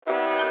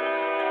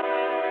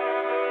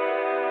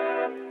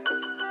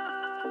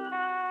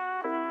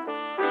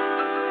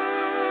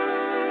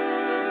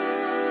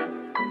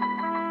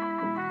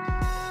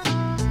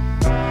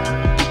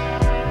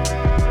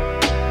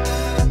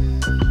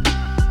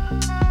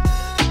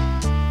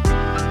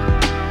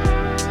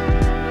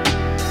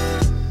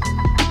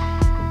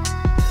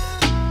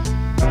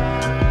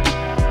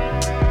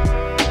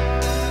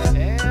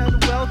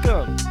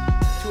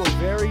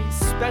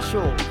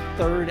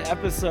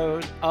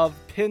episode of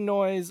Pin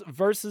Noise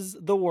versus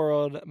the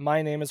World.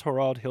 My name is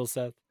Harald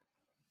Hilseth.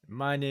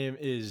 My name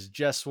is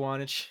Jess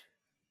Wanich.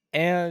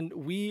 And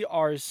we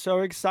are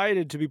so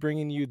excited to be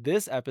bringing you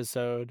this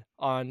episode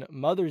on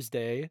Mother's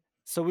Day.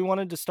 So we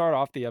wanted to start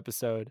off the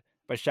episode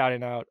by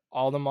shouting out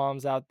all the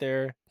moms out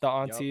there, the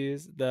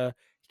aunties, the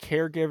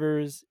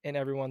caregivers in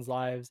everyone's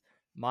lives.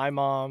 My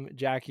mom,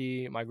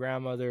 Jackie, my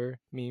grandmother,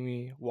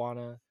 Mimi,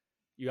 Juana.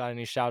 You got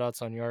any shout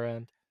outs on your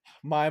end?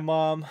 My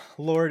mom,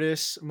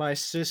 Lourdes, my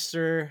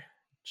sister,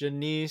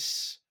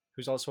 Janice,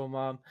 who's also a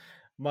mom,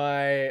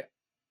 my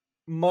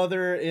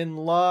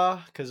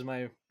mother-in-law, because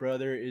my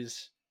brother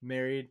is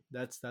married.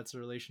 That's a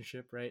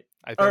relationship, right?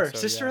 I think so,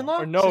 sister-in-law?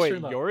 Yeah. Or no,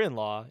 sister-in-law. wait, your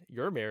in-law.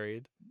 You're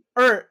married.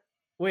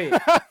 Wait.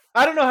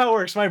 I don't know how it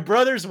works. My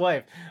brother's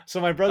wife.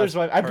 So my brother's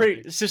wife. I'm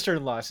pretty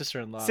sister-in-law.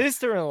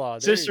 Sister-in-law.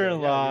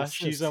 Sister-in-law.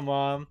 She's a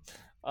mom.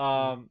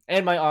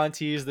 And my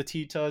aunties, the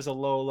titas, the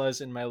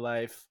lolas in my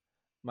life,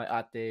 my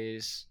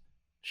ates.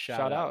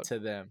 Shout out to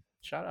them.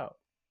 Shout out.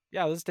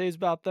 Yeah, this day's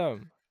about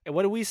them. And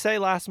what did we say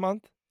last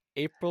month?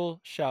 April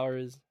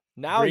showers.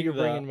 Now you're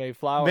bringing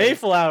Mayflowers.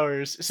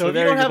 Mayflowers. So if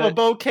you don't have a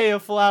bouquet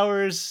of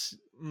flowers,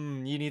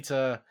 you need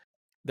to.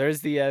 There's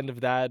the end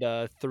of that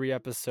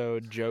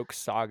 3-episode joke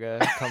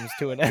saga comes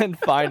to an end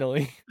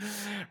finally.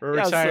 We're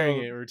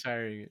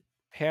retiring it.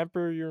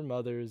 Pamper your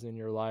mothers in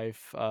your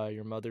life,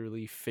 your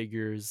motherly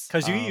figures.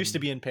 Because you used to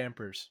be in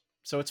Pampers.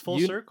 So it's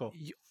full circle.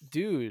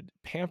 Dude,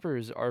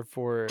 Pampers are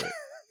for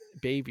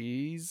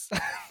babies.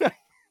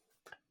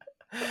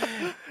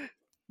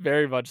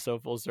 Very much so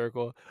full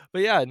circle.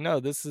 But yeah, no,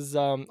 this is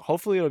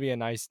hopefully it'll be a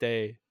nice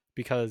day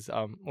because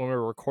when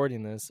we're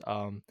recording this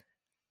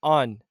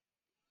on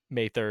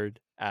May 3rd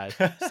at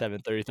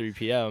 7:33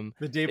 p.m.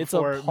 The day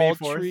before May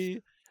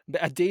 4th.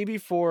 A day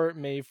before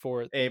May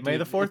 4th. Hey, May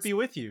the 4th be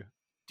with you.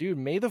 Dude,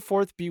 May the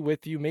 4th be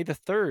with you. May the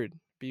 3rd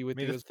be with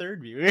you. May the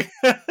 3rd be with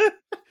you.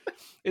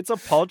 It's a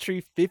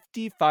paltry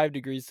 55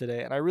 degrees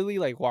today, and I really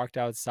walked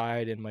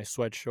outside in my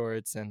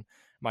sweatshorts and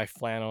my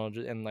flannel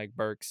and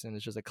Birks, and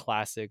it's just a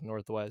classic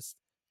Northwest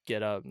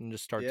get up and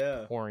just starts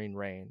pouring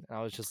rain. And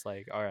I was just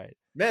like, all right.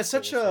 Man,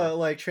 such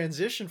a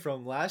transition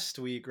from last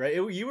week, right?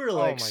 You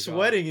were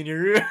sweating in your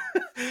room.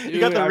 You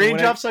got the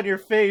raindrops on your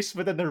face,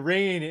 but then the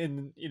rain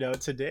in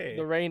today.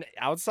 The rain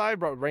outside,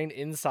 bro. Rain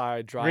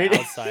inside, dry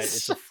outside.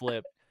 It's a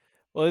flip.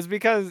 Well, it's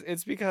because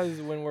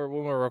when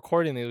we're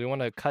recording these, we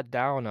want to cut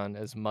down on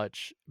as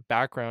much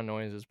background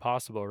noise as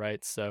possible,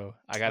 right? So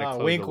I gotta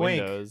close the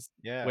windows.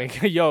 Yeah.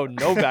 Wink. Yo,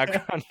 no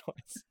background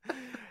noise.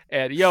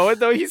 And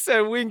though he said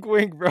wink,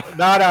 wink, bro.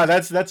 No,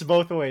 that's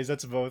both ways.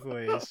 That's both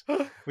ways.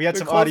 We had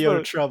some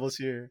audio troubles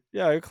here.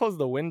 Yeah, I closed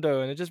the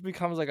window and it just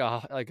becomes like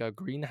a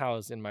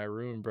greenhouse in my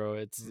room, bro.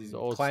 It's these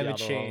old climate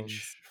Seattle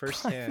change homes.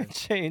 firsthand. Climate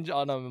change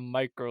on a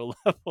micro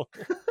level.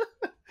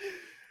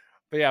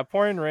 But yeah,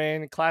 pouring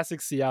rain,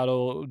 classic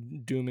Seattle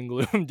doom and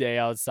gloom day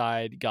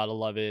outside. Gotta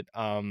love it.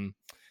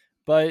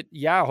 But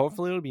yeah,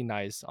 hopefully it'll be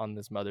nice on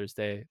this Mother's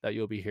Day that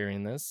you'll be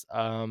hearing this.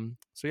 So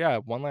yeah,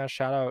 one last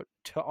shout out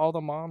to all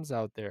the moms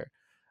out there,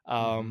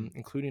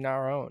 including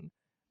our own.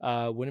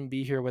 Wouldn't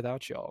be here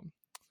without y'all.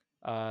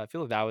 I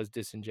feel like that was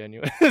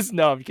disingenuous.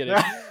 No, I'm kidding.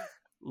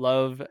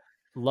 Love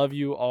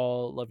you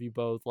all. Love you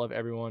both. Love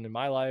everyone in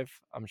my life.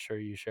 I'm sure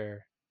you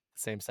share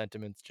the same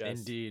sentiments,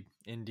 Jess.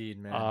 Indeed,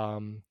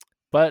 man.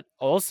 But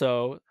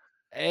also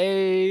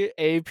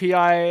API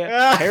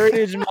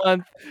Heritage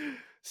Month.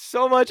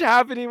 So much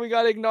happening. We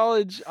gotta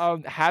acknowledge.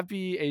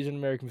 Happy Asian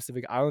American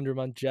Pacific Islander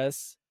Month,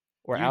 Jess.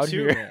 We're out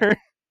here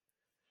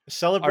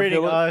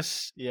celebrating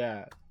us.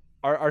 Yeah.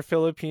 Are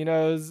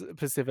Filipinos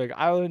Pacific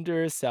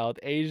Islanders, South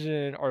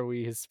Asian? Are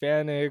we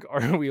Hispanic?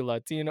 Are we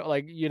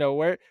Latino?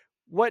 Where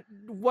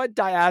what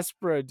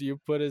diaspora do you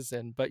put us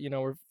in? But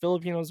we're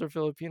Filipinos.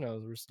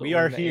 We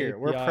are here.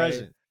 We're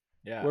present.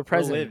 Yeah. We're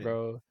present,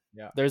 bro.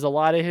 Yeah. There's a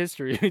lot of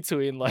history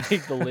between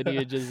the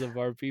lineages of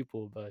our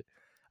people, but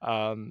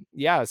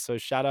so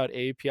shout out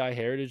API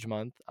Heritage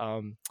Month.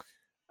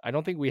 I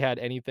don't think we had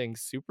anything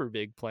super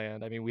big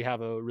planned. I mean, we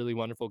have a really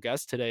wonderful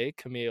guest today,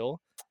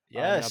 Camille.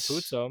 Yes.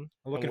 Napuzzo,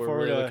 looking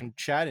forward to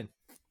chatting.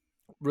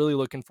 Really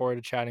looking forward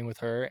to chatting with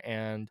her,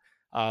 and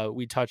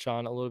we touch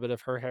on a little bit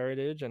of her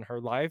heritage and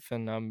her life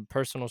and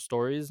personal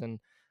stories, and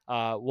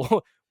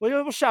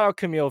we'll shout out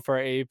Camille for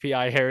our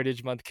API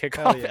Heritage Month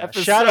kickoff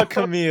episode. Shout out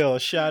Camille.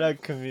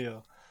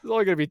 There's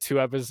only going to be 2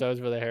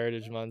 episodes for the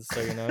Heritage Month,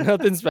 so,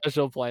 nothing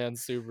special planned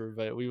super,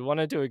 but we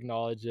wanted to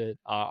acknowledge it,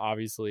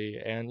 obviously,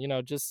 and,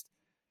 just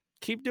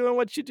keep doing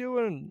what you're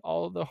doing,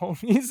 all of the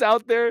homies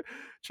out there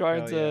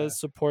trying to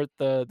support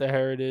the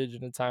heritage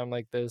in a time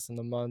like this in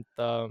the month.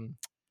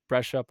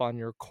 Brush up on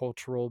your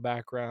cultural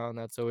background.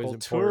 That's always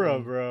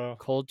important. Bro.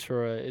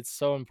 Cultura, it's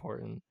so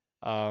important.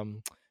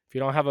 If you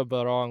don't have a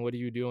barong, what are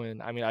you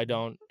doing? I mean, I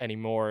don't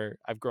anymore.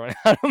 I've grown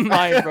out of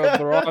mine, bro.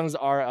 Barongs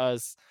are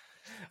us.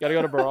 You gotta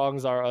go to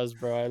Barongs are us,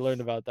 bro. I learned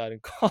about that in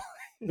college.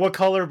 What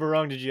color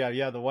barong did you have?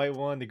 Yeah, the white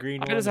one, the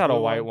green one. I just had a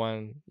white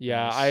one.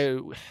 Yeah, nice. I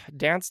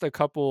danced a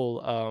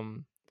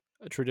couple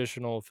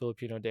traditional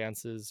Filipino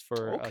dances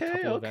for a Okay,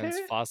 couple events.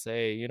 okay.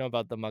 Fase, you know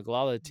about the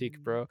Maglalatik,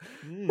 bro.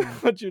 Mm.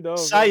 What you know,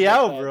 bro, about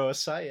Sayao, that? bro.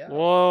 Sayao.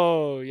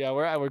 Whoa, yeah,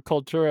 we're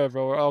cultura,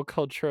 bro. We're all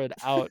cultured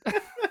out.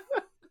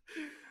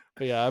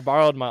 But yeah, I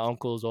borrowed my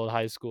uncle's old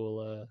high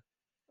school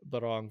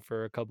barong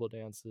for a couple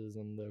dances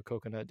and the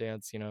coconut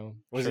dance,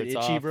 Was it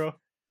shirts itchy, off. bro?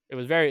 It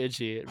was very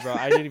itchy, bro.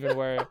 I didn't even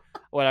wear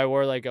when I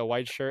wore like a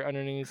white shirt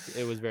underneath.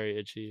 It was very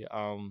itchy.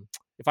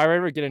 If I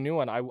ever get a new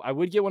one, I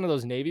would get one of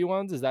those navy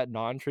ones. Is that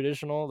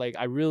non-traditional? Like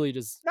I really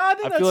just No, I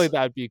think I feel that's like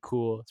that'd be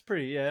cool. it's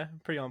pretty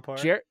on par.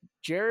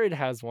 Jared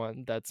has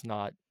one that's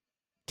not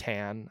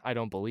tan. I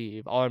don't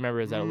believe. All I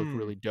remember is that it looked Mm.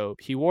 really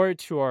dope. He wore it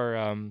to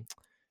our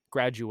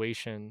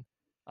graduation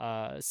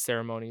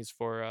ceremonies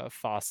for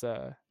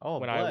FASA Oh,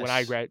 when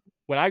bless.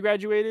 I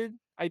graduated.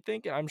 I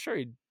think I'm sure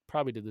he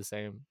probably did the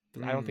same.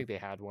 I don't Mm. think they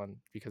had one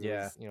because it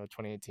Yeah. was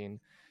 2018.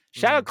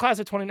 Shout out Mm. class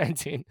of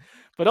 2019,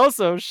 but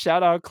also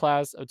shout out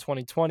class of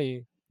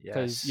 2020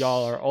 because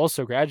y'all Yes. are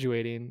also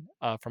graduating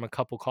from a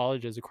couple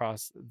colleges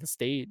across the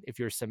state. If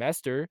you're a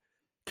semester,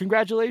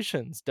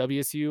 congratulations,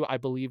 WSU, I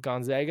believe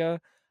Gonzaga.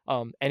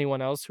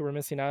 Anyone else who we're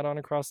missing out on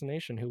across the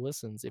nation who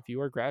listens, if you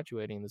are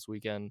graduating this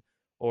weekend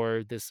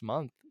or this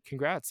month,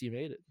 congrats, you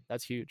made it.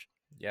 That's huge.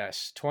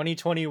 Yes.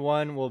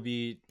 2021 will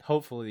be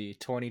hopefully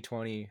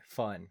 2020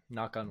 fun.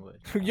 Knock on wood.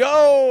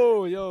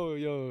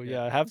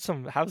 Yeah. Have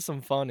some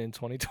fun in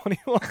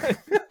 2021.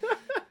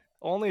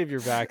 Only if you're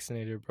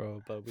vaccinated,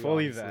 bro. But we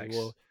Fully honestly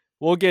vax.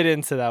 we'll get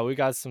into that. We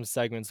got some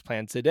segments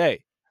planned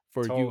today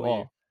for you Totally.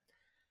 all.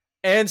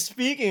 And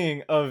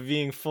speaking of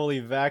being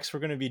fully vax, we're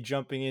going to be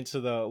jumping into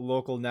the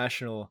local,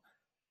 national,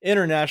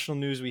 international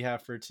news we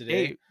have for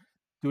today. Hey,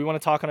 do we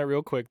want to talk on it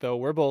real quick though?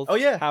 We're both Oh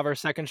yeah, have our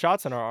second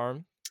shots in our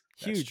arm.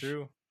 that's Huge.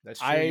 true. That's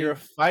true. You're a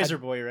Pfizer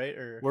boy, right?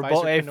 Or We're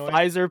both Pfizer a Pinoy?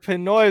 Pfizer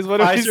Pinoys. What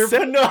do we Pfizer say?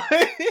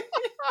 Pinoy.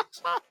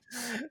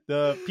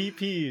 The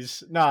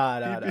PPs. Nah.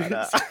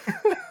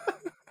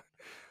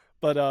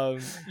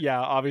 But yeah,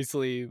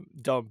 obviously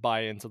don't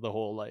buy into the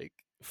whole like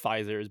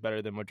Pfizer is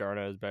better than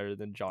Moderna is better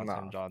than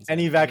Johnson Nah. Johnson.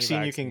 Any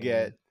vaccine you can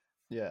get.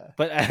 Yeah.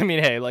 But I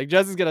mean, hey, like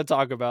Jess is gonna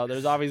talk about.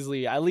 There's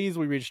obviously at least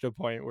we reached a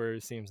point where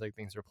it seems like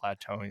things are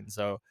plateauing.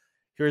 So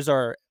here's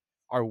our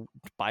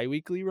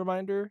bi-weekly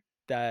reminder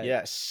that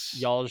Yes.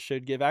 y'all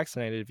should get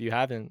vaccinated if you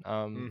haven't.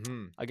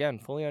 Mm-hmm. Again,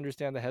 fully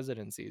understand the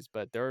hesitancies,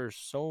 but there are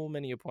so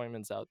many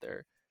appointments out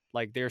there.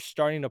 Like they're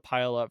starting to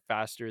pile up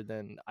faster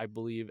than I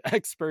believe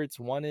experts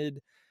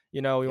wanted.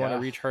 We want to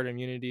reach herd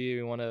immunity.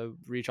 We want to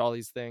reach all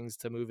these things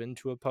to move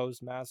into a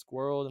post-mask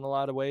world in a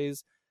lot of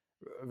ways.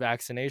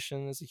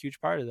 Vaccination is a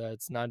huge part of that.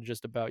 It's not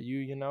just about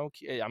you,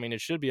 I mean, it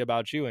should be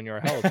about you and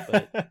your health,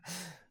 but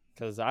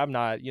because I'm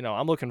not,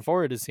 I'm looking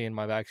forward to seeing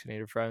my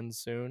vaccinated friends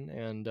soon,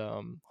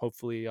 and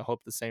hopefully I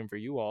hope the same for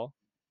you all.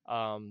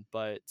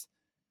 But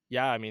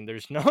yeah, I mean,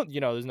 there's no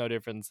there's no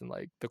difference in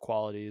like the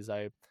qualities.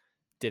 I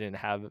didn't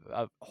have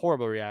a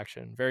horrible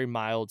reaction, very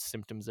mild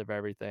symptoms of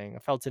everything. I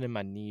felt it in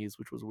my knees,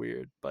 which was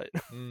weird, but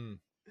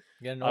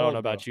Getting I don't know old, bro.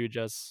 about you.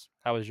 Just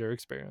how was your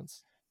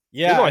experience?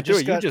 Yeah, You're going through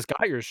it. You just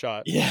got your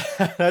shot. Yeah,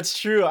 that's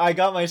true. I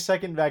got my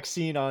second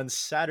vaccine on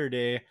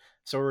Saturday,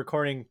 so we're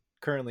recording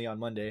currently on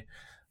Monday.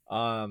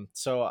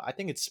 So I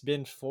think it's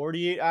been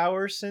 48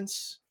 hours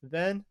since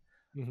then.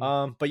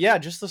 Mm-hmm. But yeah,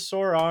 just the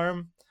sore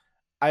arm.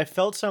 I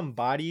felt some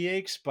body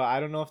aches, but I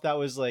don't know if that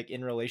was like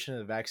in relation to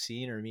the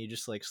vaccine or me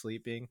just like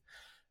sleeping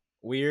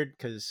weird.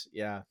 Because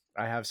yeah,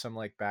 I have some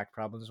like back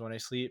problems when I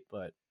sleep,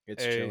 but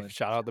it's chilling.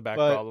 Shout out the back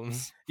But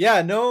problems.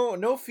 yeah,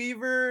 no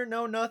fever,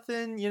 no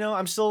nothing.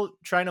 I'm still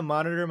trying to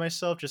monitor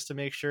myself just to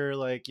make sure,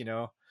 like,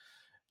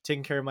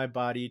 taking care of my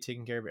body,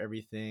 taking care of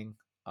everything.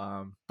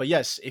 But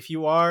yes, if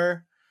you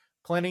are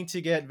planning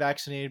to get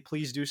vaccinated,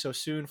 please do so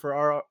soon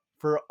for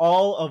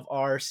all of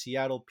our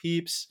Seattle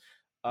peeps.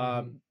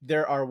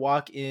 There are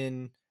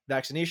walk-in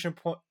vaccination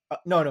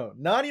no,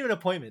 not even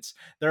appointments.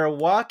 There are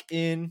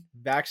walk-in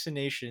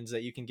vaccinations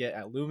that you can get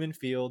at Lumen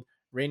Field,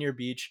 Rainier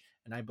Beach,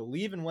 and I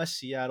believe in West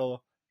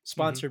Seattle,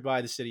 sponsored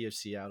by the city of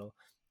Seattle.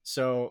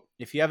 So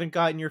if you haven't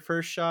gotten your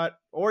first shot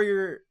or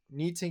you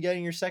need to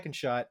getting your second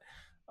shot,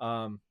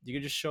 you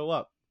can just show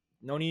up.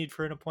 No need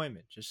for an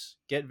appointment. Just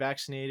get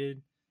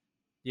vaccinated,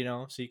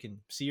 so you can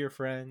see your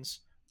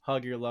friends,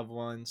 hug your loved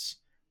ones,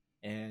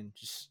 and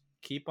just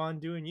keep on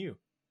doing you.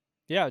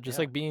 Yeah, just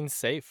like being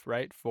safe,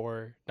 right?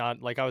 For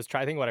not like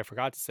I think what I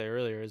forgot to say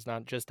earlier is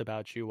not just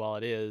about you while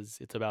it is.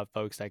 It's about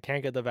folks that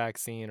can't get the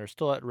vaccine or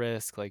still at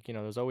risk. Like,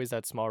 there's always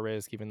that small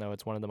risk, even though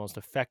it's one of the most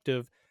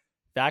effective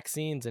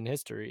vaccines in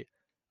history.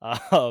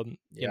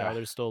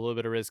 There's still a little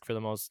bit of risk for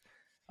the most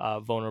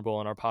vulnerable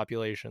in our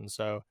population.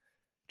 So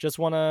just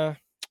want to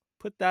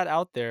put that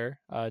out there.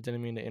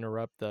 Didn't mean to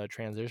interrupt the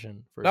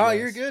transition. No,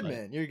 you're good,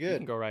 man. You're good. You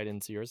can go right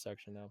into your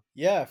section now.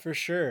 Yeah, for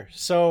sure.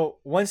 So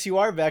once you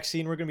are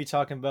vaccinated, we're going to be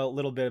talking about a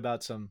little bit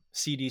about some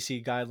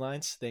CDC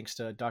guidelines, thanks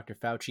to Dr.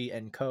 Fauci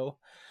and co.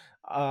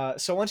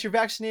 So once you're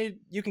vaccinated,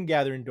 you can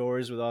gather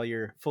indoors with all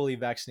your fully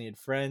vaccinated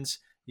friends.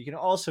 You can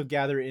also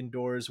gather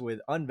indoors with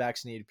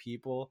unvaccinated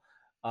people,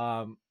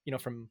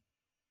 from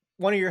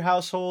one of your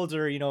households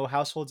or,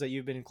 households that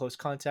you've been in close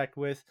contact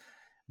with.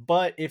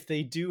 But if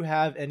they do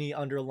have any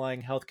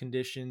underlying health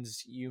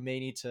conditions, you may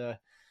need to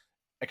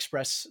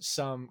express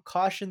some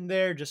caution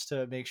there just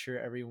to make sure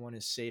everyone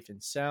is safe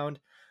and sound.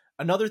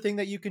 Another thing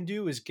that you can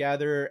do is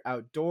gather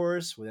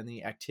outdoors with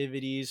any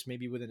activities,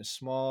 maybe within a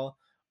small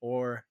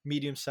or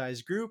medium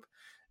sized group.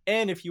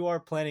 And if you are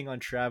planning on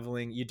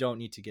traveling, you don't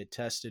need to get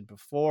tested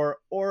before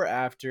or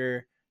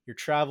after your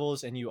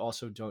travels, and you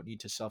also don't need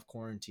to self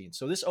quarantine.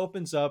 So, this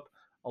opens up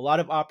a lot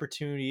of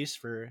opportunities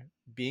for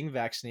being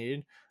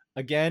vaccinated.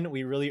 Again,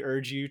 we really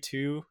urge you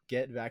to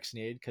get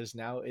vaccinated because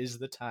now is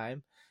the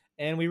time,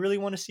 and we really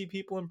want to see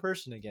people in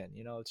person again.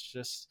 It's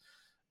just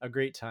a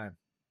great time.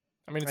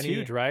 I mean, it's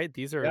huge, Any, right?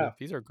 These yeah, are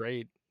these are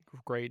great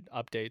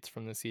updates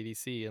from the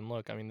CDC. And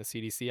look, I mean, the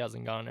CDC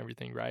hasn't gotten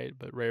everything right,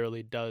 but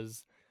rarely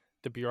does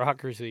the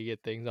bureaucracy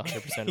get things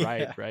 100%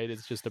 right, yeah, right?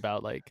 It's just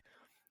about like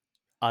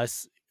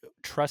us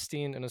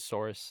trusting in a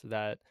source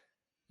that,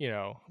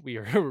 we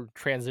are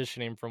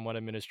transitioning from one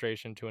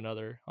administration to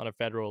another on a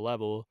federal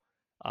level,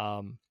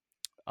 um,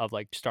 of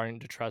like starting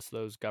to trust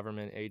those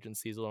government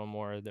agencies a little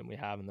more than we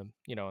have in the,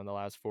 in the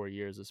last 4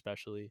 years,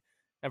 especially.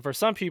 And for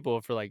some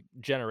people, for like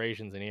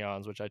generations and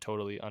eons, which I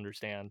totally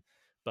understand.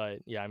 But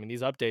yeah, I mean,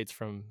 these updates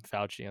from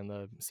Fauci and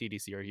the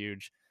CDC are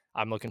huge.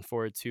 I'm looking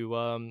forward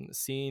to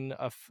seeing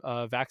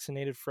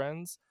vaccinated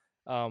friends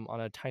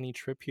on a tiny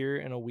trip here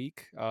in a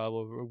week.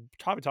 We'll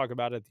probably talk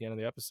about it at the end of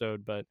the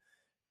episode, but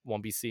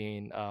won't be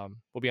seeing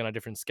we'll be on a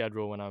different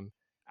schedule when I'm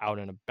out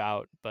and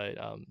about, but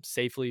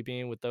safely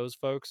being with those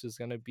folks is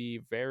going to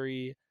be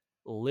very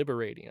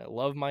liberating. I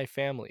love my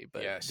family,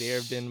 but they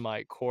have been yes.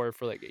 my core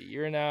for like a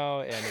year now,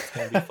 and it's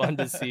going to be fun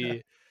to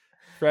see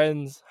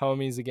friends,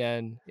 homies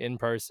again in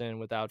person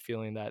without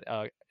feeling that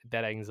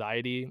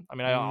anxiety. I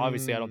mean,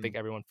 obviously I don't think mm,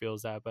 everyone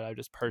feels that, but I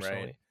just right.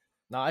 personally,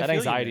 No, I that feel you,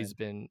 anxiety's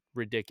man. been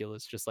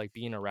ridiculous. Just like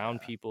being around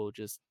Yeah. people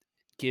just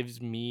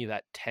gives me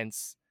that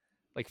tense,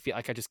 like feel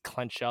like I just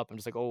clench up. I'm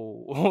just like,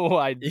 oh, oh,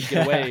 I'd get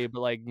Yeah. away, but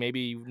like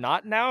maybe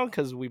not now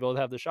because we both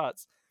have the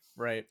shots.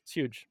 Right. It's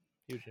huge,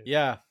 huge, huge.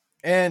 Yeah.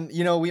 And,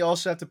 we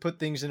also have to put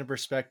things into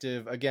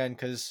perspective again,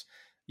 because,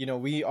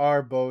 we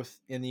are both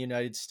in the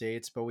United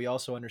States, but we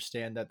also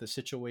understand that the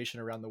situation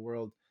around the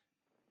world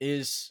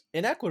is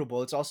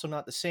inequitable. It's also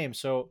not the same.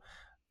 So,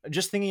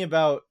 just thinking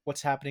about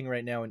what's happening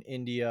right now in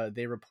India,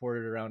 they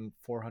reported around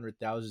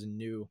 400,000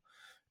 new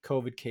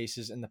COVID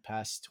cases in the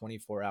past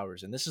 24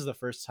 hours. And this is the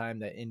first time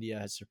that India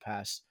has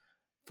surpassed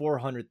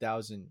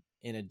 400,000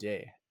 in a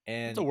day.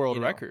 It's a And, world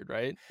record,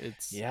 right?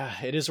 It's yeah,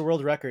 it is a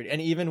world record.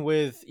 And even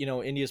with,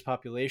 India's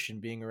population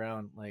being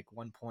around like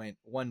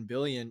 1.1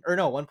 billion, or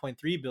no,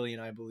 1.3 billion,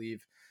 I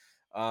believe,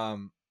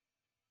 um,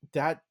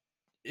 that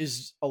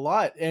is a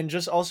lot. And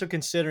just also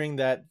considering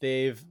that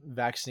they've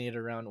vaccinated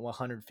around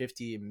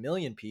 150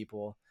 million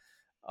people,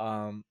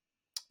 um,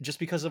 just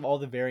because of all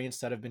the variants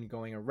that have been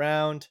going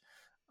around.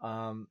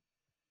 Um,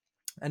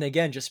 and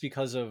again, just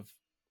because of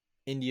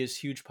India's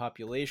huge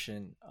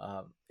population,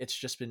 it's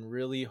just been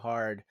really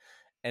hard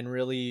and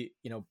really,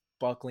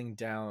 buckling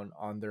down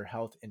on their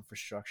health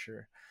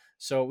infrastructure.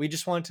 So we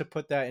just wanted to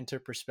put that into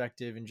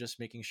perspective and just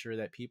making sure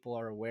that people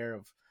are aware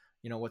of,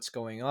 what's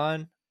going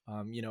on.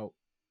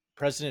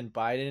 President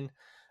Biden,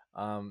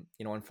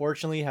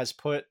 unfortunately has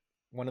put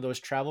one of those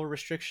travel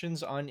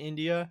restrictions on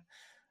India.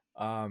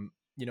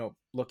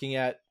 Looking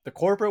at the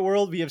corporate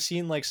world, we have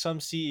seen like some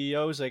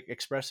CEOs like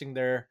expressing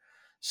their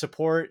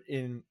support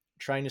in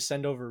trying to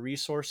send over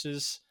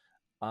resources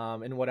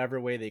in whatever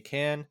way they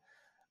can.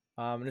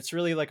 And it's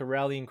really like a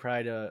rallying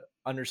cry to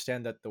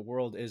understand that the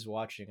world is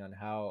watching on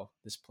how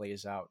this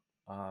plays out,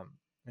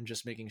 and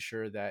just making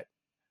sure that,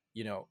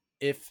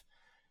 if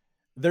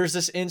there's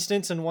this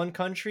instance in one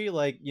country,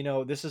 like,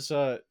 this is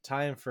a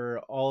time for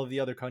all of the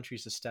other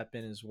countries to step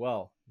in as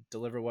well,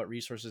 deliver what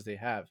resources they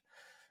have.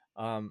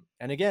 And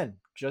again,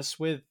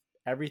 just with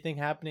everything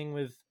happening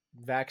with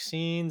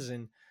vaccines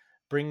and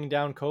bringing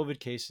down COVID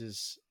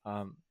cases,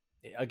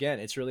 again,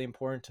 it's really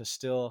important to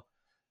still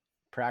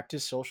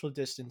practice social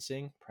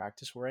distancing,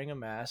 practice wearing a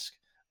mask.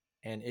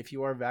 And if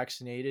you are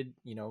vaccinated,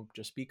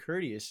 just be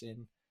courteous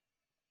in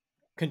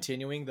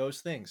continuing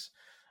those things.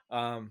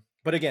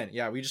 But again,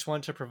 yeah, we just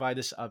wanted to provide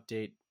this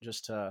update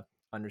just to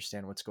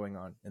understand what's going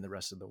on in the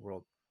rest of the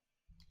world.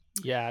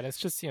 Yeah, and it's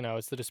just,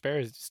 it's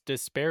the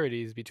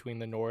disparities between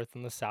the North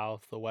and the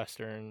South, the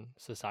Western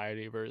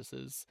society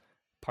versus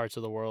parts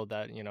of the world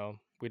that,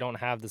 we don't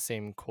have the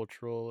same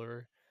cultural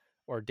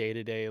or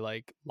day-to-day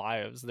like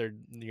lives. They're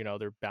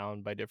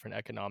bound by different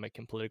economic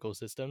and political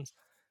systems.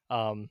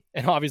 And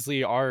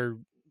obviously our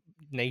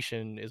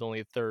nation is only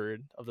a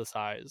third of the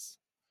size,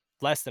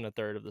 less than a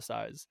third of the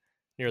size,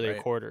 nearly a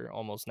Right. quarter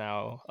almost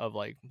now of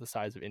like the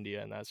size of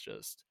India, and that's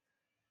just,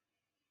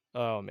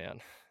 oh man,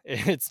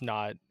 it's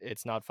not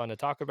fun to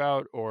talk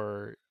about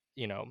or,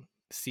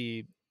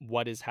 see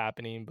what is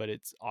happening, but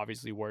it's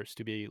obviously worse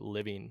to be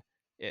living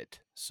it.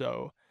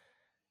 So,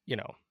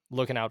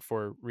 looking out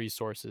for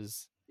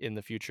resources in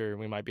the future.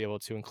 We might be able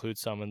to include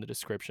some in the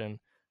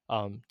description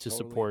to Totally.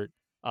 support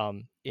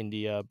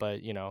India, but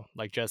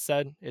like Jess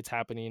said, it's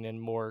happening in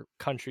more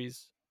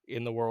countries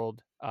in the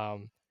world.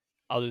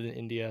 other than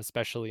India,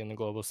 especially in the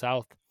global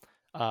south,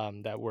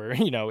 that were,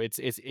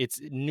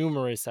 it's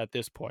numerous at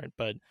this point,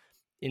 but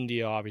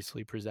India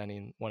obviously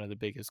presenting one of the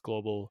biggest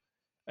global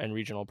and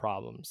regional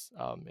problems,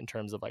 in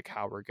terms of like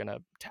how we're going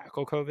to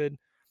tackle COVID,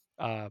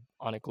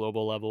 on a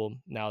global level,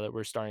 now that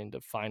we're starting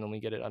to finally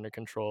get it under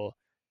control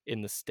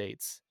in the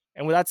States.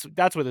 And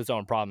that's with its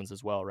own problems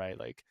as well, right?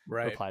 Like we're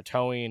Right.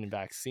 plateauing in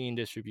vaccine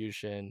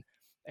distribution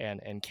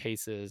and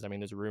cases. I mean,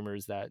 there's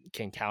rumors that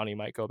King County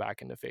might go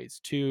back into phase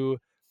 2,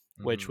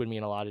 which Mhm. would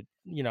mean a lot of,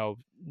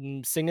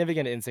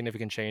 significant and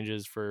insignificant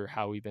changes for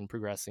how we've been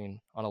progressing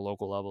on a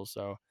local level.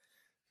 So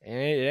it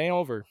ain't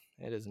over.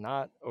 It is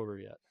not over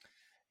yet.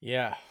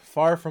 Yeah,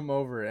 far from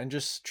over. And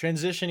just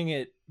transitioning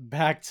it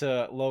back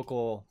to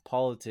local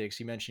politics,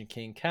 you mentioned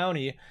King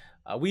County.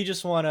 We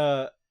just want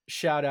to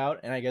shout out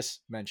and I guess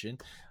mention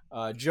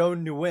Joe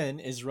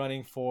Nguyen is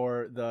running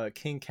for the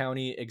King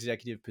County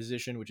executive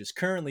position, which is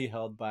currently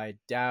held by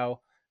Dow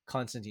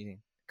Constantine.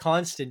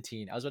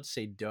 Constantine. I was about to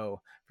say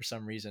Doe for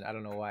some reason. I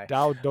don't know why.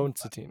 Dow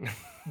Don'tine.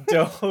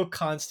 Doe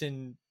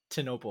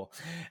Constantinople.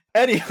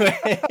 Anyway,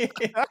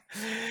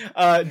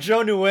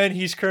 Joe Nguyen,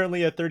 he's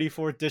currently a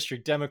 34th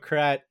District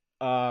Democrat.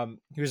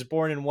 He was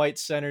born in White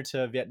Center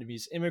to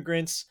Vietnamese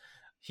immigrants.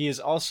 He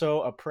is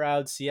also a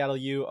proud Seattle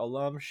U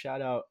alum.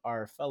 Shout out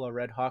our fellow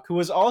Red Hawk, who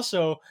was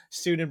also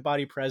student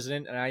body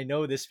president. And I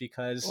know this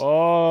because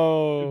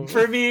Oh.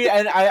 for me,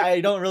 and I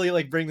don't really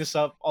like bring this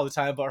up all the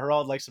time, but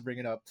Herald likes to bring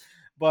it up.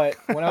 But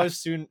when I was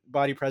student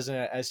body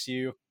president at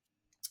SU,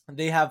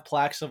 they have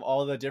plaques of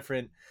all the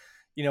different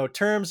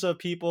terms of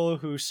people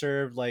who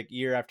served like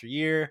year after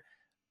year.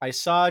 I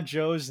saw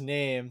Joe's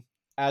name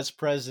as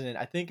president.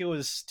 I think it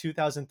was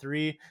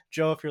 2003.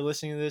 Joe, if you're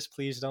listening to this,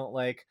 please don't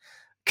like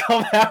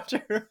come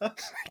after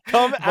us.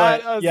 Come at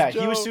But us, yeah,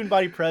 he was Joe. student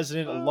body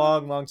president a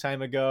long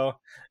time ago.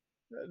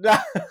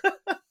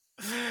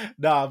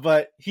 Nah,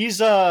 but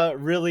he's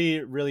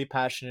really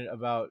passionate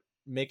about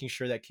making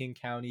sure that King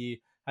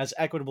County has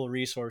equitable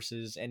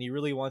resources, and he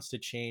really wants to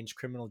change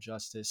criminal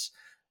justice,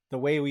 the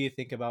way we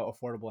think about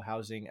affordable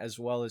housing, as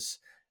well as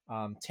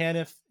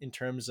TANF in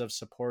terms of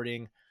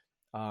supporting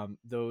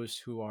those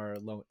who are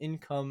low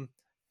income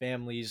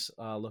families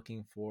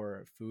looking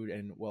for food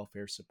and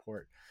welfare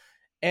support.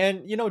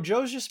 And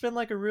Joe's just been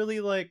like a really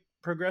like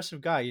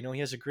progressive guy. He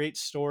has a great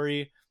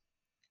story.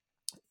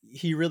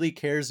 He really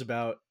cares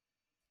about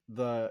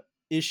the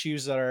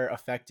issues that are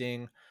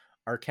affecting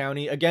our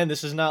county. Again,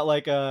 this is not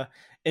like a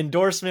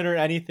endorsement or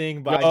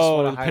anything, but I just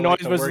want to Yo, the highlight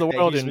Pinoys the versus work the that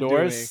world he's been doing.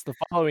 endorse the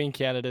following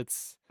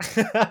candidates.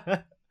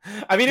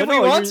 I mean, But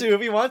no, if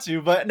we want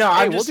to, but no,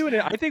 hey, I'm we'll just do it.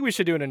 I think we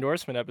should do an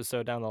endorsement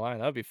episode down the line.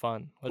 That would be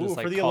fun. We'll just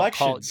for like the call.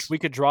 elections. We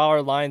could draw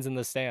our lines in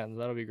the stands.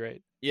 That'll be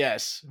great.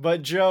 Yes,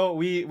 but Joe,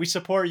 we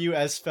support you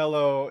as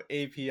fellow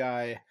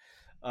API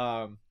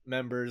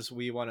members.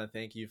 We want to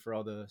thank you for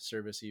all the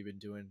service you've been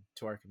doing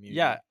to our Yeah,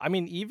 community. I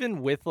mean,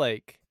 even with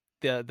like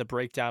the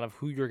breakdown of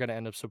who you're going to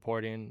end up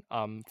supporting,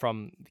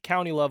 from the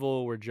county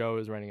level where Joe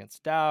is running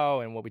against Dow,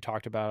 and what we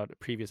talked about in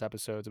previous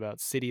episodes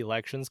about city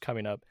elections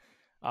coming up,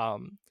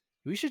 um,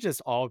 we should just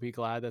all be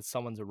glad that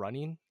someone's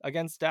running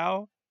against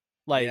Dow.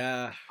 Like,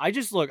 Yeah, I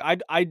just look,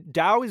 I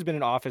Dow has been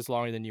in office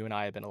longer than you and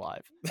I have been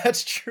alive,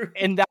 that's true.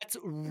 and that's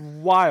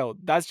wild.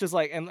 That's just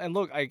like, and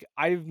look,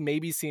 I've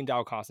maybe seen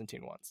Dow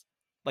Constantine once,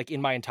 like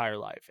in my entire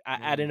life,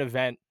 at Mm. an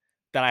event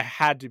that I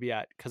had to be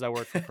at because I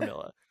worked for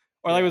Pramila,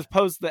 or like it Yeah, was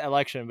post the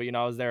election, but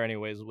I was there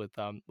anyways with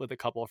a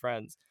couple of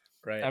friends.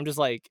 And right. I'm just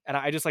like, and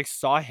I just like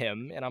saw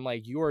him, and I'm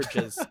like, you are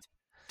just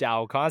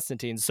Dow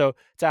Constantine. So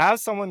to have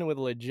someone with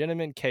a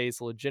legitimate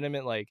case,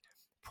 legitimate like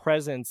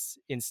presence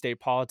in state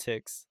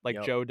politics, like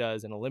Yep. Joe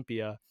does in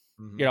Olympia,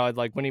 Hmm.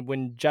 like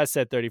when Jess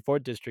said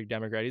 34th district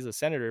Democrat, he's a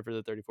senator for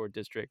the 34th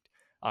district.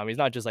 He's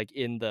not just like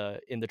in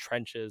the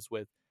trenches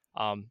with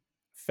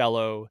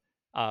fellow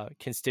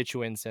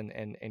constituents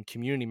and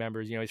community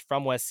members. He's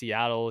from West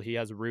Seattle. He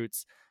has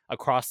roots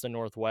across the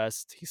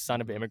Northwest. He's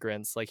son of Hmm.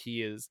 immigrants. Like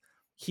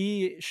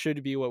he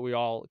should be what we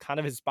all kind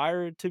of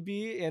aspire to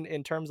be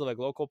in terms of like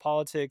local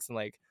politics and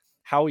like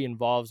how he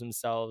involves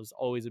himself.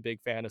 Always a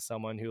big fan of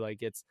someone who like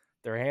gets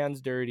their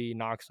hands dirty,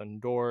 knocks on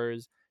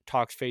doors,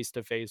 talks face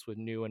to face with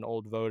new and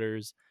old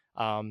voters,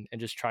 and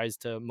just tries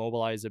to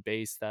mobilize a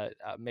base that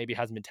maybe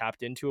hasn't been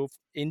tapped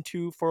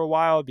into for a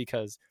while.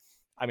 Because,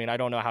 I mean, I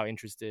don't know how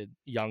interested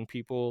young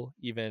people,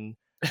 even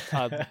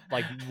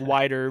like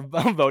wider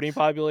voting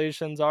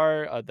populations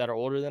are that are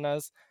older than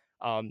us,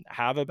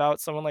 have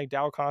about someone like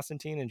Dow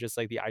Constantine and just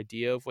like the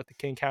idea of what the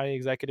King County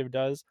executive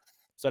does.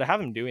 So to have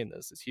him doing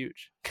this is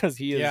huge because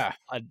he is Yeah,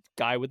 a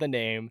guy with a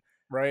name,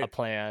 a right.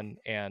 plan,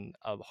 and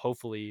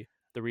hopefully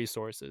the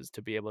resources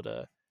to be able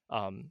to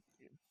um,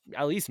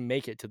 at least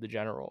make it to the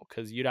general,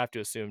 because you'd have to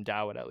assume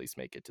Dow would at least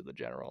make it to the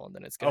general, and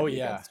then it's going to Oh be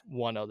yeah, against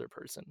one other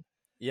person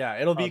yeah.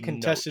 It'll be of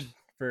contested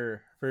note.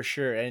 for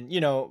sure, and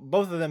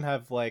both of them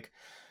have like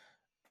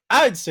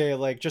I'd say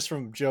like just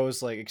from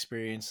Joe's like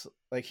experience,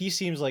 like he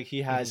seems like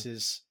he Hmm. has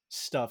his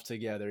stuff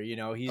together. You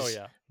know, Oh he's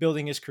yeah.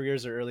 building his career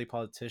as an early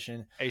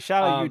politician. Hey,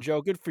 shout out you, Um,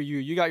 Joe. Good for you.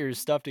 You got your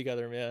stuff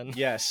together, man.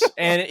 yes,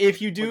 and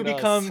if you Look do at us.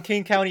 become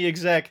King County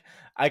exec,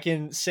 I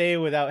can say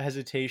without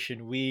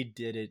hesitation, we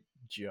did it,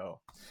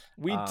 Joe.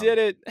 We Um, did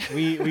it.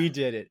 we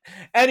did it.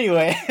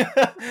 Anyway,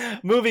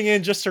 moving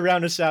in just to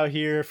round us out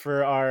here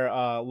for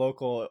our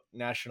local,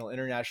 national,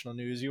 international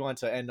news. We want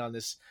to end on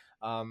this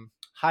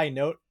high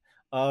note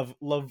of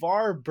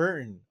LeVar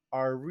Burton,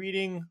 our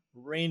Reading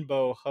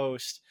Rainbow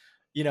host.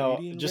 You know,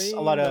 Reading just a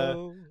lot of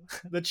Rainbow.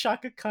 the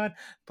Chaka Khan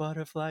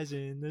butterflies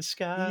in the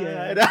sky.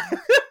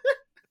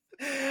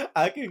 Yeah.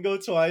 I can go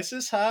twice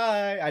as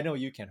high. I know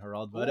you can,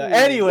 Harold, but Ooh,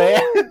 anyway.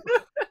 woo!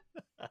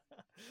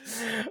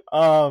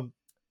 um,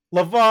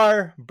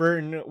 LeVar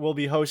Burton will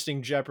be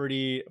hosting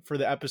Jeopardy for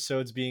the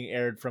episodes being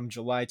aired from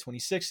July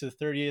 26th to the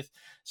 30th.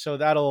 So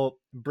that'll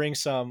bring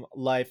some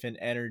life and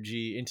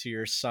energy into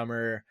your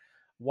summer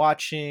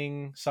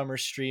watching, summer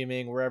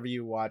streaming, wherever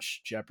you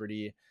watch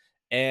Jeopardy.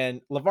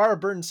 And LeVar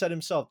Burton said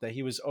himself that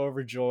he was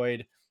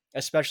overjoyed,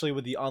 especially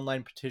with the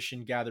online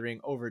petition gathering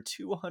over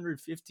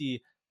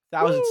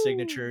 250,000 Woo!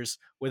 signatures,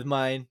 with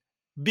mine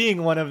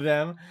being one of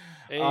them.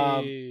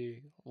 Um,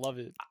 Hey, love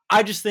it.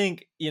 I just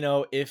think, you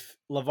know, if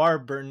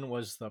LeVar Burton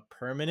was the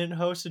permanent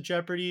host of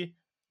Jeopardy,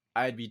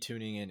 I'd be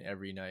tuning in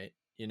every night,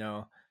 you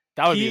know.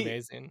 That would be He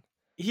amazing.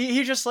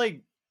 he just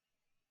like,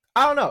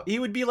 I don't know, he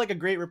would be like a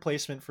great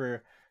replacement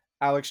for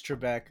Alex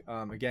Trebek.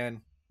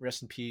 Again,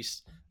 rest in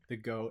peace, the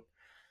GOAT.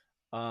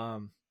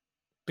 Um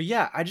but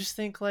yeah, I just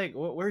think like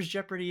where's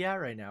Jeopardy at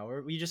right now?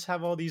 We just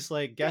have all these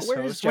like Yeah, guest where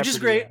is hosts, which is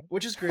Jeopardy great, at?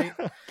 which is great.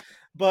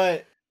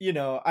 But you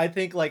know, I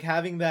think like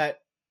having that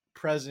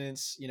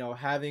presence, you know,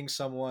 having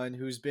someone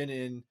who's been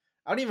in,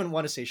 I don't even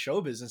want to say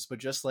show business, but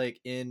just like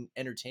in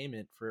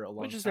entertainment for a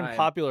Which long is in time.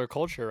 popular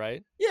culture,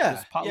 right? Yeah,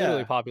 Just literally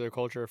yeah. popular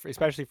culture,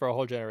 especially for a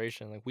whole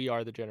generation. Like we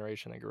are the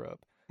generation that grew up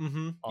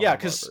on Yeah, LeVar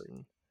because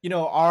Burton. you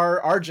know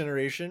our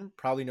generation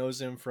probably knows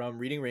him from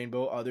Reading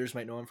Rainbow. Others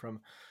might know him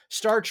from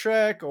Star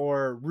Trek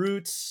or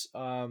Roots.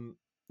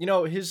 You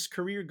know, his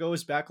career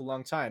goes back a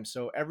long time,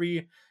 so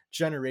every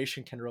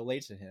generation can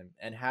relate to him.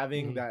 And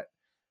having Mhm. that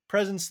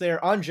presence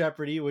there on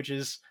Jeopardy, which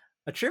is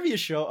a trivia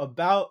show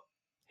about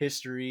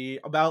history,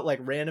 about like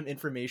random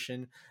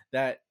information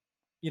that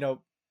you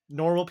know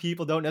normal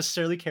people don't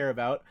necessarily care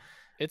about.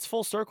 It's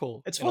full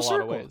circle It's in a full lot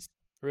of circle. ways.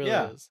 It really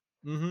Yeah. is.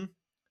 Mm-hmm. Yeah, I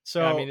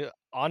So mean,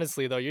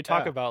 honestly though, you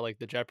talk yeah. about like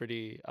the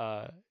Jeopardy.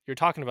 You're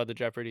talking about the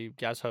Jeopardy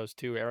guest host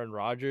too. Aaron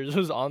Rodgers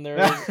was on there.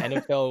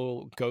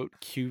 NFL goat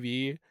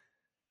QB.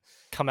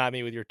 Come at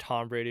me with your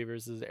Tom Brady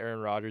versus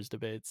Aaron Rodgers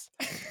debates,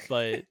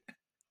 but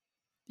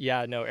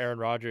yeah, no, Aaron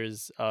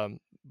Rodgers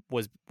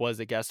was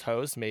a guest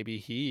host. Maybe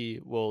he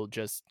will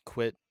just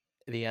quit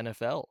the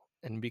NFL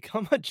and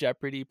become a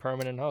Jeopardy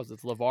permanent host.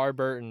 It's LeVar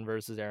Burton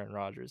versus Aaron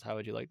Rodgers. How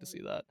would you like to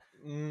see that?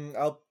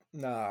 I'll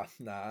nah.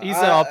 He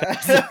said, "I'll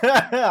pass."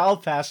 I'll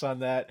pass on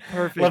that.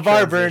 Perfect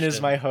LeVar Burton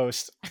is my transition.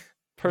 host.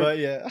 Per But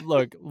yeah.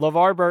 Look,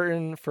 LeVar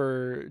Burton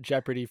for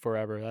Jeopardy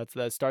forever.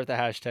 That. Start the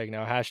hashtag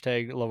now.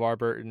 Hashtag LeVar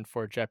Burton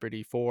for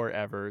Jeopardy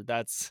forever.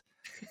 That's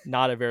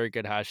not a very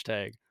good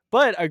hashtag,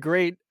 but a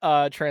great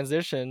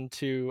transition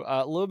to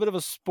a little bit of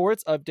a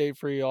sports update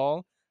for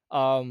y'all.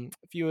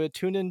 If you had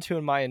tuned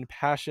into my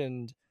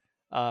impassioned,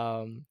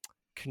 um,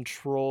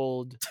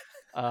 controlled,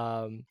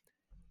 um,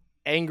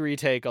 angry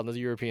take on the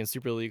European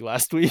Super League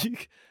last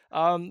week.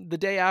 The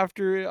day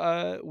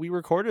after we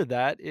recorded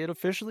that, it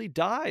officially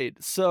died.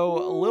 So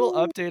a little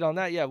Woo. update on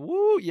that. Yeah,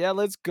 woo, yeah,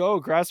 let's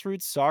go.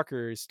 Grassroots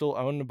soccer is still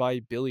owned by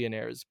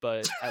billionaires,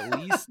 but at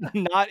least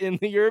not in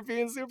the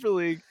European Super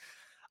League.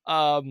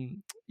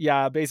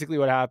 Yeah, basically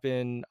what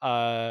happened,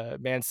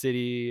 Man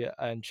City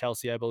and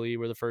Chelsea, I believe,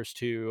 were the first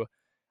two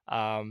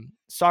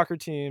soccer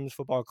teams,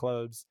 football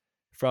clubs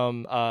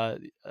from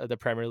the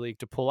Premier League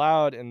to pull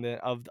out and then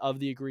of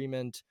the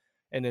agreement,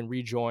 and then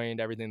rejoined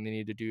everything they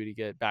needed to do to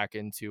get back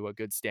into a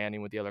good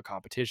standing with the other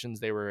competitions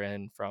they were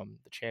in, from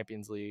the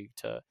Champions League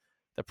to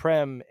the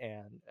Prem,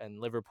 and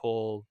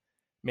Liverpool,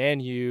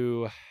 Man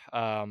U,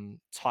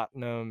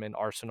 Tottenham, and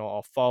Arsenal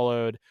all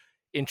followed.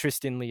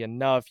 Interestingly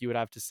enough, you would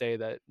have to say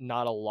that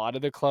not a lot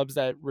of the clubs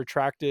that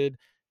retracted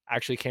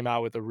actually came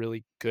out with a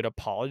really good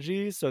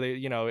apology. So they,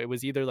 it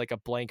was either like a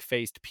blank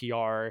faced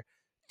PR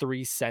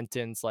 3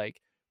 sentence, like,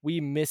 we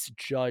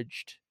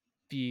misjudged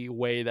the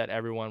way that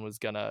everyone was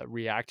gonna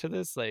react to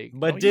this. Like, no,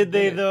 But you did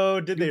they didn't. though?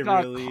 Did You they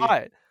got really?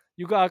 caught.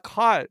 You got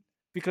caught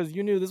because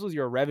you knew this was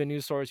your revenue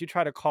source. You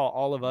try to call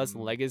all of us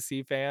Mm.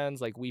 legacy fans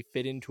like we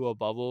fit into a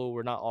bubble.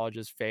 We're not all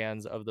just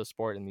fans of the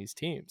sport and these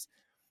teams.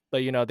 But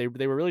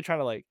they were really trying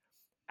to like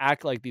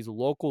act like these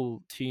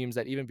local teams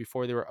that even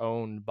before they were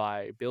owned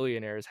by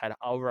billionaires had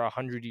over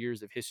 100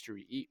 years of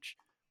history each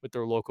with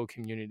their local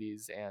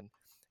communities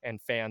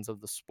and fans of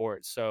the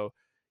sport. So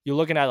you're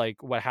looking at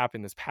like what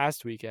happened this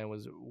past weekend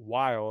was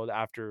wild.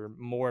 After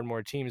more and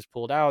more teams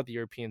pulled out, the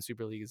European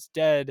Super League is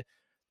dead.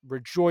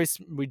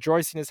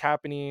 Rejoicing is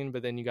happening,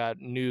 but then you got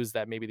news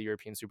that maybe the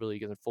European Super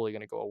League isn't fully going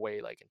to go away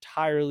like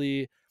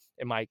entirely.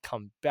 It might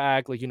come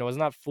back, like, it's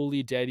not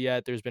fully dead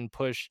yet. There's been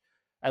push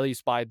at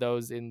least by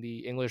those in the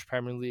English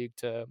Premier League,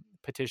 to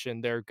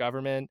petition their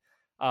government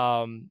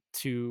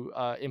to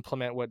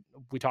implement what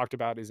we talked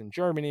about is in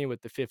Germany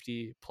with the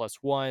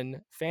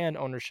 50+1 fan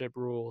ownership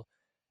rule.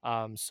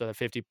 So the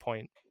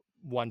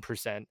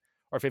 50.1%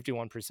 or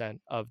 51%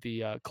 of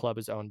the club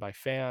is owned by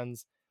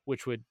fans,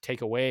 which would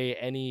take away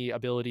any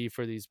ability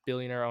for these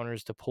billionaire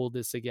owners to pull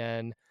this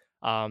again.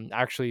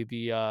 Actually,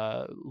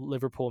 the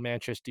Liverpool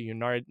Manchester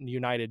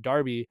United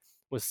derby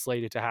was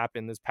slated to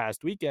happen this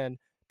past weekend,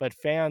 but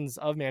fans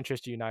of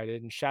Manchester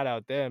United, and shout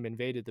out them,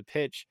 invaded the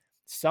pitch,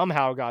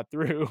 somehow got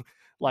through,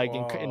 like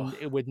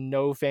Whoa. with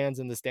no fans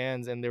in the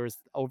stands, and there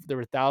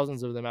were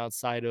thousands of them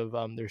outside of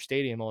their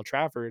stadium, Old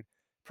Trafford,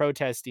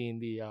 protesting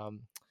the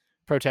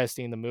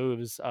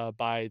moves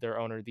by their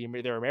owner,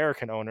 their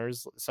American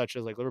owners, such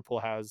as like Liverpool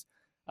has.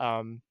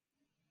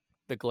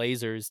 The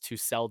Glazers to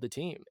sell the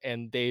team.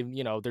 And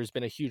there's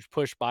been a huge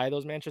push by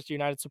those Manchester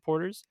United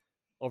supporters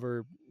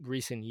over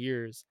recent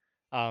years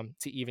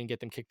to even get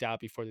them kicked out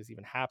before this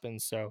even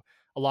happened. So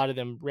a lot of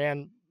them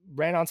ran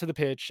onto the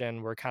pitch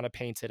and were kind of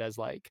painted as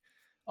like,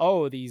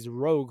 oh, these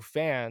rogue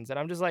fans. And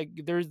I'm just like,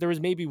 there was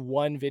maybe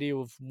one video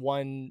of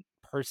one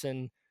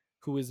person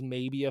who was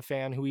maybe a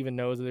fan, who even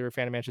knows that they were a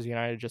fan of Manchester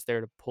United, just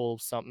there to pull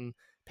something,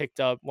 picked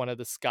up one of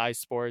the Sky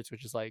Sports,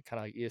 which is like kind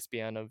of like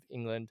ESPN of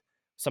England,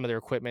 some of their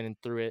equipment, and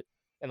threw it.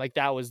 And like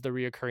that was the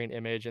reoccurring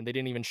image, and they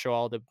didn't even show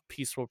all the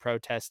peaceful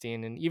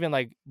protesting. And even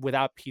like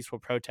without peaceful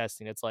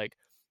protesting, it's like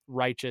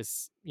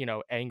righteous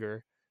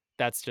anger.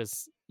 That's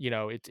just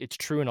it's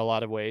true in a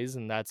lot of ways,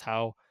 and that's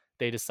how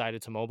they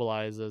decided to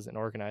mobilize as and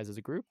organize as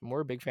a group. And we're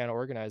a big fan of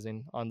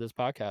organizing on this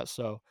podcast,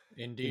 so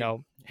Indeed.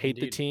 hate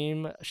the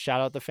team, shout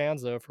out the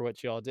fans though for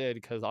what you all did,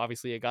 because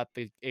obviously it got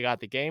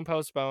the game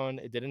postponed.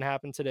 It didn't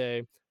happen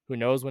today. Who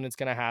knows when it's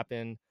going to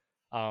happen?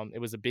 It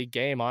was a big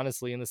game,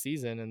 honestly, in the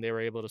season, and they were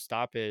able to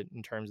stop it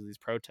in terms of these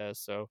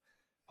protests. So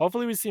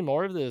hopefully we see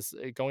more of this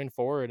going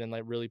forward, and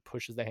like really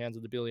pushes the hands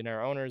of the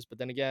billionaire owners. But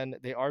then again,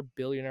 they are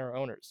billionaire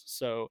owners,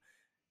 so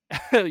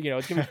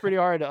it's gonna be pretty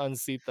hard to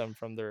unseat them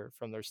from their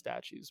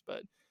statues.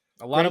 But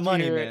A lot great of to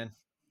money, hear it. man.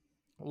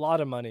 A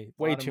lot of money,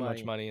 way Lot of too much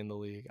money. money in the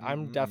league.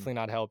 I'm Mm-mm. definitely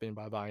not helping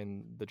by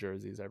buying the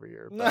jerseys every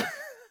year,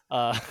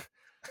 but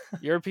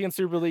European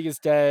Super League is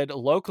dead.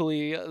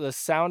 Locally, the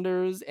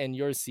Sounders and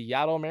your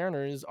Seattle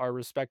Mariners are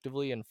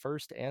respectively in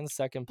first and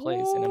second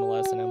place in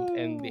MLS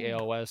and the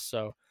Woo! ALS.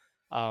 So,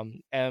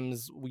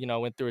 M's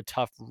went through a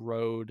tough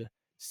road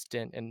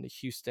stint in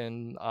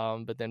Houston,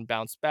 but then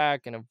bounced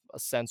back and have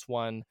since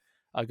won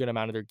a good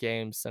amount of their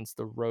games since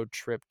the road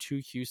trip to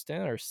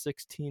Houston. Are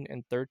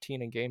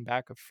 16-13 and game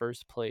back of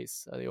first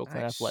place. The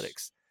Oakland Nice.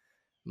 Athletics,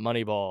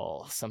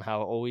 Moneyball,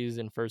 somehow always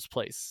in first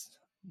place,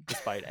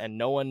 despite and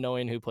no one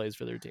knowing who plays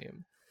for their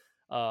team.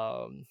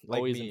 Like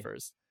Always me. in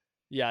first.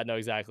 Yeah, no,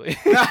 exactly.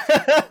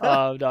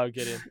 No, I'm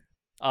kidding.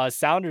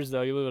 Sounders,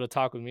 though, you'll be able to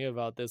talk with me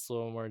about this a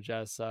little more,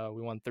 Jess.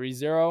 We won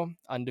 3-0,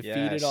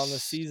 undefeated on the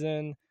Yes.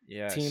 season.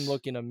 Yes. Team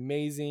looking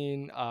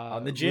amazing.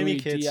 On the Jimmy Rui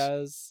kits.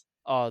 Diaz,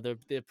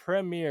 the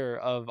premier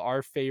of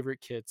our favorite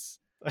kits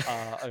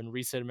in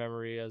recent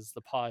memory, as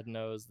the pod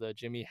knows, the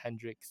Jimi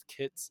Hendrix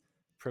kits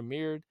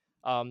premiered.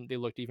 They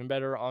looked even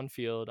better on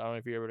field. I don't know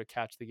if you're able to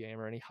catch the game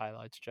or any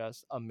highlights.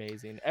 Just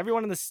amazing.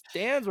 Everyone in the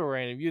stands were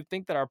wearing it. You'd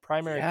think that our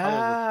primary colors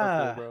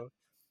were purple, bro.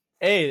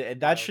 Hey,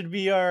 that Wild. should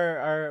be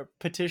our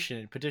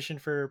petition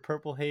for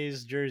Purple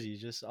Haze jerseys,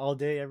 just all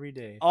day, every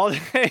day. All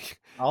day.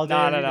 All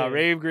day. No.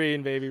 Rave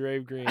green, baby,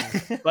 rave green.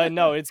 But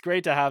no, it's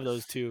great to have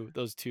those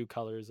two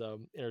colors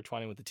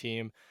intertwining with the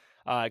team.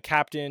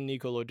 Captain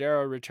Nico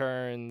Lodero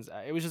returns.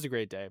 It was just a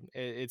great day.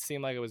 It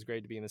seemed like it was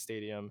great to be in the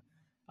stadium.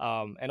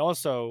 And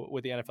also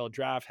with the NFL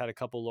draft, had a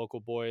couple local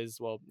boys.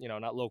 Well,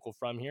 not local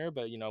from here,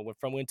 but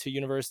went to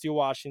University of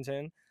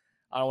Washington.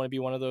 I don't want to be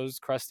one of those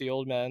crusty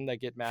old men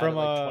that get mad at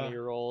like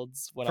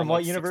 20-year-olds when from I'm what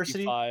like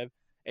university? 65.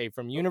 Hey,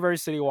 from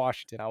University of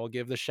Washington, I will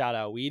give the shout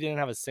out. We didn't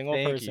have a single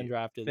person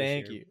drafted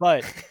this year. You.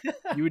 But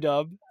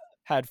UW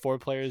had 4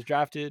 players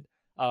drafted.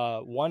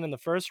 One in the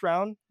first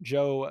round,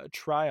 Joe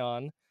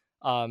Tryon,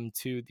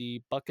 to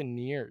the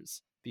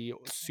Buccaneers, the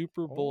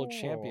Super Bowl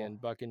champion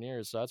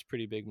Buccaneers. So that's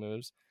pretty big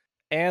moves.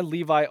 And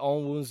Levi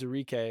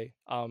Onwuzurike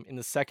in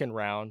the second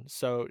round.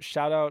 So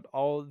shout out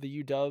all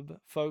the UW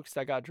folks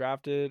that got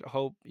drafted.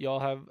 Hope y'all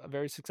have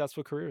very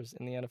successful careers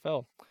in the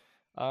NFL.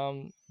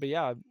 But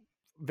yeah,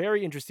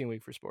 very interesting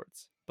week for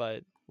sports.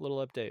 But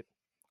little update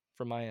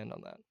from my end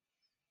on that.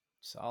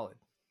 Solid.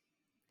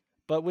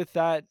 But with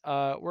that,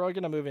 we're all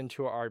going to move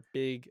into our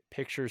big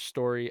picture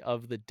story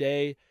of the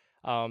day.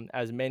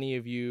 As many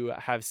of you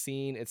have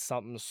seen, it's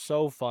something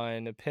so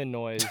fun. Pin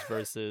noise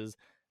versus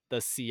the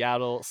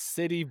Seattle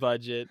City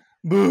budget.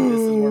 Boo! This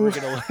is where we're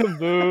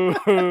gonna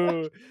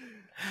boo.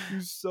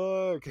 You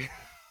suck.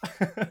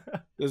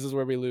 This is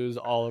where we lose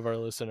all of our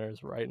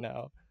listeners right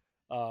now.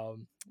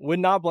 Would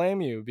not blame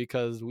you,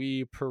 because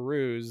we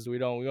perused. We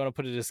want to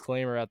put a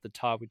disclaimer at the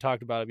top. We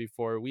talked about it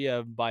before. We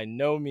have by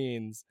no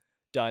means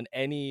done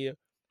any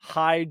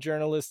high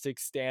journalistic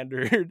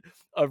standard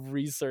of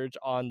research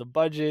on the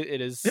budget. It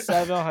is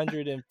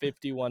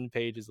 751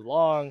 pages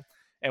long.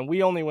 And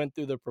we only went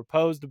through the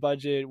proposed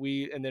budget,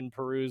 and then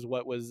perused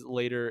what was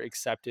later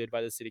accepted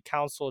by the city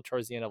council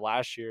towards the end of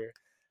last year.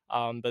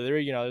 But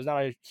there, there's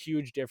not a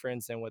huge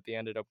difference in what they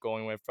ended up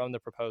going with from the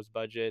proposed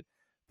budget,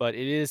 but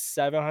it is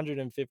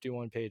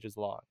 751 pages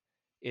long.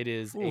 It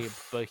is a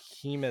Oof.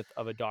 behemoth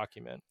of a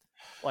document.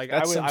 Like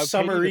That's some I would pay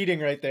summer you to. reading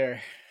right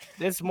there.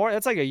 It's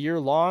like a year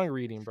long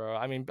reading, bro.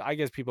 I mean, I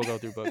guess people go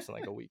through books in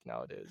like a week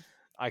nowadays.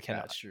 I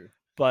cannot. That's true.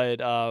 But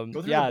Go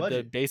through the yeah, the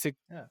budget. basic,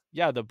 Yeah.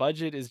 yeah, the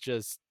budget is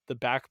just the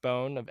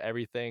backbone of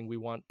everything we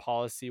want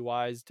policy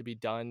wise to be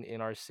done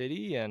in our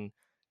city, and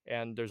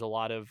there's a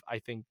lot of, I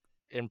think,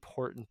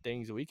 important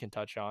things that we can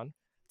touch on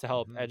to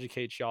help Hmm.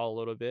 educate y'all a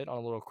little bit on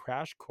a little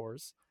crash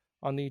course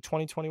on the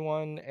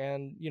 2021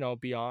 and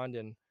beyond,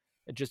 and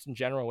just in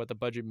general what the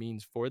budget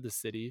means for the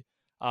city.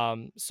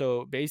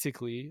 So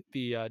basically,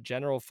 the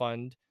general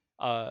fund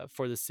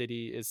for the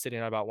city is sitting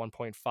at about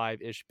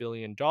 1.5 ish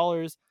billion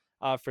dollars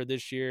for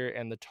this year,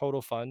 and the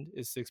total fund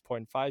is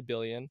 6.5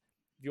 billion.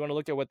 If you want to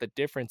look at what the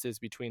difference is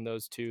between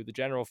those two, the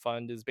general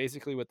fund is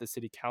basically what the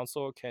city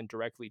council can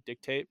directly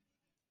dictate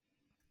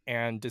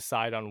and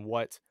decide on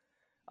what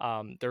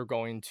they're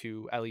going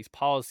to, at least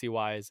policy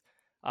wise,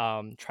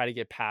 try to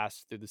get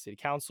passed through the city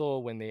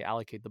council when they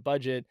allocate the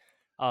budget.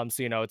 So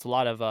it's a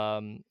lot of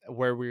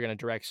where we're going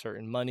to direct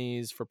certain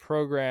monies for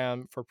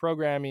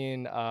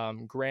programming,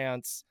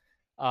 grants,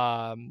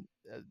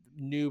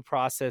 new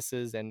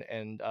processes,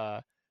 and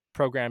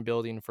program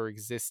building for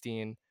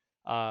existing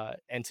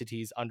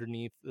entities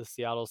underneath the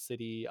Seattle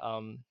City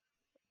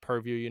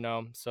purview.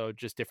 So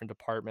just different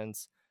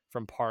departments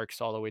from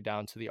parks all the way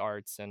down to the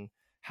arts, and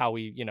how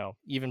we,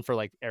 even for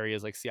like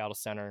areas like Seattle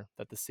Center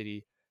that the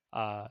city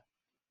uh,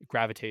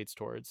 gravitates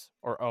towards,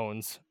 or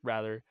owns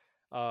rather.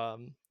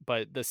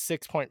 But the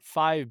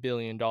 $6.5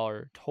 billion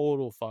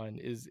total fund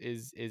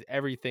is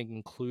everything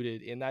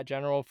included in that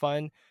general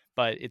fund,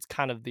 but it's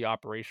kind of the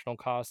operational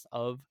cost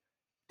of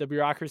the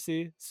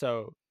bureaucracy.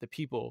 So the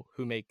people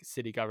who make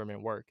city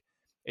government work,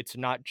 it's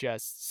not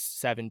just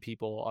 7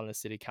 people on the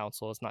city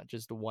council. It's not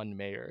just one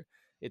mayor.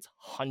 It's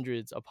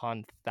hundreds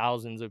upon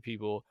thousands of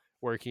people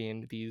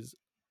working these,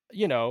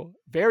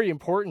 very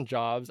important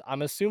jobs.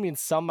 I'm assuming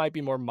some might be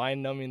more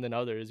mind numbing than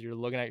others. You're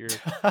looking at your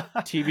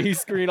TV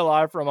screen a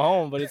lot from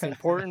home, but it's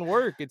important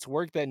work. It's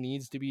work that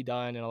needs to be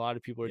done, and a lot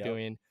of people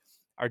Yep.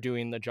 are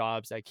doing the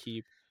jobs that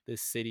keep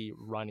this city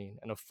running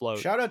and afloat.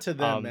 Shout out to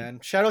them, man.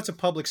 Shout out to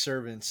public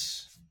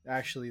servants.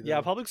 Actually, Yeah,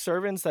 though. public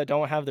servants that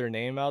don't have their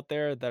name out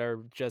there, that are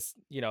just,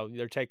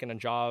 they're taking a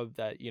job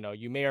that,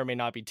 you may or may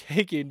not be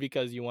taking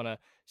because you want to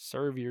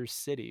serve your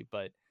city.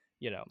 But,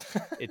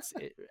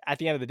 at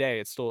the end of the day,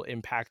 it's still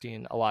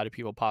impacting a lot of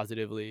people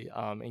positively,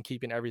 and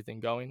keeping everything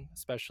going,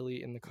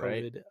 especially in the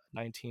Right.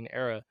 COVID-19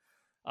 era.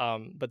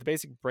 But the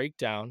basic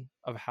breakdown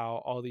of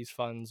how all these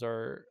funds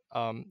are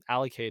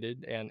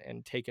allocated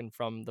and taken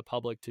from the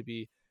public to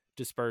be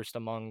dispersed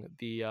among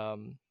the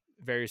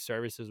various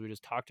services we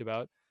just talked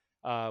about.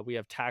 We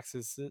have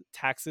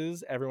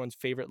taxes, everyone's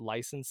favorite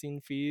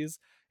licensing fees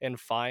and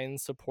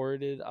fines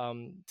supported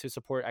to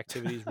support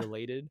activities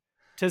related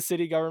to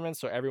city government.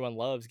 So everyone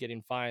loves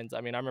getting fines.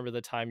 I mean, I remember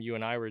the time you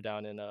and I were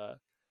down in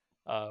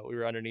we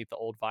were underneath the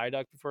old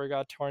viaduct before it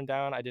got torn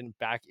down. I didn't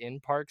back in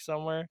park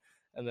somewhere,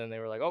 and then they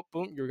were like, "Oh,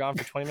 boom, you were gone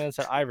for 20 minutes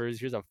at Ivers.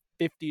 Here's a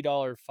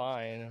 $50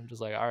 fine." I'm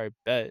just like, "All right,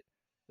 bet."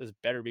 This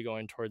better be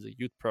going towards a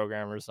youth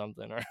program or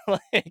something, or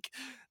like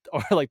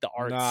the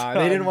arts. Nah,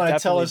 they didn't want to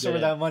tell Definitely us where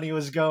didn't. that money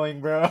was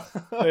going, bro.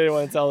 They didn't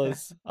want to tell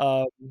us.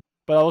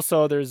 But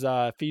also there's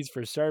fees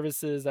for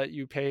services that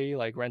you pay,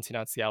 like renting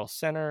out Seattle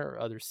Center or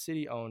other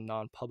city-owned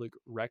non-public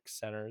rec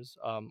centers,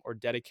 or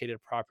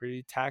dedicated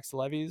property tax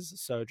levies.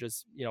 So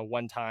just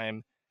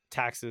one-time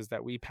taxes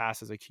that we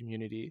pass as a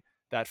community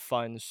that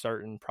fund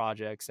certain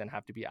projects and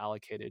have to be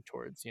allocated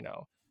towards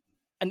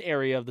an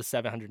area of the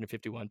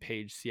 751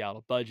 page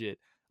Seattle budget.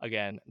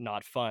 Again,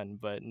 not fun,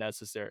 but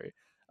necessary.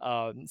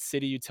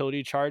 City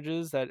utility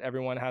charges that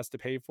everyone has to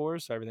pay for.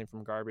 So everything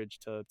from garbage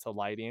to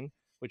lighting,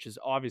 which is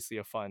obviously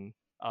a fun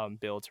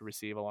bill to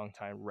receive, a long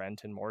time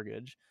rent and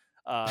mortgage.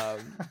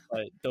 But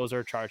those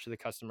are charged to the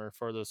customer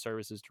for those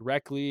services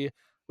directly,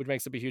 which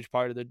makes up a huge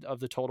part of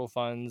the total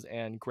funds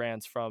and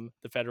grants from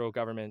the federal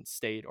government,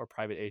 state, or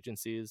private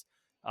agencies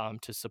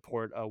to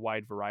support a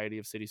wide variety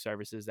of city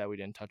services that we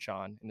didn't touch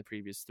on in the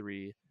previous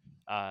three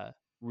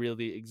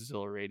really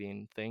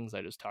exhilarating things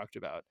I just talked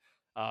about.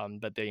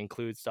 But they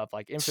include stuff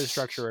like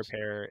infrastructure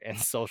repair and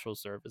social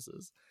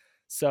services.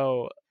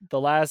 So the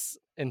last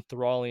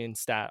enthralling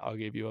stat I'll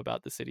give you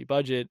about the city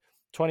budget: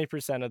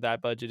 20% of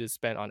that budget is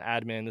spent on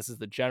admin. This is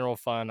the general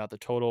fund, not the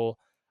total.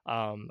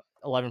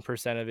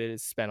 11% of it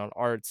is spent on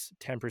arts,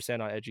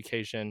 10% on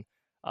education,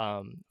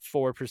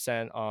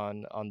 4%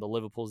 on the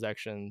livable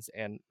sections,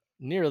 and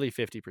nearly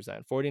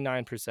 50%,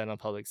 49% on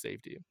public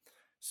safety.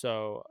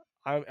 So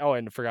and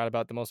I forgot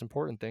about the most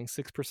important thing: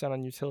 6%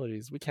 on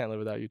utilities. We can't live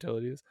without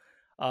utilities.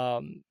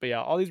 But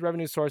yeah, all these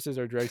revenue sources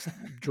are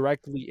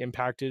directly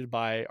impacted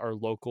by our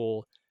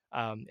local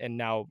and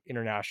now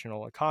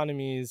international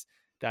economies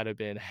that have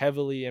been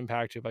heavily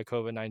impacted by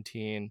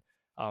COVID-19.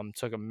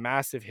 took a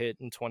massive hit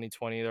in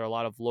 2020. There are a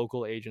lot of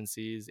local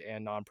agencies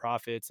and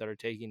nonprofits that are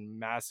taking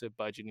massive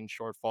budgeting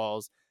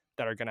shortfalls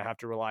that are going to have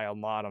to rely a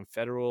lot on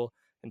federal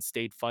and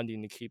state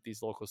funding to keep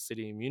these local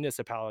city and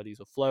municipalities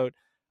afloat.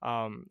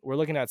 We're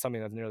looking at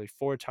something that's nearly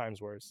 4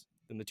 times worse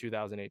than the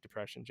 2008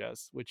 depression,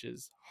 Jess, which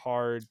is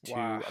hard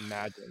Wow. to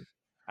imagine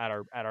at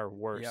our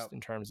worst Yep.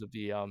 in terms of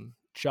the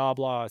job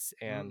loss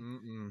and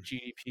Mm-mm-mm.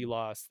 GDP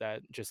loss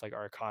that just like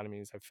our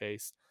economies have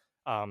faced.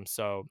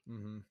 So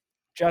Mm-hmm.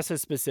 Jess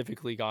has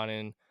specifically gone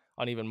in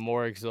on even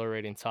more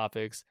exhilarating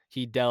topics.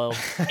 He delved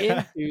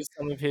into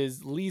some of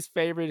his least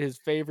favorite, his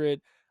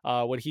favorite,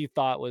 what he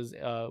thought was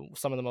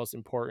some of the most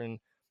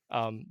important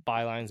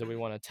bylines that we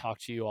want to talk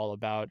to you all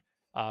about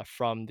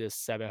from this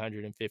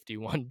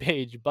 751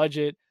 page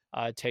budget.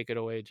 Take it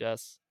away,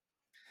 Jess.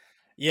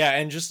 Yeah,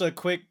 and just a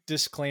quick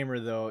disclaimer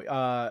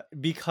though,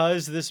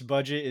 because this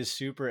budget is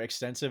super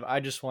extensive, I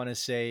just want to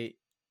say,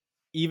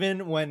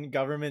 even when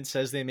government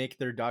says they make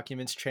their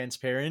documents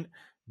transparent,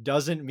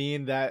 doesn't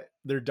mean that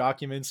their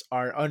documents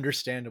are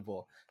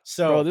understandable. Bro,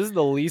 So this is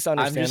the least I'm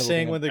just understandable thing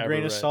saying I've with a ever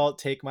grain of read. salt,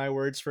 take my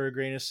words for a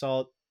grain of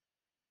salt.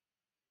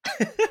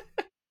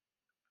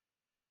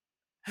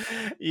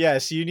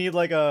 Yes, you need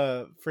like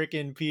a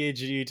freaking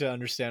PhD to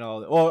understand all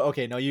of it. Well,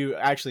 okay, no, you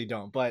actually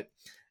don't, but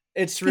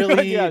it's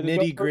really Yeah,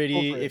 nitty go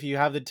gritty. for it. If you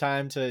have the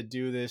time to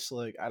do this,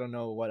 like, I don't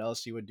know what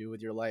else you would do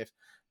with your life,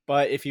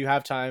 but if you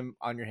have time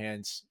on your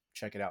hands,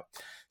 check it out.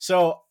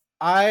 So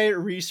I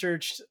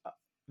researched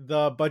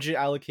the budget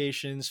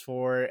allocations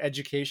for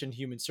education,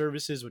 human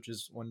services, which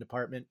is one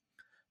department,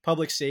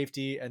 public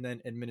safety, and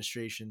then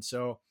administration.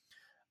 So,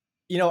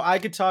 I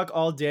could talk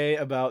all day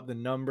about the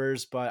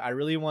numbers, but I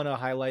really want to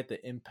highlight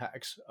the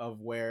impacts of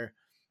where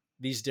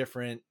these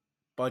different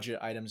budget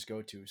items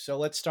go to. So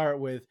let's start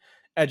with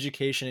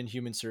education and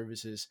human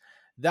services.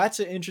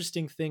 That's an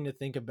interesting thing to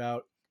think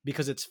about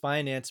because it's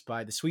financed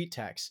by the sweet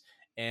tax.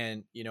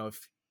 And,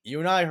 if you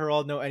and I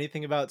all know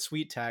anything about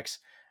sweet tax,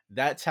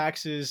 that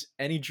taxes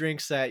any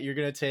drinks that you're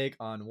going to take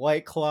on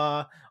White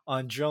Claw,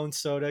 on Jones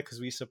Soda, because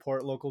we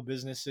support local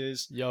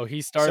businesses. Yo,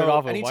 he started So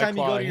off with White anytime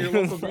you go Claw. to And he your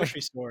was local like,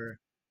 grocery store,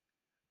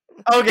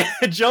 okay,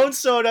 Jones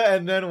Soda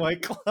and then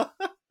White Claw.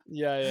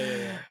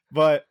 yeah.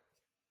 But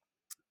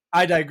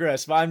I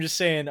digress, but I'm just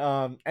saying,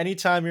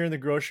 anytime you're in the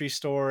grocery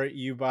store,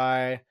 you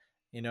buy,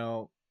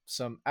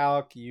 some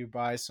alk, you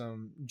buy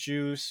some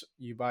juice,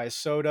 you buy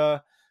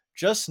soda,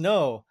 just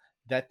know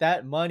that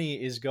that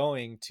money is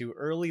going to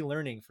early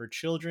learning for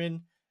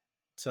children,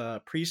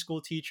 to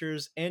preschool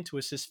teachers, and to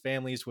assist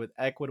families with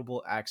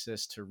equitable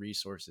access to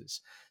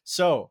resources.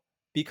 So,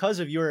 because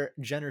of your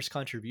generous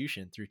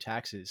contribution through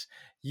taxes,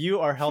 you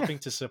are helping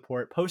to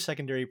support post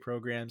secondary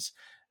programs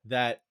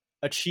that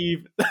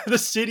achieve the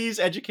city's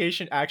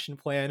education action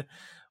plan,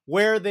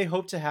 where they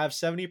hope to have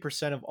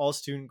 70% of all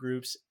student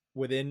groups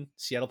within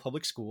Seattle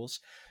Public Schools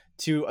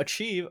to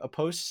achieve a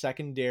post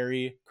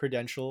secondary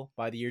credential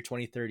by the year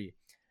 2030.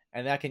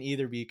 And that can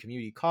either be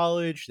community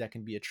college, that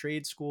can be a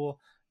trade school,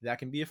 that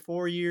can be a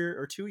 4 year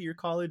or 2 year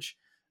college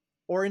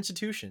or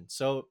institution.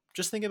 So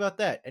just think about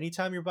that.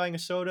 Anytime you're buying a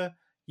soda,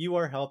 you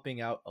are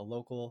helping out a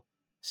local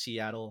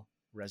Seattle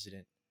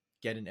resident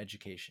get an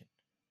education.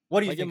 What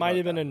do you Like it think might about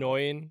have been that?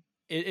 annoying.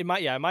 It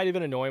might, yeah, it might have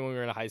been annoying when we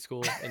were in high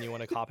school and you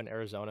want to cop in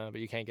Arizona, but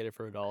you can't get it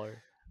for $1.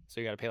 So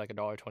you got to pay like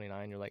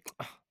 $1.29. You're like,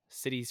 "Ugh,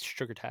 city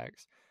sugar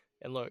tax."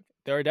 And look,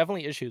 there are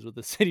definitely issues with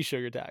the city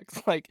sugar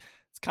tax. Like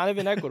it's kind of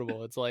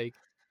inequitable. It's like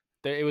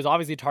it was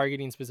obviously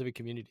targeting specific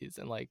communities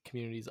and like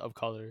communities of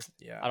color.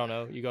 I Yeah. don't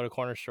know. You go to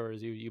corner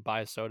stores, you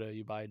buy a soda,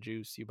 you buy a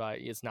juice, you buy.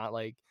 It's not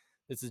like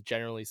this is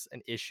generally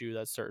an issue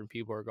that certain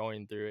people are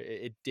going through.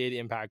 It did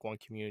impact one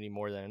community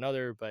more than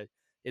another, but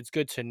it's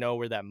good to know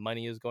where that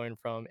money is going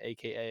from,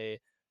 aka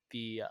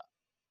the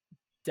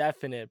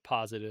definite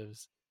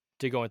positives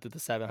to going through the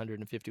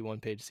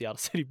 751 page Seattle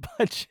City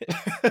budget.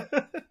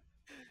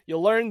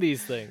 You'll learn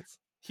these things.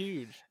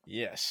 Huge.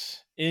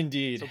 Yes,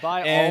 indeed. So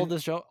buy And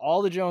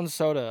all the Jones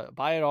soda.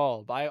 Buy it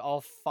all. Buy all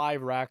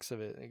 5 racks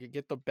of it. And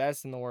get the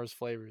best and the worst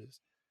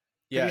flavors.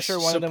 Pretty yes, sure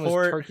one of them was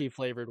turkey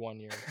flavored one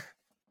year.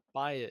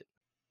 Buy it.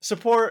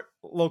 support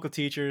local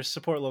teachers,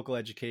 support local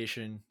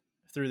education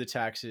through the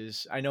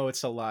taxes. I know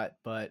it's a lot,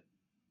 but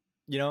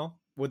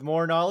with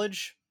more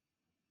knowledge,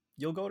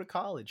 you'll go to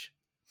college.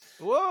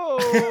 Whoa!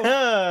 We got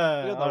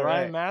the All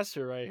rhyme right.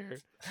 master right here.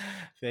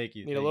 Thank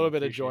you. Need a Thank you. little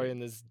bit of Appreciate joy it. in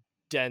this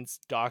dense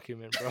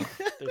document, bro.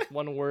 There's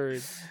one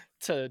word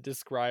to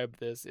describe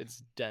this.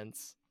 It's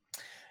dense.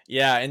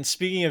 Yeah, and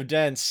speaking of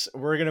dense,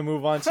 we're gonna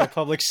move on to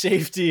public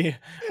safety,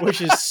 which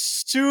is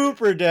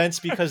super dense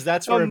because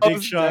that's where The a big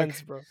most dense,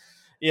 chunk. bro.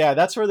 Yeah,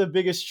 that's where the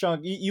biggest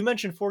chunk. You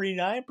mentioned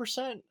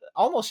 49%,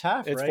 almost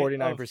half, It's right? Of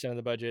 49% of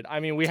the budget. I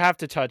mean, we have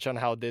to touch on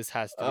how this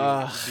has to be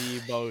uh,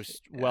 the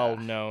most yeah,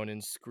 well-known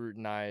and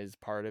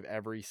scrutinized part of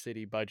every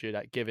city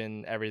budget,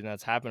 given everything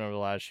that's happened over the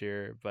last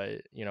year.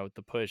 But,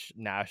 the push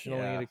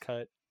nationally yeah, to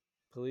cut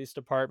police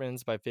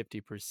departments by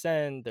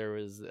 50%. There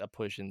was a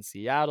push in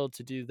Seattle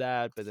to do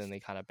that, but then they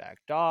kind of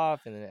backed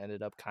off and then it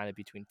ended up kind of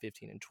between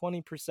 15 and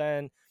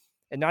 20%.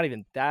 And not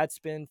even that's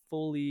been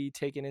fully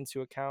taken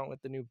into account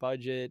with the new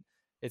budget.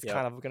 It's Yep.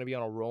 kind of going to be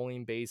on a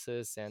rolling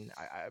basis, and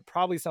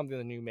probably something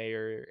the new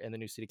mayor and the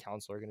new city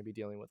council are going to be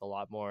dealing with a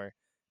lot more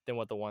than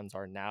what the ones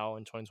are now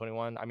in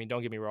 2021. I mean,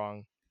 don't get me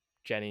wrong,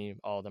 Jenny,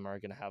 all of them are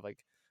going to have like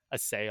a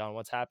say on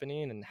what's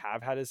happening and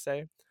have had a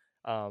say.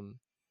 Um,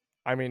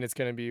 I mean, it's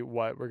going to be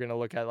what we're going to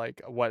look at,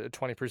 like what, a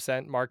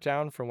 20%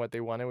 markdown from what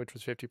they wanted, which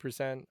was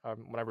 50%.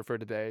 When I refer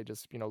today,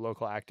 just,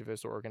 local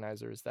activists or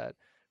organizers that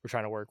were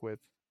trying to work with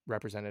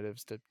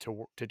representatives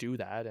to do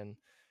that. And,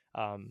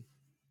 um,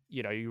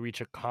 you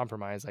reach a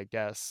compromise, I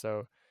guess.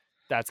 So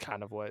that's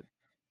kind of what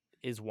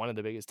is one of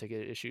the biggest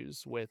ticket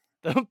issues with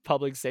the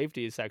public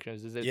safety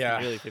sections, is it's Yeah.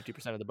 nearly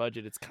 50% of the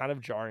budget. It's kind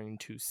of jarring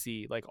to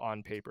see, like,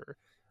 on paper.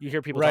 You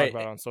hear people talk Right.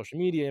 about it on social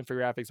media,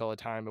 infographics all the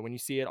time, but when you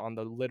see it on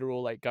the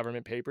literal, like,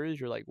 government papers,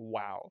 you're like,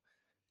 wow,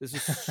 this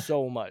is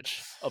so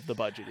much of the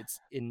budget. It's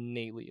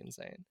innately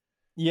insane.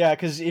 Yeah,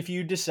 because if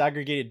you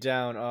disaggregate it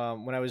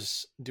down, when I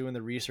was doing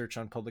the research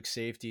on public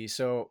safety,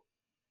 so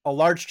a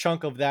large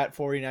chunk of that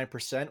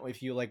 49%,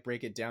 if you like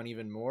break it down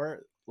even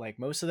more, like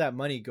most of that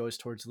money goes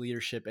towards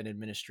leadership and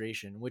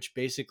administration, which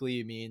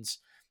basically means,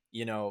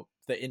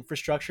 the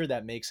infrastructure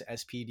that makes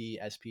SPD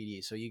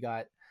SPD. So you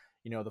got,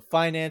 the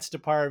finance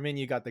department,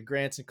 you got the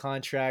grants and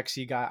contracts,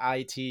 you got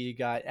IT, you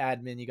got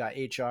admin, you got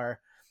HR.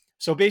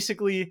 So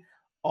basically,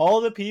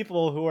 all the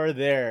people who are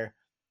there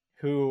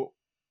who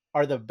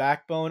are the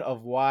backbone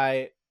of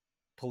why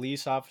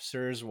police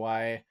officers,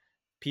 why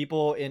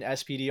people in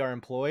SPD are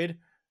employed,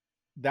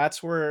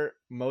 that's where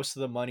most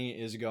of the money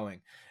is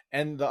going.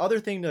 And the other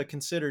thing to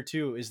consider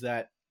too is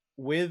that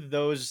with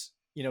those,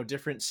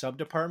 different sub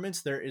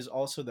departments, there is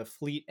also the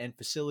fleet and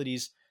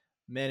facilities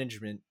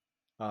management.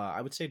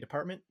 I would say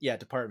department. Yeah,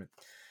 department.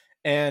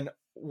 And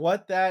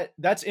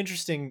that's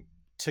interesting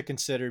to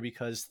consider,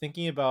 because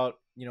thinking about,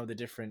 the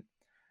different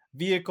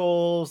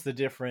vehicles, the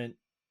different,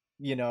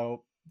 you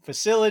know,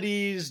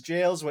 facilities,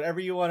 jails, whatever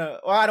you want to,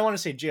 well, I don't want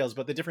to say jails,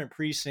 but the different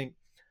precinct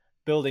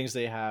buildings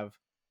they have,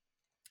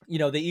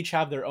 they each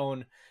have their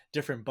own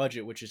different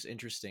budget, which is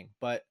interesting.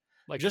 But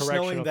Like just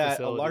knowing correctional that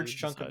a large facilities and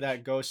chunk of such.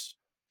 that goes,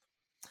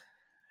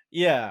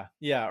 yeah,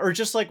 or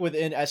just like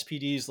within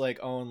SPD's like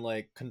own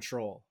like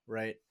control,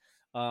 right?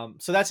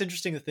 So that's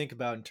interesting to think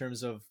about in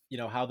terms of,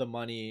 how the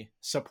money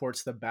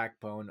supports the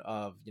backbone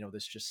of,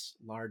 this just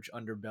large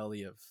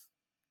underbelly of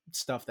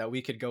stuff that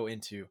we could go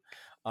into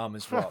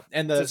as well.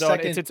 And It's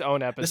its own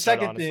the episode,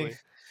 second thing, honestly.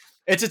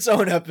 it's its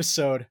own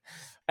episode.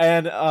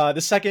 And the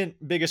second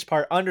biggest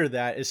part under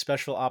that is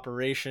special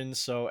operations.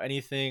 So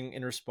anything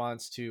in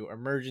response to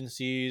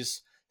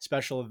emergencies,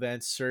 special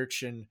events,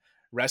 search and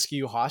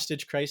rescue,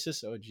 hostage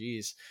crisis. Oh,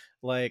 geez.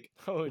 Like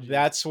Oh, geez.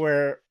 that's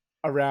where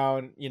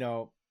around,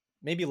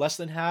 maybe less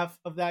than half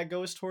of that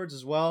goes towards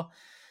as well.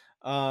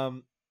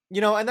 And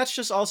that's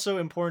just also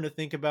important to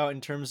think about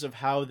in terms of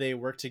how they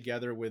work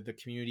together with the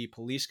Community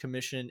Police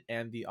Commission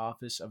and the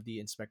Office of the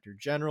Inspector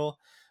General.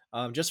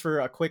 Just for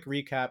a quick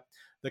recap,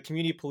 the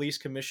Community Police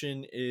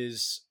Commission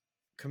is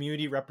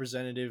community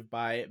representative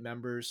by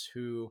members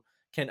who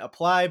can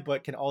apply,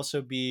 but can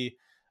also be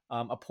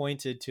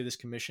appointed to this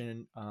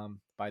commission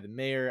by the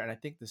mayor and I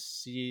think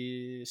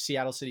the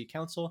Seattle City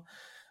Council.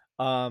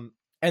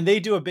 And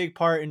they do a big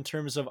part in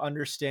terms of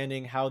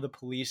understanding how the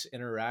police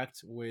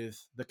interact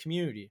with the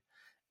community.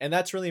 And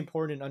that's really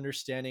important in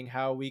understanding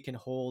how we can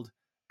hold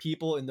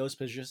people in those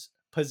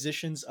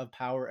positions of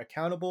power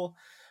accountable,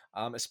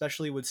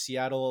 especially with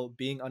Seattle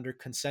being under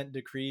consent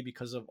decree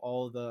because of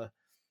all the,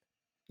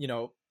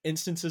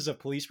 instances of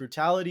police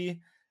brutality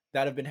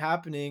that have been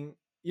happening,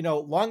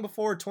 long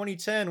before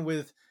 2010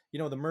 with,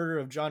 the murder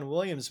of John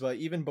Williams, but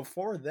even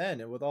before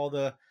then with all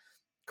the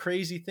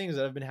crazy things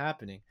that have been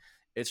happening.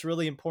 It's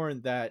really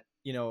important that,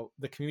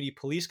 the Community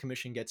Police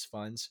Commission gets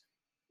funds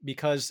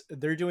because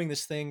they're doing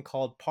this thing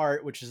called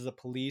PART, which is the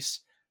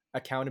Police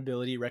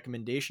Accountability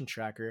Recommendation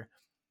Tracker,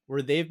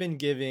 where they've been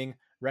giving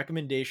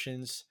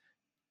recommendations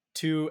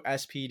to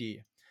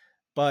SPD.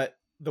 But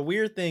the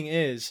weird thing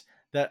is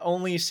that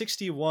only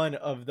 61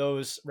 of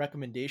those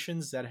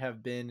recommendations that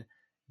have been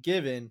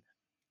given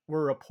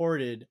were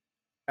reported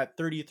at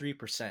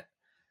 33%.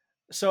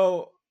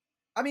 So,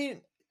 I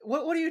mean,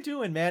 what are you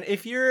doing, man?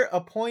 If you're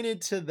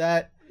appointed to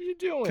that What are you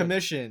doing?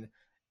 commission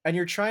and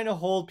you're trying to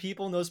hold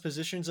people in those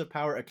positions of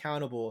power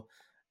accountable,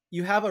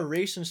 you have a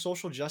race and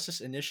social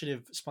justice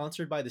initiative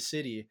sponsored by the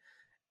city,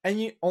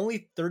 and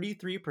only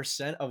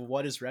 33% of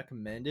what is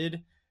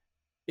recommended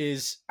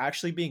is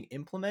actually being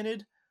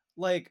implemented.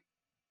 Like,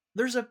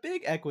 there's a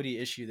big equity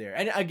issue there.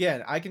 And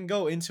again, I can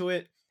go into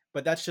it,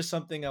 but that's just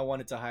something I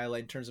wanted to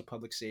highlight in terms of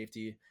public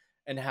safety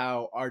and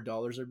how our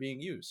dollars are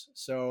being used.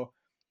 So,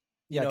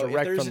 Yeah, if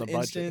direct there's from an the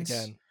budget instance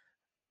again.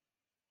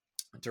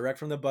 direct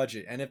from the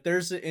budget, and if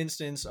there's an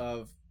instance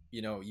of,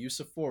 use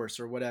of force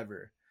or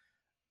whatever,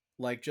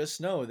 like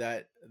just know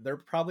that they're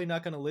probably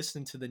not going to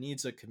listen to the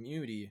needs of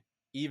community,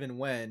 even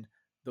when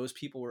those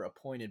people were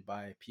appointed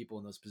by people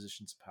in those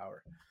positions of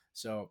power.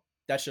 So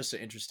that's just an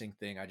interesting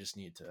thing I just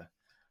need to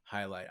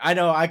highlight. I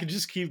know I could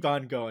just keep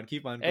on going,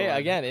 keep on Hey, going.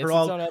 again, it's its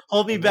Herald, own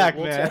hold me episode. back,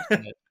 We'll man. touch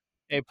on it.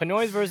 Hey,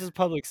 Pinoys versus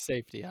public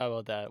safety. How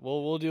about that?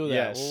 We'll do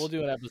that. We'll Yes.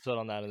 do an episode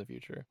on that in the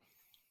future.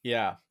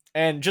 Yeah.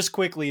 And just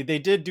quickly, they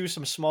did do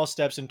some small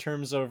steps in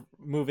terms of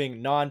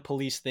moving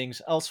non-police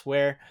things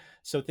elsewhere.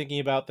 So thinking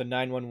about the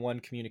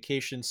 911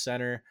 communications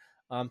center,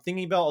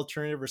 thinking about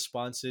alternative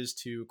responses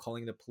to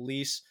calling the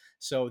police.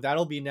 So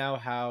that'll be now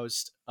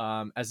housed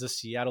as the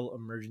Seattle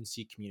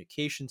Emergency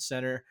Communications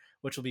Center,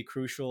 which will be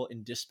crucial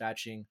in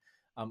dispatching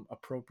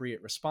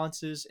appropriate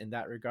responses in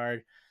that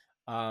regard.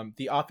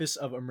 The Office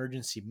of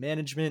Emergency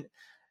Management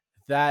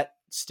that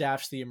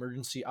staffs the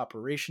Emergency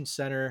Operations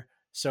Center.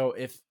 So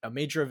if a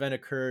major event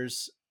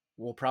occurs,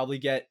 we'll probably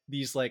get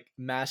these like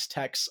mass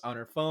texts on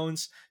our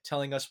phones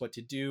telling us what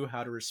to do,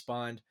 how to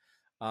respond.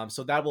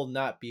 So that will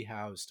not be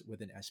housed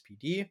within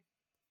SPD.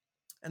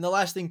 And the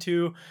last thing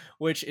too,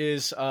 which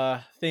is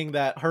a thing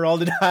that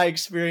Harald and I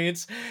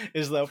experience,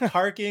 is the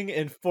parking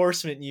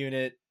enforcement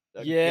unit.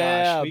 Gosh,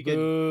 Yeah, we could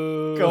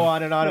boo. go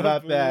on and on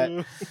about that.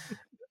 Boo.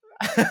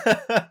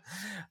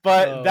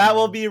 But Oh that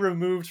will man. be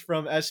removed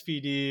from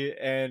SPD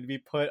and be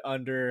put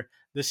under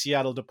the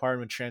Seattle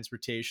Department of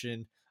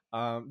Transportation.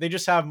 They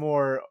just have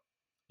more,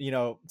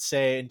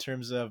 say in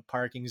terms of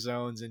parking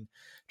zones and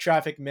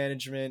traffic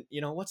management.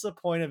 What's the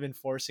point of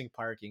enforcing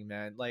parking,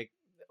 man? Like,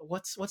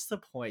 what's the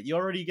point? You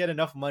already get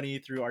enough money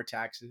through our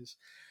taxes,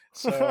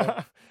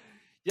 so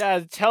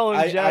Yeah, tell him,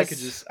 I could Jess,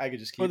 just I could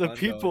just for keep the on going.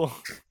 people.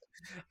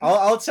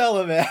 I'll tell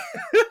them, man.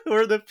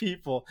 We're the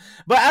people.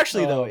 But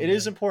actually, though, Oh it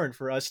is man. important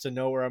for us to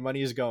know where our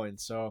money is going.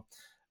 So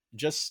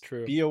just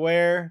True. be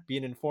aware, be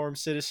an informed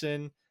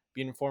citizen,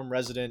 be an informed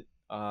resident,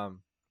 and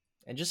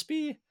just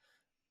be,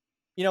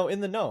 in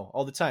the know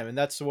all the time. And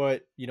that's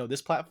what,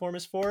 this platform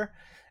is for.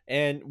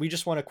 And we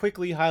just want to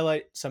quickly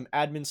highlight some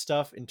admin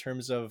stuff in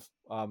terms of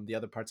the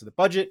other parts of the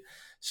budget.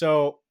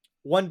 So,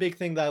 one big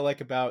thing that I like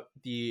about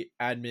the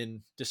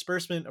admin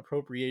disbursement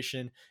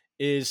appropriation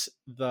is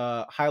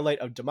the highlight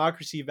of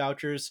democracy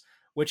vouchers,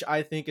 which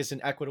I think is an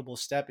equitable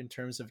step in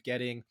terms of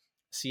getting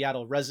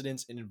Seattle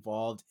residents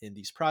involved in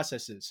these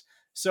processes.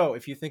 So,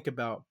 if you think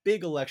about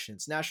big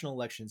elections, national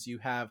elections, you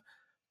have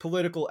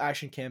political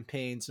action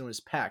campaigns known as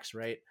PACs,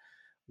 right?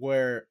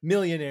 Where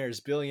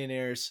millionaires,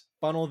 billionaires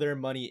funnel their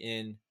money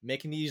in,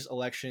 making these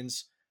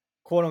elections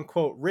quote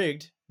unquote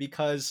rigged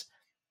because,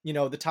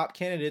 the top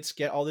candidates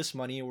get all this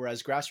money,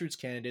 whereas grassroots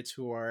candidates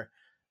who are,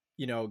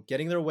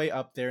 getting their way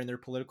up there in their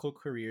political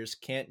careers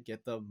can't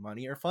get the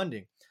money or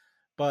funding.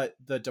 But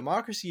the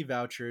democracy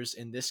vouchers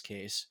in this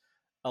case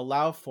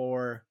allow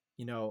for,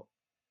 I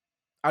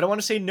don't want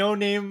to say no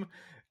name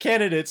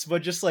candidates,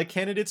 but just like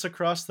candidates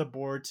across the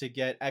board to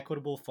get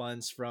equitable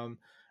funds from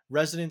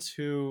residents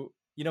who,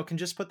 can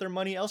just put their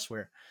money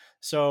elsewhere.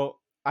 So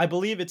I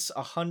believe it's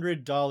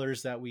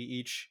 $100 that we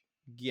each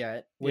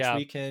get, which Yeah,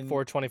 we can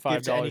for give to any $25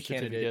 candidate.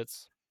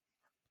 certificates.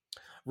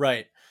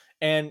 Right.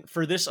 And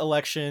for this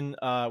election,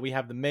 we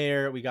have the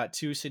mayor, we got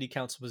 2 city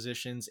council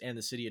positions, and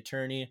the city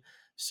attorney.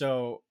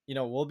 So,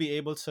 we'll be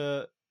able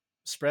to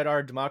spread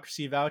our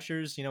democracy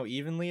vouchers,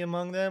 evenly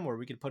among them, or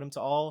we could put them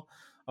to all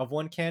of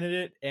one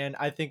candidate. And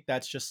I think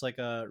that's just like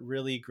a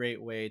really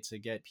great way to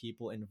get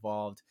people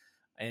involved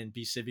and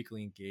be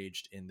civically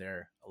engaged in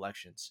their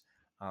elections.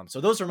 So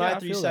those are my Yeah, I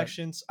 3 feel that.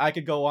 sections. I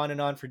could go on and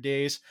on for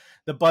days.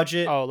 The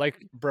budget, Oh,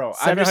 like bro,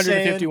 I'm just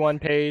saying, 751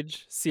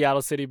 page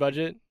Seattle City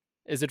budget.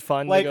 Is it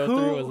fun to like go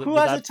through? who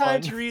Was has the that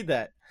time fun? to read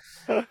that?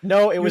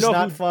 No, it You was know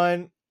not who?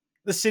 fun.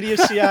 The city of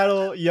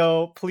Seattle,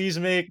 yo, please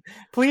make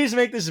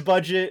this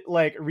budget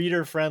like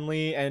reader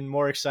friendly and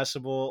more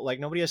accessible. Like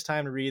nobody has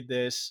time to read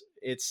this.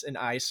 It's an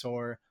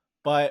eyesore,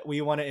 but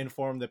we want to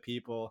inform the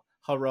people.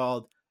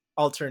 Harald,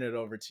 I'll turn it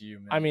over to you,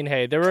 I man. mean,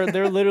 hey, there are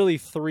literally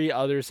 3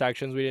 other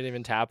sections we didn't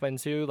even tap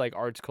into, like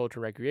arts, culture,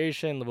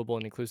 recreation, livable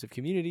and inclusive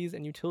communities,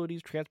 and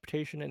utilities,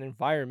 transportation, and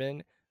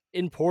environment.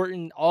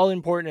 Important, all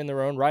important in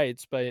their own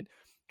rights, but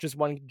just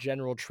one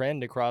general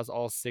trend across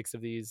all 6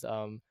 of these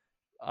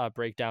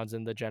breakdowns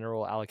in the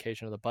general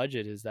allocation of the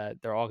budget is that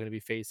they're all going to be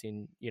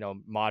facing,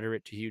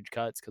 moderate to huge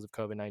cuts because of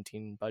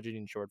COVID-19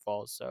 budgeting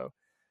shortfalls. So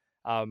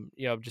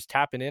just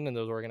tapping in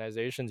those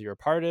organizations you're a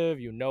part of,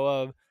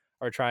 of,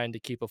 or trying to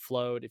keep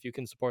afloat. If you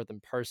can support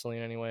them personally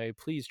in any way,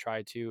 please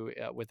try to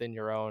within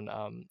your own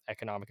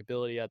economic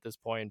ability at this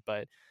point.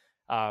 But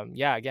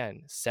yeah,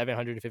 again,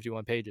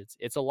 751 pages.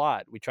 It's a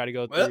lot. We try to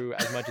go Well, through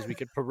as much as we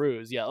could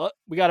peruse. Yeah,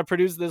 we got to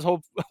produce this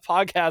whole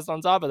podcast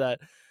on top of that.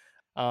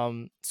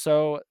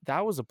 So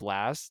that was a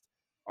blast.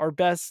 Our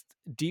best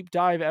deep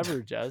dive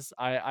ever, Jess.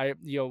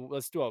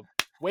 Let's do a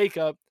wake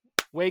up.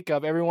 Wake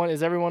up, everyone.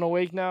 Is everyone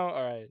awake now?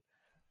 All right,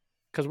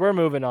 because we're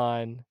moving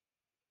on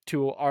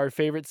to our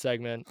favorite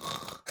segment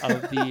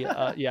of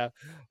the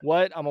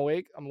what I'm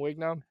awake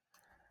now,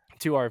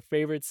 to our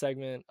favorite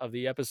segment of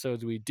the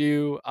episodes we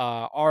do,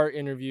 our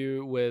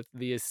interview with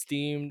the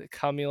esteemed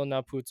Camille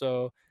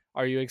Naputo.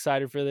 Are you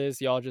excited for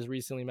this? Y'all just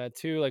recently met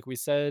too, like we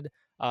said,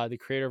 the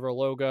creator of our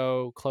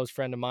logo, close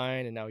friend of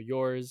mine, and now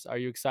yours. Are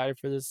you excited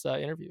for this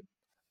interview?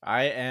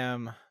 I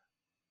am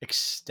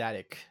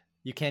ecstatic.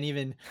 You can't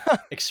even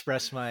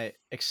express my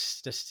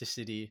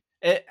ecstasy.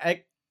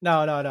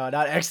 No, no, no,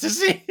 not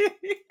ecstasy.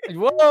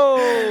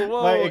 Whoa,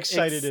 My whoa,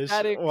 excited is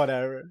ecstatic.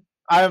 whatever.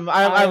 I'm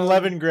I am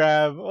lemon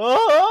grab.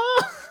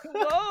 Oh!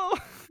 whoa.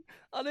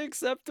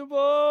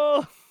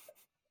 Unacceptable.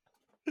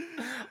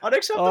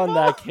 Unacceptable. On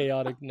that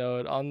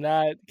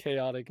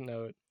chaotic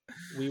note,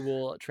 we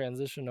will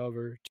transition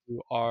over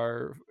to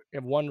our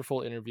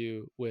wonderful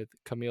interview with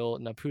Camille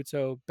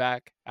Naputo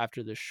back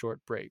after this short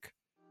break.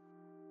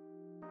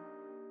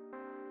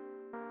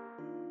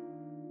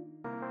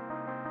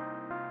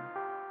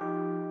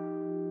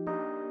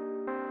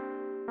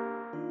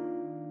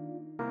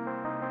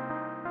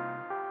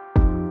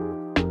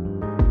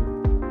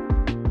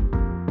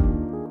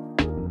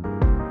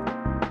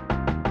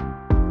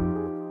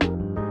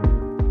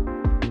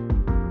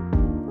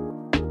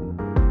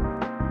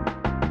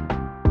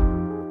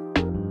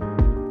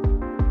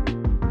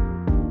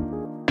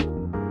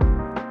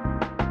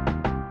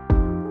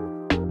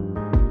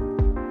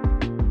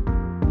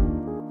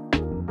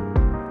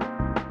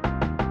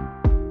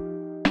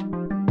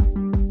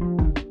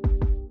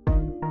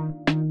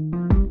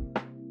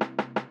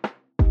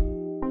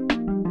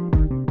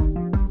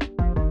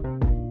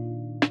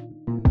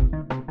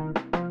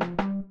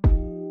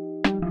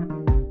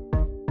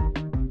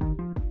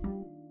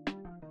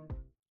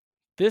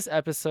 This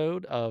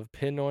episode of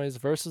Pin Noise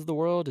vs. the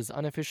World is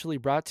unofficially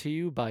brought to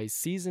you by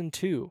Season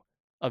 2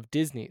 of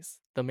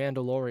Disney's The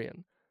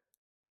Mandalorian.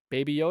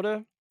 Baby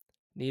Yoda?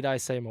 Need I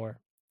say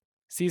more?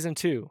 Season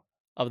 2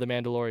 of The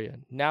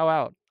Mandalorian, now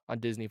out on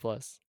Disney+.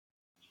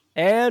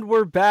 And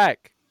we're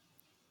back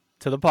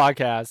to the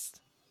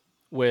podcast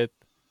with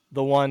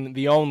the one,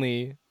 the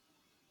only,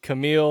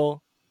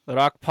 Camille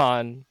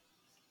Rakpan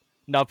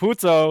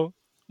Naputo.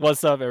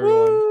 What's up,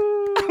 everyone?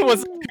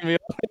 What's up, Camille?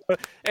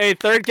 Hey,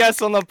 third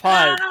guest on the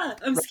pod.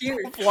 I'm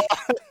scared.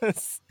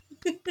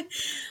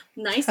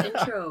 Nice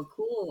intro.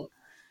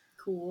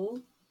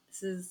 Cool.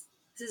 This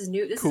is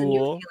new. This is a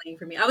new feeling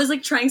for me. I was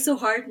like trying so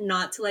hard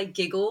not to like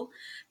giggle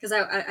because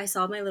I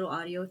saw my little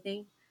audio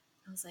thing.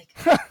 I was like,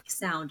 make a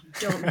sound.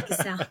 Don't make a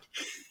sound.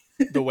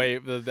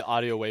 the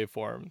audio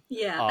waveform.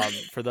 Yeah.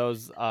 For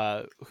those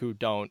who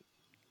don't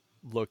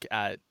look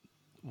at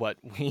what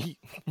we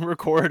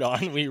record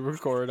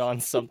on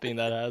something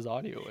that has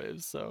audio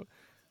waves. So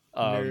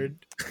Nerd.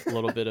 A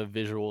little bit of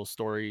visual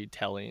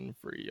storytelling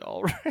for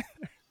y'all.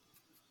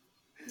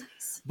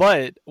 Nice.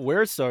 But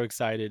we're so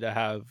excited to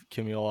have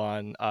Camille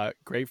on,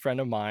 great friend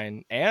of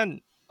mine,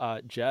 and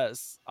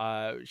Jess.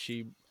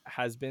 She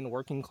has been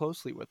working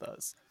closely with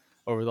us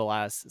over the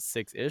last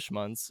 6-ish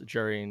months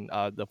during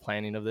the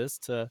planning of this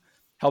to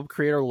help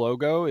create our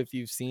logo. If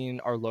you've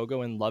seen our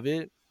logo and love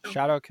it,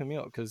 shout out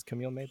Camille, because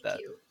Camille made that.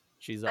 You.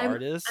 She's an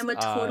artist. I'm a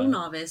total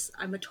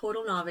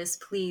novice.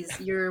 Please,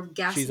 you're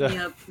gassing me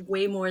up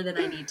way more than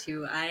I need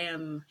to. I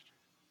am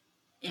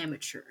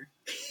amateur.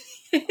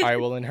 All right.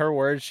 Well, in her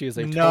words, she is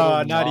a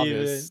total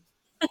novice.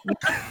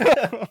 Not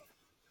even.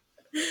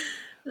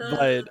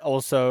 But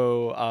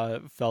also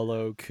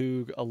fellow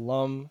Coug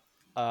alum.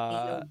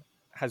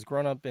 Has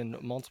grown up in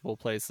multiple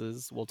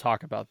places. We'll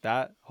talk about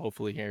that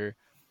hopefully here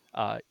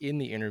in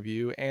the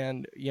interview,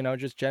 and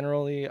just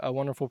generally a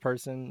wonderful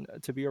person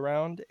to be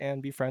around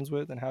and be friends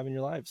with and have in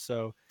your life.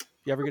 So if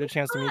you ever get a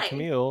chance to meet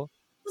Camille,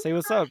 say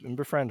what's up and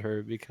befriend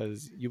her,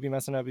 because you'll be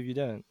messing up if you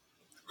didn't.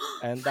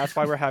 And that's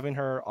why we're having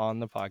her on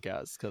the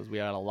podcast, because we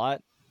had a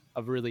lot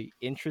of really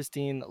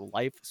interesting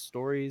life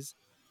stories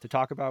to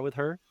talk about with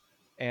her.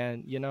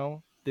 And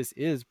this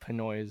is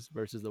Pinoys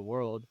versus the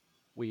world.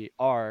 We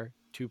are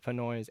two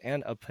Pinoys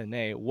and a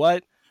Panay.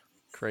 What?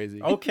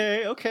 Crazy.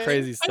 Okay.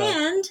 Crazy stuff.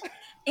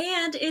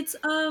 And it's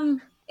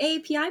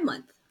AAPI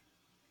month.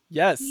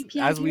 Yes,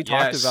 AAPI as we month.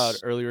 talked about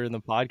earlier in the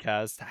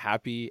podcast,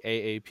 happy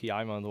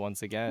AAPI month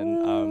once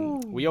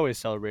again. We always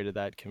celebrated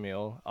that,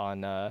 Camille,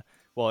 on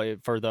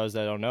for those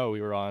that don't know,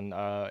 we were on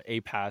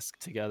APASC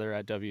together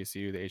at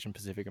WSU, the Asian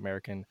Pacific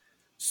American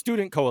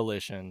Student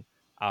Coalition.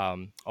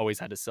 Always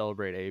had to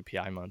celebrate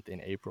AAPI month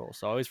in April,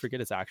 so I always forget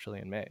it's actually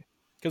in May,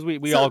 because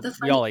we all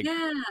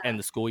end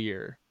the school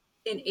year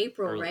in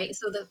April, early. Right?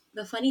 So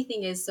the funny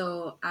thing is,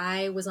 so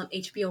I was on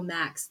HBO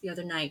Max the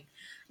other night,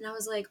 and I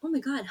was like, oh my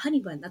god, Honey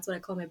Bun, that's what I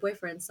call my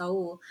boyfriend,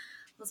 Saul.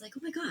 I was like,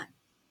 oh my god,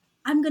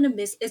 I'm gonna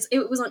miss it.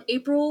 It was on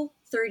April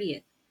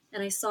 30th,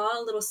 and I saw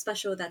a little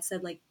special that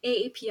said like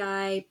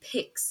AAPI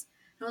picks,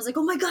 and I was like,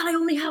 oh my god, I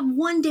only have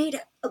one day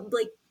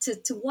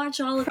to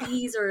watch all of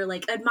these or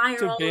like admire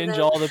to all binge of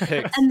them. all the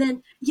picks. And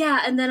then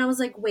I was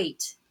like,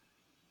 wait,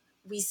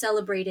 we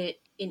celebrate it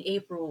in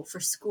April for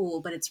school,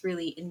 but it's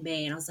really in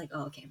May. And I was like,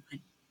 oh, okay, fine.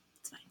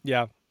 It's fine.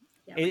 Yeah.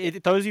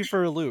 It throws you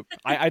for a loop.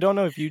 I don't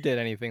know if you did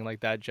anything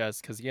like that,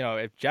 Jess, because,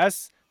 if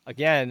Jess,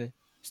 again,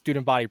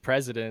 student body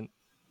president,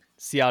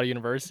 Seattle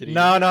University.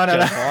 No.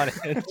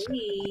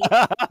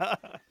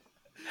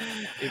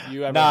 If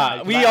you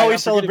ever, we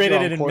always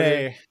celebrated it in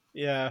May.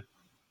 Yeah.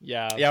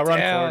 Yeah, we're on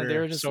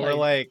quarter. So we're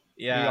like,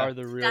 we are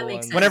the real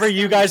ones. sense. Whenever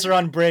you guys are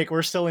on break,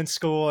 we're still in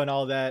school and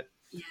all that.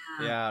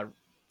 Yeah.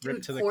 Rip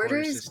Dude, to the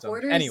quarter system.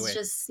 Quarters Anyway,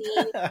 just seem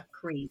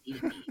crazy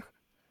to me.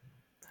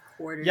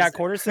 Quarters. Yeah,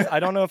 quarter system. I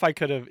don't know if I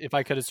could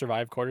have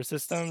survived quarter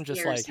system,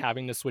 just like Scares me.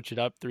 having to switch it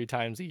up 3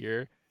 times a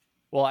year.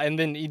 Well, and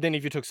then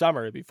if you took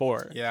summer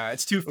before, yeah,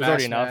 it's too it was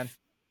already fast, man. enough.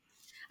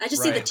 I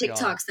just see the Right.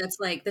 TikToks that's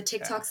like the Yeah.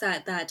 TikToks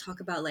that talk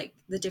about like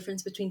the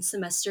difference between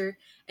semester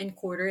and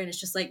quarter, and it's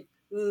just like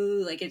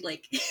ooh, like it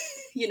like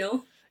you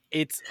know.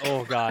 It's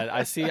oh god.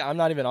 I see. I'm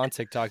not even on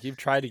TikTok. You've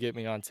tried to get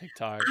me on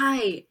TikTok.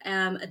 I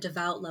am a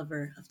devout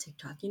lover of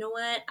TikTok. You know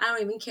what? I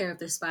don't even care if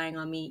they're spying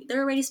on me.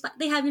 They're already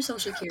they have your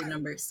social security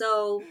number,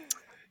 so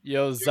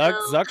Yo, you Zuck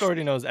know. Zuck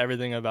already knows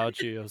everything about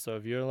you. So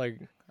if you're like,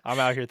 I'm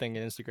out here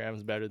thinking Instagram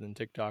is better than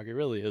TikTok, it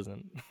really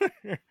isn't.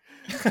 None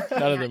of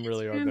Yeah, them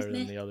really are Instagram's better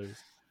than meh. the others.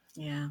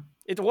 Yeah.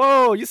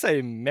 Whoa, you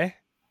say meh?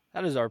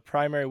 That is our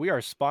primary. We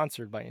are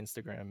sponsored by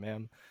Instagram,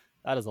 ma'am.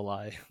 That is a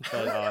lie.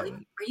 But Really?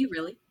 Are you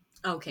really?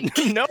 Okay.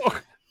 no,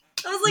 I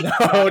was like,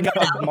 No, I no.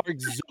 got Mark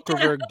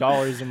Zuckerberg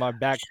dollars in my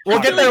back. We'll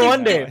pocket get there right one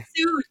now. day.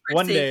 Sued for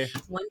One saying- day.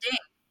 One day.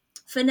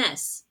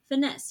 Finesse.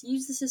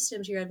 Use the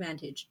system to your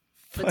advantage.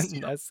 But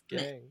still, Finesse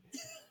gang.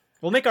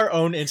 We'll make our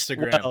own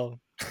Instagram.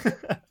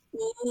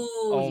 Well, ooh,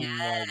 oh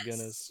yes. my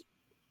goodness.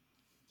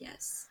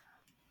 Yes.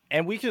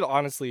 And we could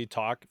honestly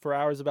talk for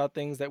hours about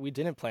things that we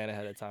didn't plan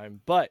ahead of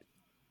time, but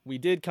we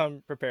did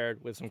come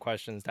prepared with some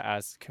questions to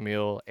ask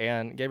Camille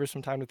and gave her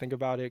some time to think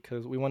about it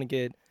because we want to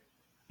get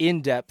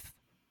in depth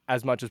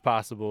as much as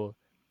possible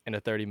in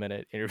a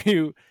 30-minute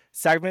interview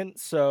segment.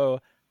 So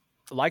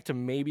I'd like to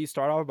maybe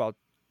start off about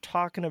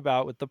talking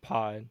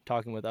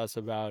with us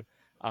about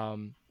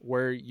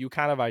where you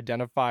kind of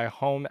identify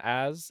home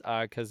as,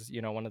 because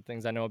one of the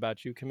things I know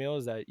about you, Camille,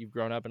 is that you've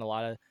grown up in a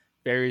lot of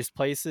various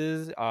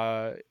places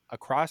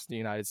across the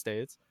United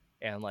States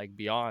and like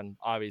beyond,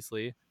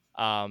 obviously,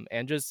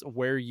 and just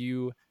where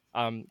you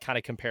kind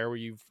of compare where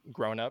you've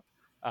grown up,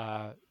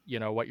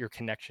 what your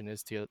connection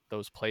is to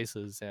those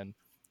places, and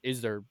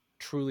is there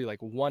truly like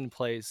one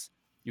place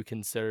you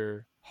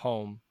consider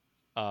home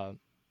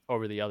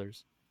over the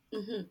others?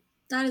 Mm-hmm.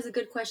 That is a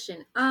good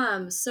question.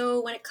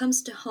 So when it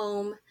comes to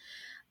home,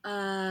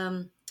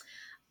 I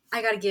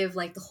gotta give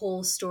like the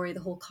whole story, the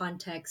whole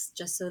context,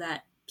 just so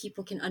that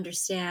people can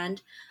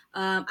understand.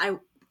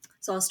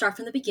 So I'll start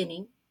from the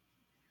beginning.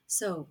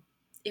 So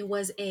it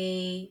was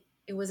a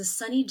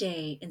sunny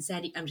day in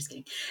San Diego. I'm just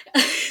kidding.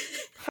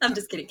 I'm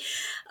just kidding.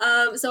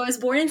 So I was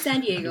born in San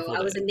Diego. Beautiful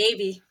I was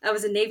day. I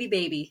was a Navy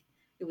baby.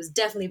 It was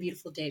definitely a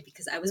beautiful day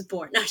because I was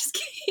born. No, I'm just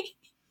kidding.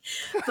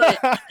 But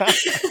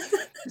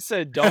You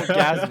said don't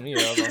gas me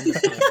up. I'm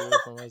just gonna do it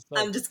for myself.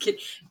 I'm just kidding.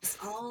 It's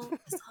all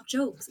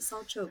jokes. It's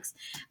all jokes.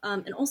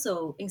 And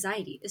also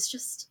anxiety. It's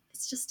just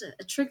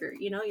a trigger, a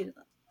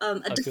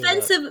feel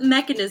defensive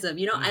mechanism. I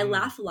Mhm.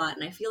 laugh a lot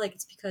and I feel like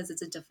it's because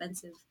it's a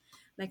defensive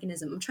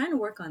mechanism. I'm trying to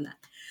work on that.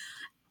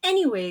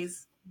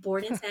 Anyways,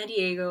 born in San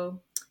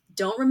Diego.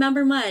 Don't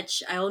remember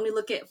much. I only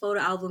look at photo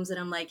albums and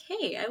I'm like,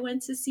 hey, I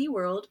went to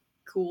SeaWorld.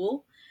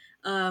 Cool.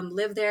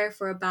 Lived there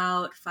for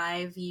about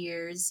 5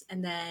 years.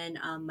 And then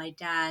my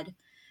dad,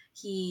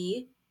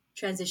 he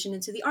transitioned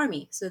into the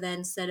Army. So then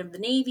instead of the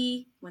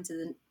Navy, went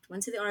to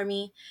the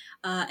Army.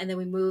 And then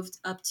we moved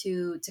up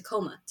to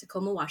Tacoma,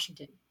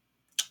 Washington.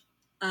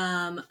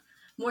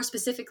 More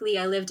specifically,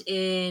 I lived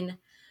in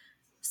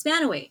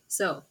Spanaway.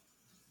 So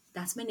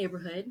that's my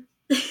neighborhood.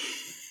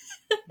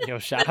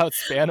 Shout out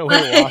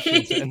Spanaway,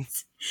 Washington.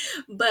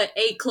 But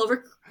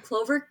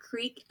Clover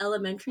Creek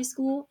Elementary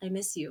School, I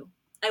miss you.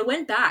 I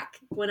went back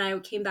when I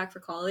came back for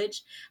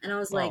college and I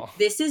was like, Oh.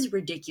 this is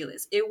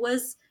ridiculous. It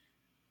was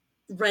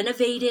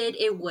renovated.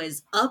 It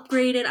was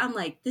upgraded. I'm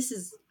like,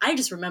 I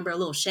just remember a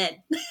little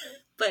shed.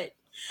 But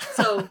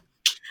so,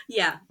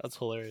 yeah. That's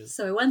hilarious.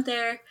 So I went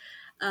there.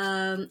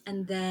 And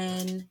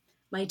then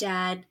my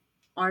dad,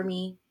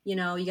 Army, you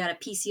got a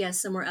PCS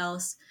somewhere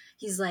else.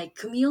 He's like,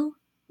 Camille,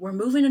 we're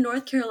moving to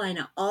North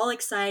Carolina, all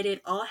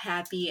excited, all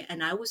happy.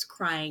 And I was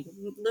crying.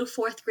 Little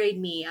 4th grade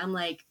me. I'm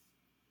like,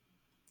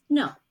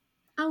 no,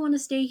 I want to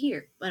stay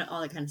here, but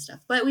all that kind of stuff.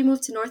 But we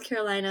moved to North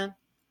Carolina,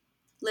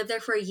 lived there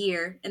for a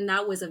year. And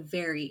that was a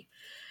very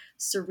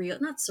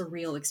not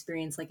surreal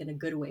experience, like in a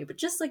good way, but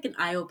just like an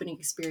eye-opening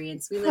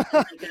experience. We lived in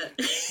like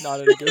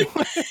Not in a good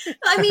way.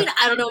 I mean,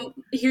 I don't know.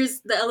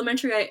 Here's the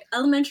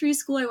elementary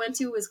school I went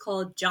to was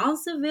called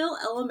Johnsonville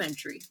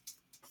Elementary,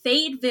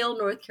 Fayetteville,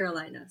 North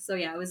Carolina. So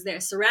yeah, I was there,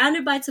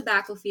 surrounded by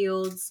tobacco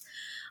fields,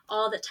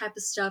 all that type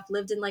of stuff.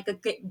 Lived in like a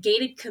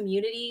gated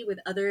community with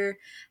other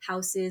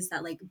houses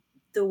that like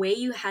the way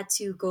you had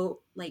to go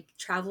like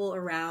travel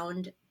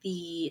around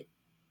the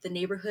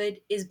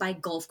neighborhood is by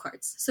golf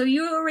carts. So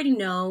you already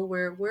know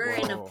we're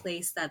in a Whoa.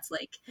 place that's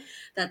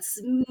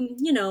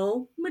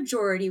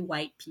majority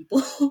white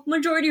people,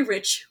 majority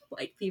rich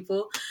white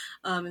people.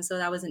 And so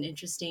that was an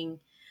interesting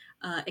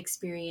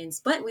experience.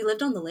 But we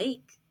lived on the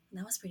lake. And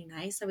that was pretty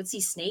nice. I would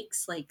see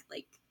snakes like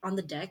on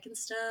the deck and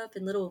stuff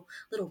and little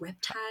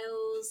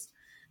reptiles.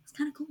 It's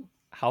kind of cool.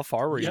 How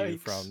far were you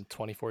Yikes. from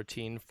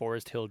 2014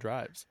 Forest Hill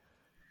Drive?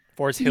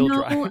 Where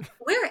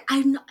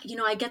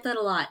I get that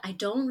a lot. I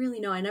don't really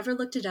know. I never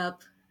looked it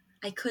up.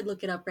 I could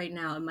look it up right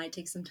now. It might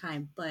take some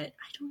time, but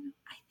I don't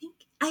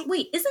know.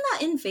 Wait, isn't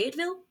that in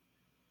Fayetteville?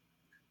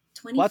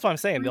 Well, that's what I'm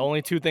saying. The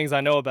only two things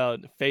I know about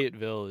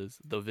Fayetteville is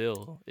the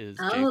Ville is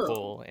J.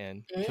 Cole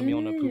and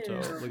Camille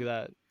Naputo. Ew. Look at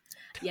that.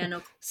 Yeah,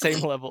 no. Same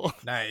level.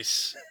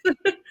 Nice. No,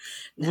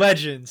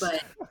 Legends.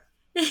 But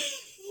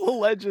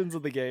Legends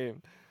of the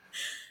game.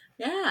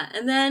 Yeah,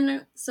 and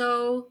then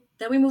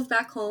we moved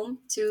back home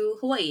to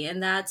Hawaii,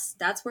 and that's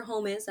where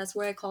home is. That's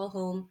where I call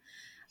home.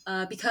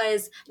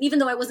 Because even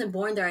though I wasn't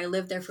born there, I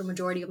lived there for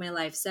majority of my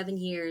life, 7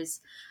 years,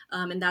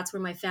 and that's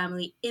where my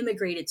family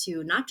immigrated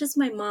to. Not just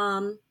my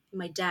mom,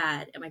 my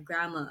dad, and my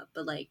grandma,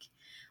 but like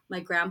my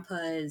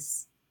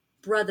grandpa's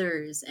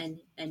brothers, and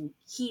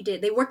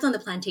they worked on the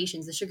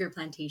plantations, the sugar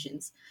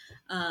plantations.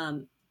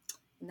 Um,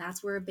 and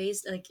that's where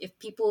based, like, if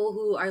people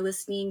who are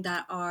listening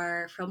that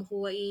are from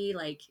Hawaii,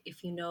 like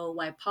if you know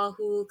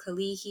Waipahu,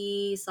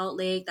 Kalihi, Salt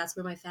Lake, that's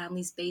where my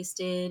family's based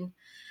in.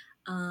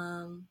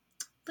 um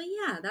but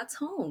yeah, that's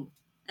home,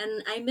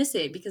 and I miss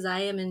it because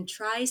I am in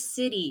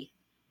Tri-City,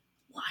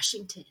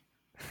 Washington,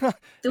 the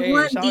Hey,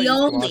 one, shout out the Eastern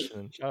only.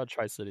 Washington. Shout out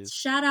Tri-Cities.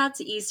 Shout out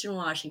to Eastern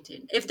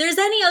Washington. If there's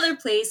any other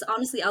place,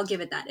 honestly, I'll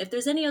give it that. If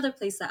there's any other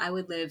place that I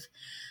would live,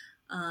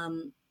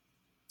 um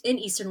in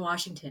Eastern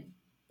Washington,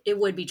 it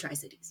would be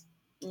Tri-Cities.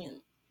 Yeah.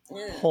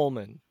 Yeah.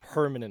 Pullman,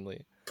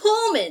 permanently.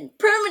 Pullman,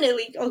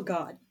 permanently. Oh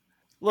God.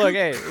 Look,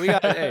 hey, we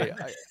got to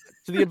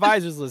the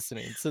advisors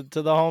listening, to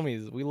the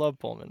homies, we love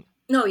Pullman.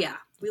 No, yeah,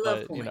 we love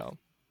But, Pullman.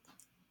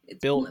 It's Pullman.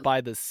 built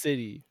by the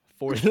city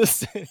for the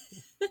city.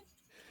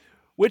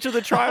 Which of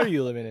the tri are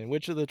you living in?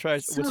 Which of the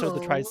Tri-Cities So, Out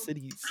of the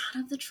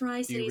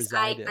Tri-Cities,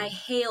 reside I in?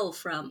 hail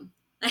from.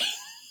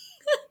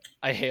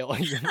 I hail.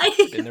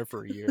 You've been there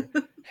for a year.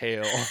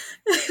 Hail.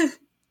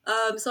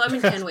 So I'm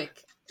in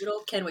Kennewick, good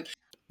old Kennewick.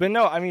 But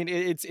no, I mean,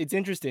 it's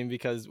interesting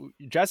because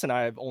Jess and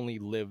I have only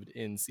lived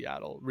in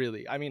Seattle,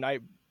 really. I mean, I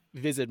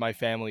visit my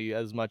family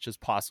as much as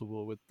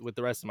possible with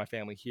the rest of my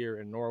family here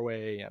in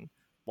Norway, and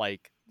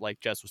like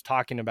Jess was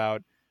talking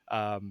about,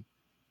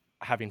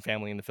 having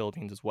family in the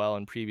Philippines as well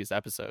in previous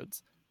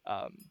episodes.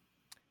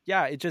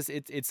 Yeah,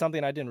 it's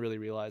something I didn't really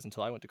realize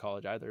until I went to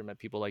college either. I met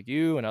people like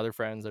you and other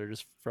friends that are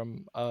just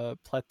from a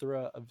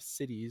plethora of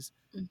cities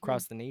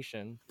across the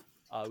nation.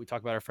 We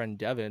talk about our friend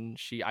Devin.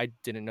 I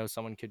didn't know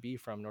someone could be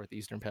from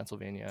northeastern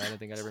Pennsylvania. I didn't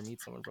think I'd ever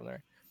meet someone from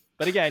there.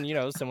 But again,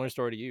 similar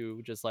story to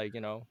you, just like,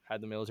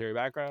 had the military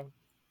background,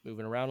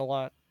 moving around a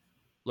lot,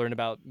 learned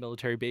about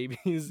military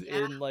babies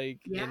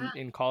Yeah,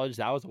 in college.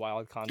 That was a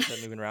wild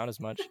concept, moving around as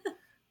much.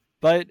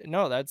 But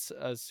no, that's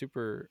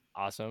super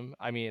awesome.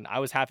 I mean, I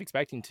was half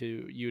expecting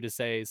you to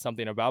say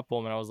something about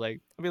Pullman. I'd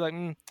be like,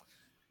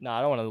 no,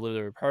 I don't want to live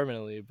there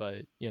permanently,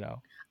 but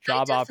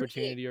job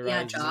opportunity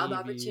arises. Job maybe.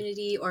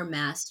 Opportunity or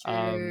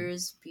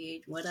masters,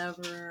 PhD,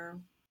 whatever.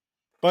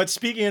 But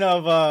speaking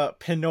of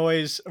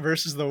Pinoys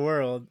versus the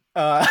world,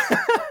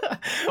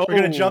 we're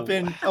gonna jump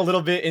in a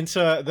little bit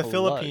into the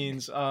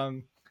Philippines,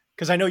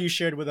 because I know you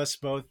shared with us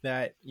both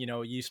that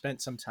you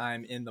spent some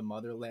time in the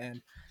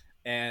motherland,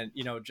 and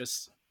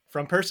just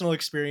from personal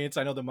experience,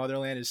 I know the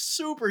motherland is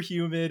super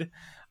humid,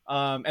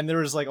 and there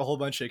was like a whole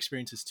bunch of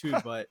experiences too.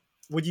 But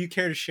would you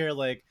care to share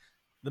like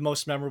the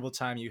most memorable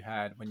time you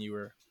had when you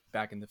were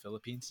back in the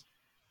Philippines?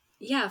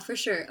 Yeah, for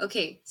sure.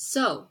 Okay,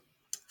 so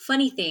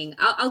funny thing,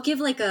 I'll give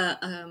like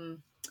a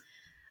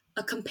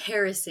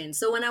comparison.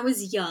 So when I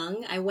was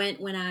young, I went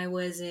when I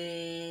was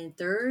in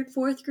third,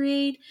 fourth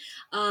grade,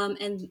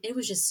 and it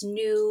was just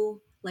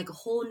new, like a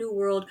whole new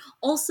world.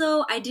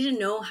 Also, I didn't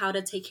know how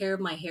to take care of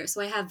my hair,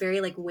 so I have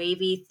very like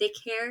wavy, thick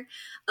hair.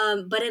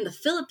 But in the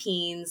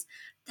Philippines,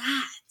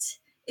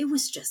 it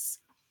was just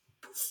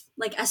poof.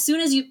 Like as soon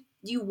as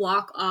you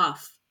walk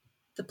off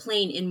the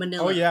plane in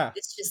Manila, Oh yeah,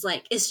 it's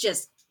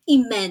just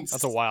immense.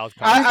 That's a wild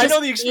I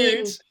know the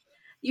experience.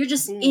 You're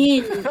just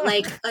in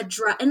like a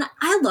dry, and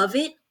I love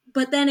it.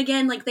 But then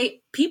again, like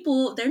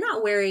they're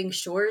not wearing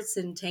shorts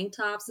and tank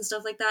tops and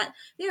stuff like that.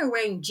 They are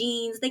wearing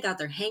jeans. They got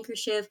their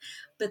handkerchief.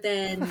 But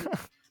then,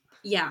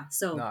 yeah.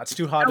 So No, it's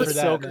too hot the for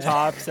that. silk Man.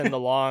 tops and the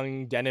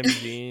long denim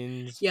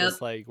jeans, Yep.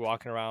 just like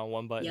walking around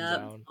one button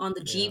down on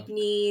the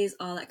jeepneys,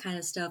 all that kind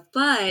of stuff.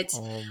 But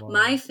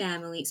my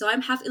family, so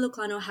I'm half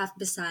Ilocano, half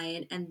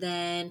Visayan, and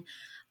then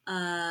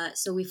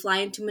so we fly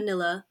into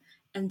Manila,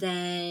 and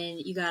then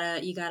you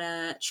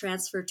gotta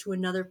transfer to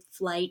another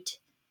flight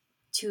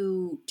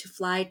to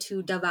fly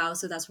to Davao.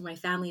 So that's where my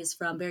family is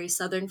from, very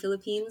southern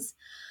Philippines,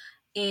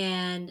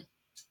 and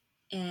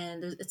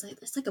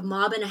it's like a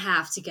mob and a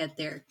half to get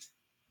there.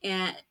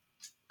 And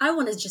I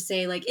want to just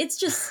say, like, it's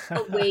just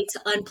a way to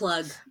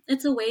unplug.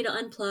 It's a way to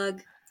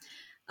unplug.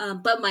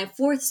 But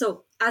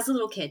so as a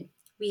little kid,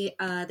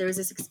 there was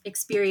this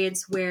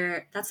experience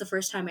where that's the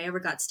first time I ever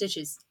got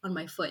stitches on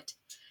my foot.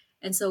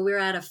 And so we were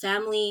at a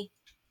family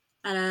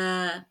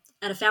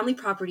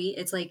property.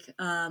 It's like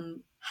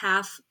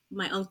half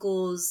my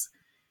uncle's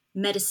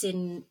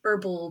medicine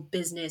herbal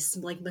business,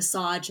 like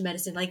massage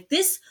medicine. Like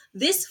this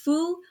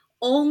fool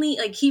only,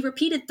 like, he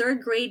repeated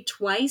third grade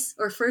twice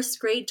or first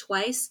grade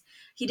twice.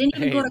 He didn't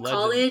even go to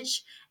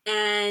college,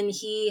 and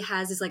he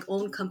has his like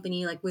own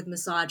company, like with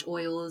massage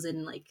oils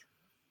and like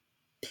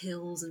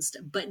pills and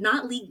stuff, but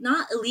not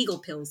illegal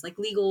pills, like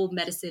legal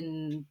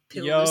medicine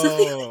pills or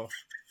something.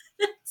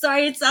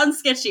 Sorry, it sounds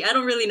sketchy. I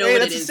don't really know what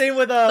it is. That's the same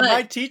with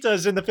my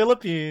titas in the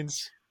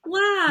Philippines.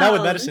 Wow. Not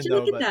with medicine though.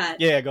 Look at but that.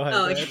 Yeah, go ahead.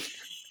 Oh, go okay.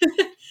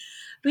 ahead.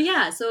 But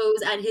yeah, so it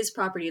was at his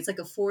property. It's like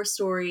a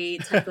 4-story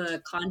type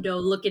of condo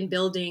looking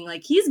building.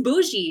 Like he's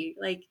bougie.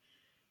 Like,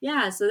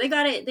 yeah, so they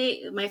got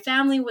it. My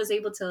family was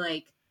able to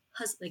like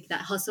like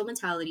that hustle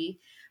mentality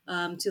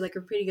to like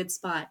a pretty good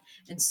spot.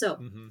 And so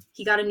Mm-hmm.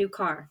 he got a new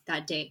car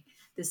that day.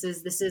 This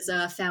is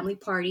a family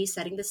party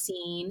setting the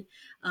scene.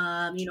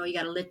 You know, you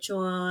got a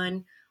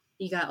lechon,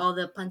 you got all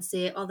the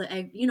pancit, all the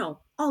egg, you know,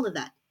 all of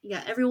that. You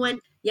got everyone.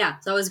 Yeah,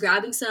 so I was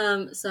grabbing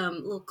some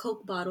little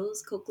Coke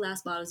bottles, Coke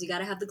glass bottles. You got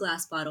to have the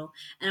glass bottle,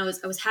 and I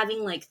was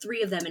having like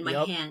 3 of them in my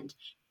Yep. hand,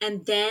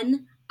 and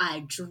then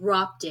I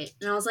dropped it,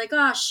 and I was like,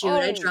 oh shoot,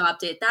 I Oh.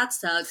 dropped it. That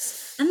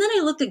sucks. And then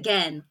I look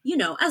again. You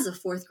know, as a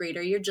 4th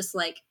grader, you're just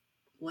like,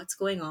 what's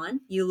going on?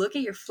 You look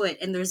at your foot,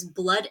 and there's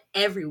blood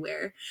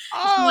everywhere.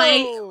 Oh,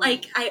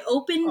 I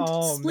opened,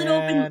 Oh, split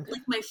man. open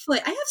like my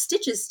foot. I have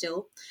stitches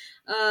still,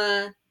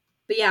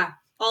 but yeah,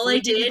 all So I they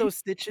gave you did. those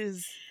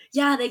stitches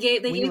Yeah, they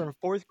gave when you were in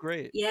 4th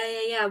grade.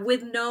 yeah.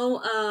 With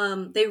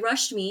no they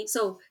rushed me.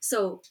 So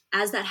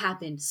as that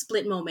happened,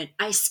 split moment,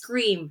 I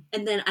scream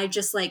and then I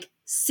just like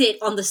sit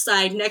on the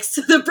side next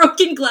to the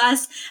broken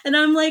glass and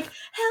I'm like,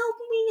 help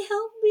me,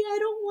 I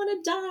don't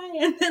want to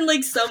die. And then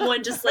like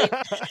someone just like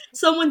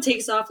someone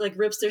takes off, like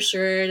rips their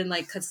shirt and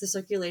like cuts the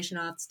circulation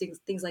off,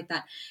 things like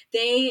that.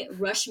 They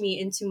rush me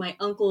into my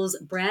uncle's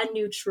brand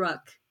new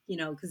truck, you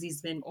know, because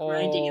he's been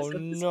grinding Oh,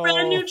 with this no.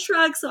 brand new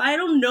truck. So I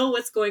don't know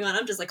what's going on.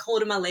 I'm just like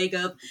holding my leg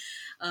up.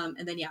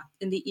 And then yeah,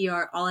 in the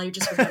ER, all I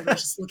just remember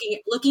is just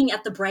looking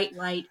at the bright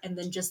light, and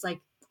then just like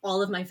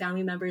all of my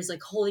family members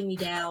like holding me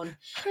down.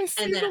 I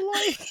see And then the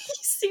light.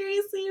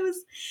 seriously, it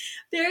was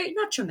very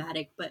not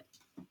traumatic, but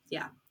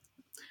yeah,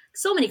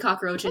 so many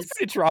cockroaches. That's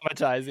pretty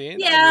traumatizing.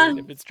 Yeah. I mean,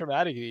 if it's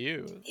traumatic to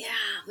you. Yeah,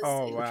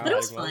 Oh, wow. but it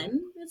was Traumatic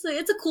fun.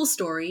 It's a cool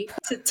story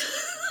to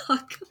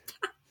talk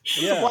about.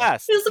 It was a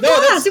blast. It was a No,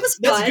 blast. It was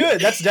fun. that's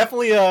good. That's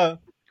definitely a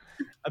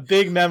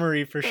big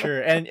memory for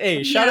sure. And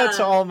hey, shout out to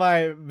Yeah. all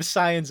my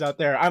Visayans out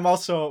there. I'm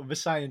also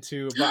Visayan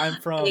too, but I'm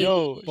from Hey.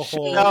 Yo,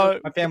 Bohol. shout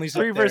out My family's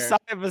 3 up there.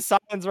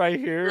 Versailles right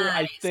here.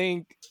 I Nice.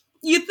 think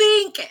You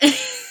think?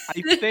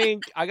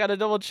 I gotta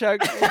double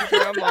check with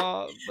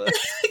grandma. But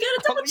I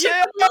gotta double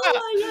check. yeah.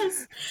 Oh,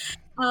 yes.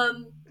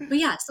 But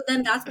yeah, so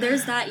then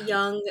there's that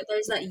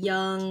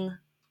young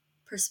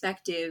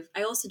perspective.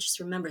 I also just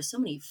remember so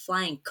many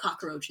flying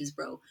cockroaches,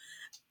 bro.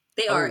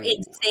 They are Oh.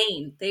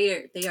 insane.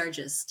 They are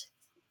just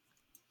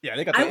Yeah,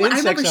 they got I the remember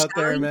insects out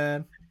there, showering-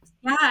 man.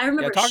 yeah. I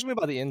remember. Yeah, talk to me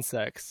about the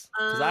insects.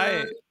 Because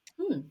I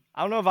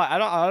don't know if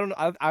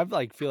I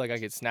like feel like I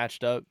get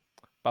snatched up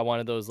by one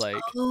of those like.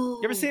 Oh,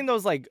 You ever seen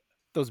those like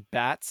those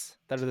bats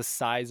that are the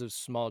size of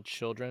small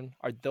children?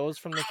 Are those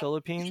from the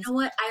Philippines? You know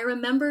what? I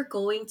remember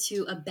going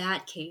to a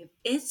bat cave.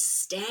 It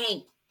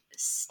stank.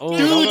 Oh,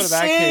 Dude, don't go to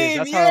bat caves.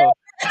 That's same, how.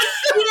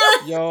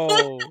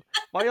 Yo,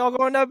 why y'all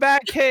going to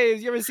bat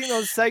caves? You ever seen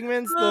those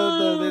segments?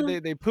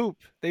 They poop.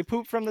 They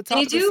poop from the top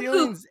They of the do poop,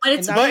 ceilings. but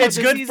it's- and that's But how it's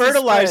good diseases spread.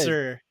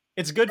 fertilizer.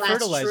 It's good That's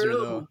fertilizer true.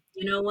 though.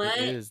 You know what?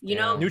 is, You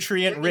know, damn.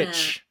 Nutrient We're gonna-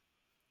 rich.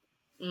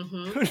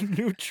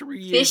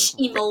 Nutrient. fish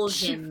rich.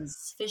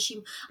 emulsions.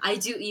 I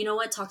do. You know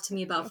what? Talk to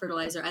me about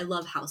fertilizer. I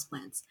love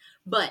houseplants,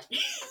 but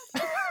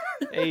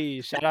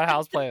Hey, shout out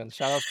houseplants.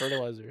 Shout out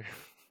fertilizer.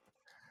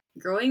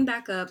 growing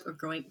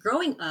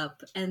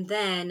up and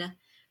then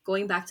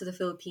going back to the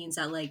Philippines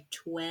at like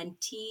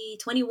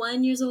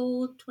 21 years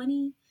old,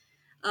 20,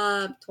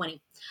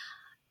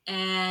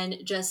 and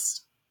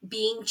just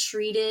being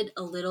treated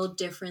a little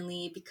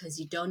differently because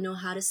you don't know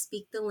how to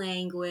speak the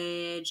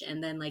language,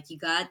 and then like you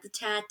got the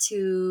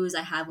tattoos.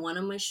 I have one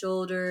on my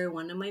shoulder,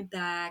 one on my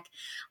back.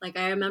 Like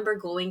I remember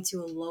going to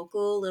a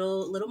local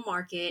little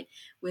market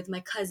with my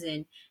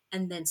cousin,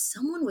 and then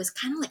someone was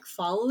kind of like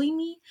following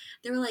me.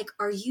 They were like,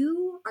 are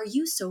you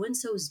so and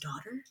so's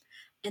daughter?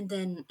 And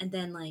then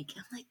like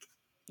I'm like,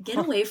 get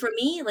away from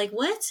me. Like,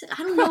 what?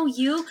 I don't know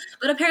you.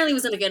 But apparently it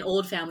was like an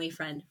old family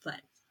friend.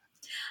 But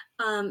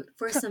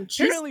for some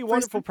cheese, Apparently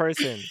wonderful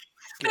person.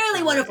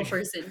 fairly wonderful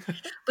person.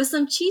 But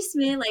some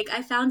chisme, like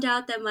I found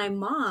out that my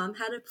mom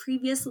had a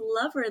previous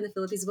lover in the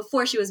Philippines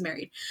before she was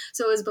married.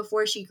 So it was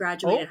before she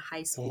graduated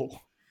high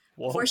school.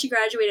 Whoa. Before she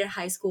graduated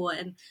high school.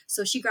 And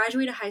so she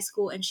graduated high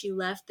school and she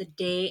left the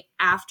day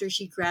after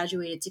she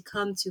graduated to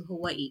come to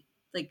Hawaii,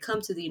 like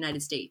come to the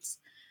United States.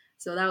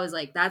 So that was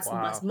like,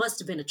 Wow. must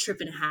have been a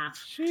trip and a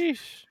half. Sheesh.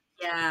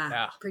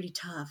 Yeah, pretty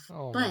tough.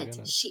 Oh, my but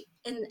goodness. she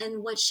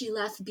and what she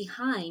left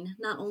behind,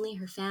 not only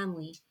her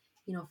family,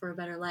 you know, for a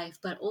better life,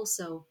 but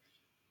also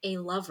a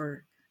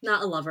lover.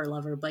 Not a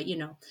lover, but you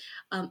know,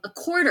 a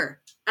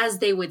quarter, as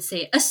they would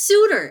say, a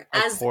suitor,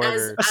 as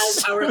quarter.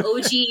 our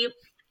OG,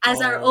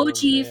 our Oh,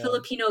 OG man.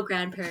 Filipino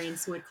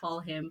grandparents would call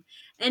him.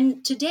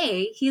 And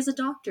today he is a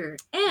doctor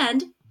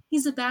and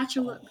he's a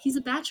bachelor. He's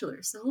a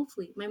bachelor. So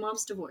hopefully, my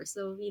mom's divorced.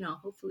 So you know,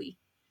 hopefully,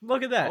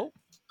 Look at that. Oh.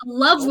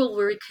 love will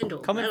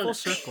rekindle. Coming I don't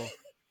full know. circle.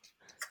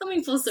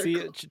 Coming full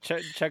circle. See,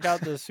 check out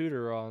the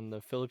suitor on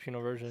the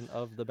Filipino version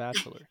of The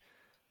Bachelor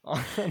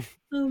on,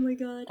 Oh my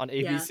god. on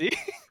Yeah. ABC.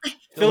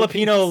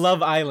 Filipino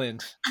Love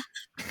Island.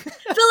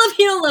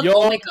 Filipino love. Yo,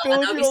 Oh my god, that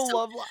would be Filipino so.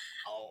 love.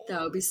 Oh,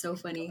 That would be so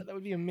funny. that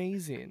would be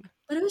amazing.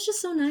 But it was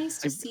just so nice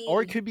to see.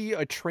 Or it could be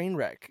a train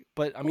wreck,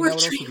 but I mean Or a that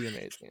would also train be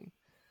amazing.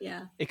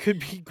 Yeah. It could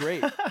be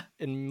great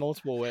in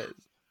multiple ways.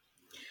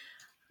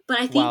 But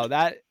I think Wow,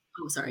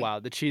 oh sorry. wow,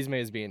 the cheese may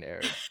is being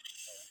aired.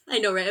 I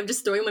know, right? I'm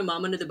just throwing my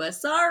mom under the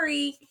bus.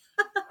 Sorry.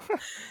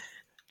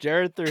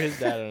 Jared threw his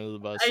dad under the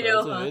bus. I So know,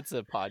 it's, huh? it's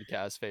a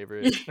podcast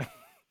favorite.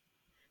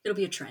 It'll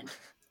be a trend.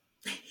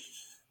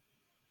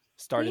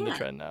 Starting the Yeah.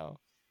 trend now.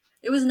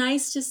 It was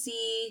nice to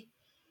see,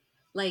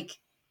 like,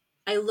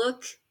 I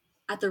look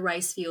at the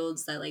rice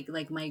fields that like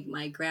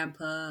my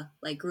grandpa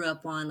like grew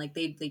up on. Like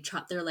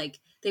they're like,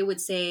 they would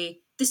say,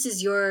 this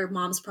is your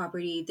mom's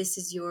property, this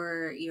is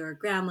your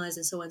grandma's,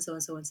 and so on, so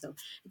on, so on. So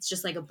it's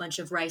just like a bunch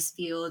of rice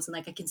fields, and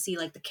like I can see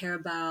like the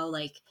carabao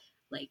like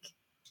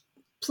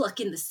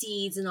plucking the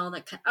seeds and all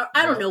that kind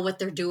I don't know what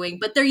they're doing,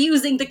 but they're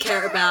using the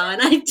carabao,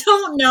 and I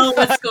don't know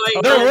what's going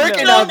on. They're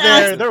working Don't out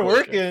there. ask. They're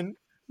working.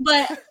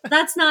 But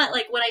that's not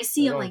like what I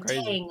see. They're I'm going like,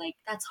 crazy. dang, like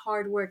that's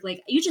hard work.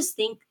 Like you just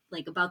think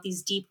like about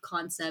these deep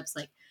concepts,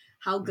 like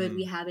how good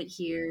we have it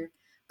here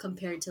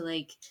compared to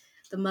like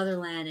the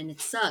motherland, and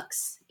it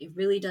sucks. It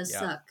really does Yeah.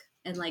 suck.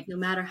 And like no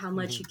matter how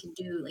much you can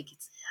do, like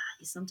it's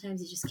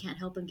sometimes you just can't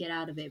help them get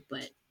out of it.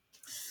 But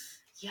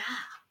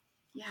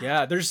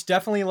Yeah, there's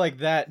definitely like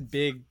that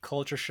big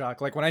culture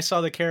shock. Like when I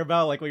saw the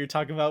carabao, like what you're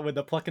talking about with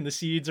the plucking the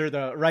seeds or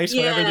the rice,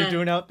 whatever they're Yeah.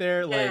 doing out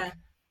there, Yeah. like,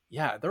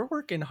 yeah, they're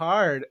working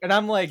hard. And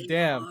I'm like, They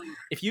damn, are.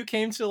 if you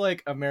came to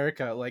like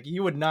America, like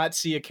you would not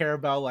see a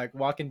carabao like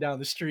walking down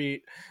the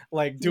street,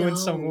 like doing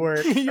some No.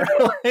 work. Yeah.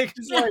 or, like,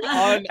 It's like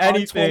on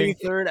anything.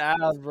 23rd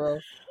Ave, bro.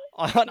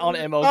 On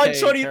MLK. On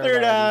 23rd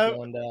Carabao Ave.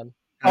 going down.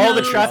 all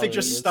the No. traffic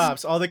just It's-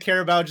 stops. All the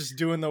carabao just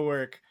doing the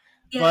work.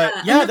 Yeah, But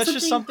and yeah, that's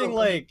just something oh,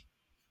 like,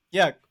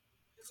 yeah,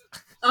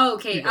 Oh,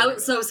 okay. You go. I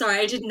was so sorry.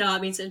 I did not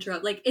mean to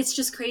interrupt. Like, it's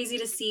just crazy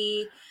to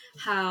see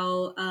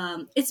how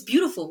it's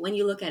beautiful when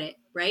you look at it,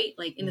 right?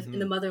 Like in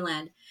the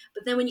motherland.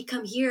 But then when you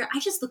come here, I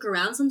just look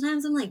around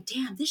sometimes. I'm like,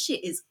 damn, this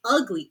shit is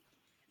ugly.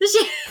 This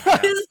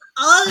shit is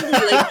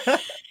ugly.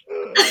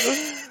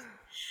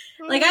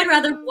 Like I'd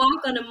rather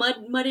walk on a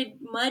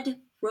mud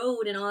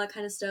road and all that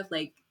kind of stuff.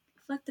 Like,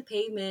 fuck the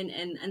pavement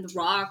and the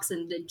rocks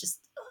and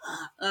just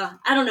I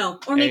don't know.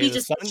 Or maybe Hey,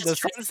 just the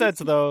sunsets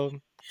though.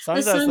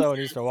 Sunsets though in sunsets.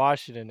 Eastern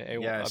Washington,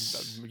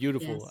 Yes.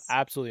 beautiful, Yes.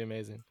 absolutely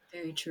amazing.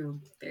 Very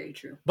true. Very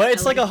true. But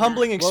it's I like a love that.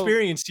 humbling Well-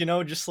 experience, you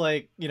know, just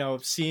like, you know,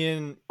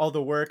 seeing all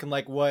the work and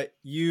like what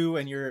you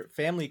and your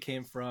family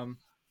came from,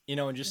 you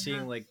know, and just Yeah.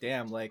 seeing like,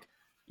 damn, like,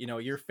 you know,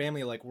 your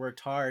family like worked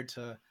hard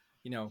to,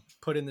 you know,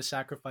 put in the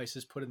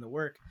sacrifices, put in the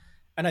work.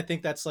 And I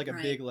think that's like a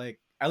Right. big, like,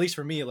 at least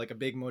for me, like a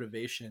big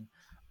motivation.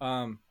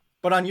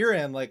 But on your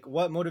end, like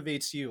what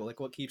motivates you? Like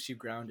what keeps you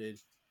grounded?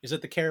 Is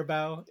it the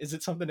carabao? Is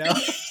it something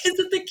else? Is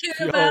it the Yo,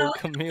 carabao?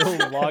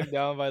 Camille logged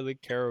down by the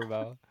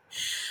carabao.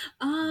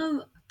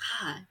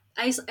 God.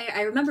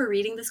 I remember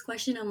reading this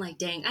question. I'm like,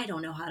 dang, I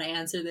don't know how to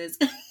answer this.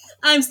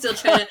 I'm still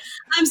trying to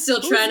Who's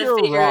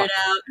figure your rock? it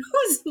out.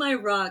 Who's my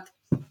rock?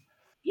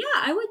 Yeah,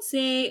 I would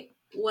say,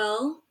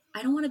 well,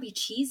 I don't want to be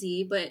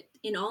cheesy, but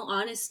in all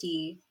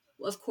honesty,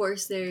 of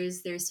course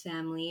there's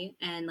family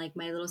and like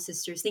my little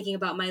sisters. Thinking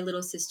about my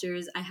little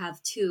sisters, I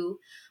have two.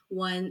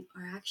 One,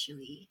 or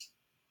actually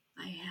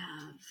I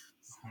have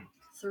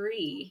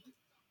three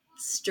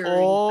stirring the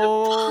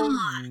Oh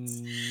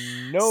pots.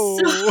 no!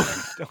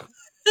 So-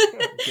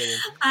 I'm kidding.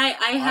 I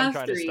I'm have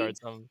trying three. to start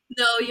some.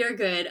 No, you're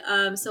good.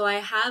 So I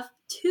have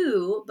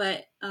two,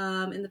 but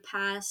in the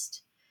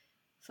past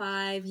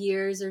 5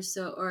 years or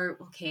so, or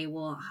okay,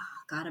 well,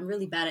 God, I'm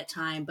really bad at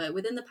time. But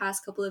within the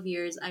past couple of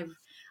years,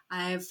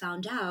 I've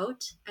found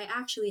out I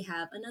actually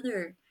have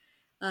another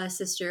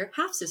sister,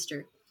 half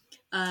sister,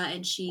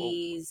 and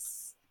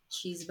she's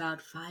about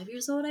 5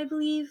 years old, I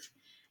believe.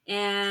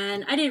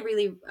 And I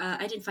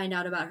didn't find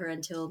out about her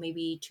until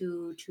maybe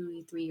 3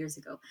 years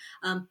ago.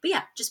 But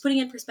yeah, just putting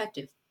it in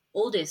perspective,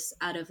 oldest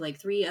out of like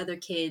three other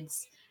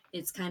kids,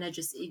 it's kind of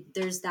just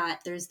there's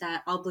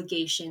that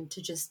obligation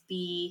to just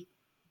be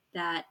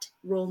that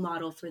role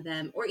model for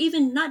them, or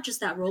even not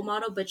just that role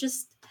model, but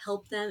just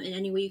help them in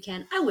any way you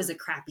can. I was a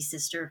crappy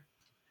sister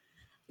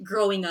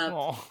growing up.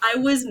 Aw. I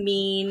was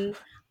mean,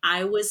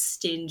 I was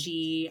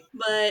stingy,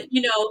 but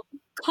you know,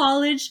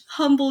 college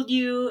humbled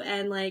you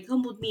and like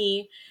humbled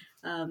me,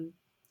 and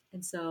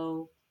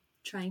so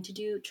trying to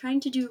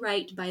do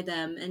right by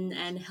them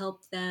and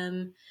help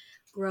them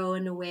grow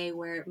in a way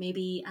where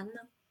maybe, I don't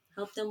know,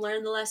 help them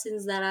learn the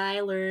lessons that I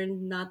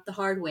learned, not the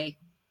hard way,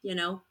 you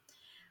know.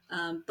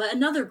 But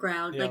another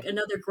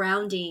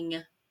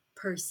grounding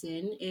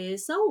person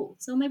is Saul.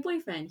 So my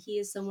boyfriend, he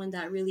is someone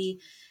that really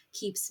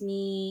keeps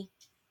me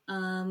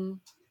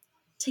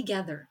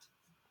together.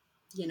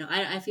 You know,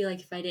 I feel like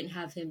if I didn't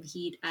have him,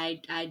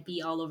 I'd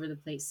be all over the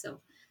place.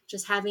 So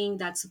just having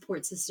that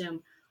support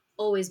system,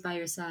 always by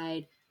your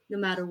side, no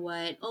matter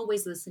what,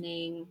 always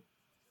listening.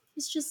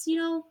 It's just,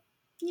 you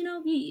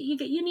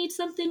you need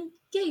something,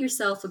 get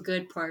yourself a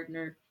good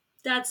partner.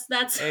 That's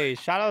Hey,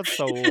 shout out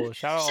Saul.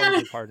 Shout out all the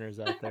good partners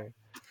out there.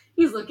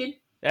 he's looking.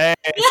 Hey,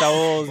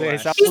 Saul's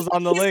Flash.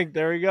 on the link.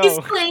 There we He's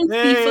go. playing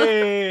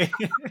FIFA. Hey!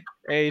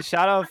 Hey,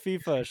 shout out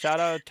FIFA. Shout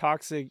out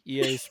toxic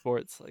EA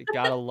Sports. Like,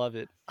 gotta love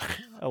it.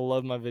 I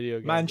love my video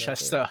games. out there.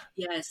 Manchester.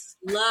 Yes,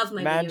 love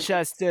my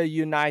Manchester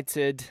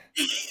United.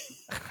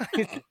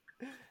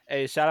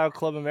 Hey, shout out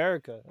Club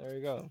America. There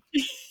you go.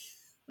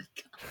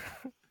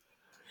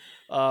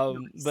 But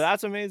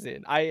that's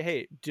amazing.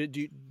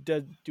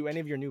 Do any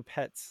of your new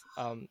pets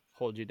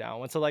hold you down?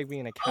 What's it like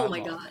being a cat Oh my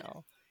mom God.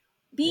 now?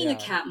 Being a Yeah.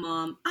 cat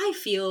mom, I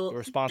feel The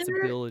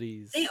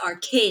responsibilities. they are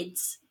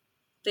kids.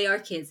 They are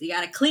kids. You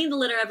gotta clean the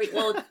litter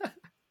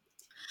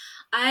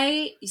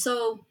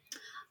so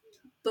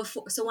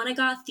when I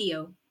got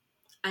Theo,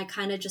 I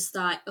kind of just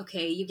thought,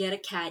 okay, you get a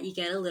cat, you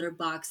get a litter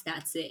box,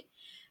 that's it.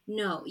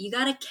 No, you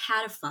gotta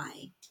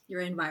catify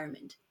your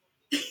environment.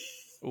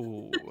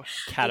 Ooh,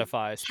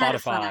 Catify, Catify.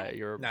 Spotify.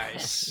 You're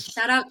Nice.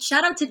 Shout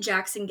out to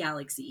Jackson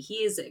Galaxy. He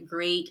is a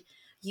great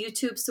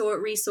YouTube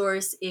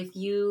resource. If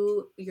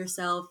you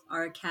yourself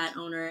are a cat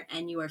owner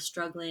and you are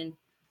struggling,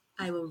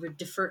 I will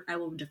defer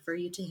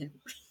you to him.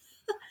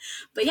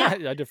 But yeah,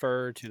 I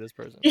defer to this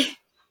person.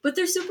 but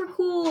they're super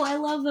cool. I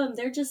love them.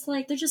 They're just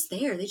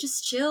there. They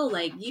just chill.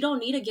 Like, you don't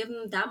need to give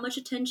them that much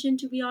attention,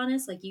 to be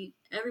honest. Like, you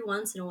every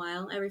once in a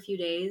while, every few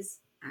days,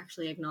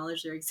 actually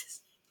acknowledge their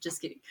existence. Just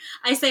kidding.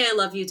 I say I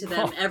love you to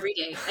them every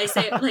day. I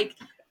say it like,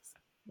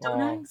 don't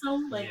I? So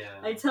like, Yeah.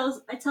 I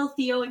tell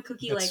Theo and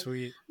Cookie, That's like,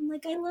 sweet. I'm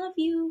like, I love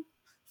you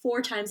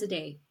 4 times a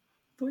day.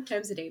 4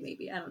 times a day,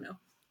 maybe. I don't know,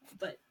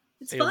 but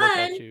it's They fun. look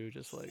at you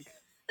just like.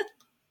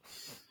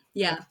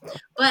 Yeah,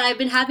 but I've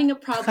been having a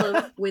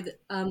problem with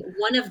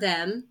one of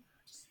them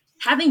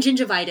having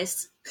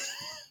gingivitis.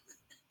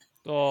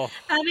 Oh,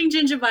 Having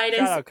Shout gingivitis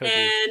out, Cookie.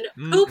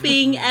 and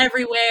pooping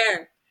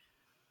everywhere.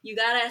 You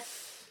gotta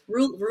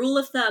rule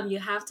of thumb. You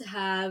have to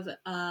have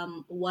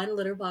 1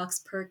 litter box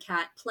per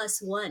cat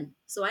plus 1.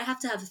 So I have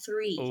to have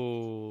 3,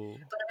 ooh.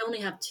 but I only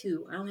have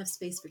 2. I don't have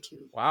space for 2.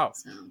 Wow.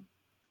 So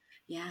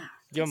yeah,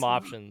 Give them that's a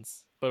lot.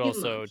 options, but Give 'em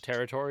also options.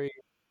 territory.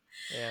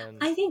 And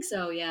I think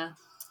so. Yeah.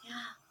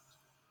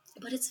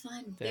 But it's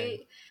fun. Dang.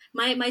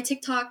 My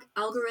TikTok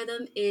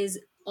algorithm is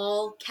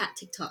all cat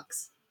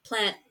TikToks,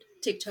 plant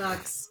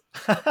TikToks,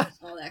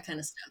 all that kind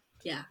of stuff.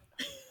 Yeah.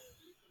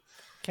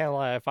 can't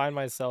lie, I find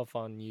myself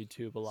on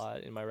YouTube a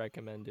lot in my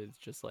recommended,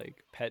 just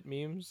like pet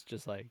memes,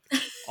 just like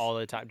all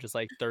the time, just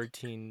like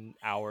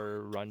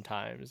 13-hour run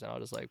times, and I'll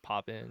just like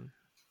pop in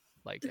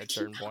like at 13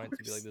 certain points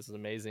and be like, hours. this is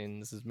amazing,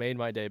 this has made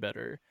my day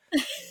better.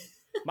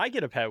 Might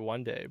get a pet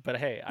one day, but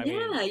hey, I mean,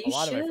 Yeah, a you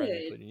lot of my friends,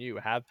 should. including you,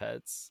 have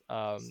pets.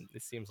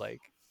 It seems like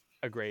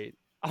a great.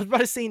 I was about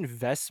to say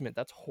investment.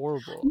 That's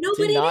horrible. No,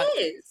 Do but not. it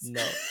is.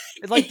 No.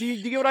 It's like, do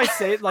you get what I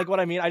say? Like what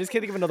I mean? I just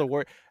can't think of another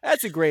word.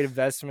 That's a great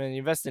investment. You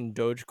invest in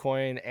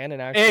Dogecoin and an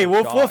actual. Hey,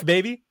 woof dog. woof,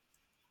 baby.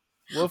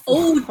 Woof,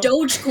 Oh, woof.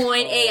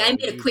 Dogecoin. Hey, I Oh,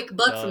 made a you quick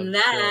buck dumb from shit.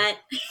 that.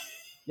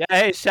 Yeah,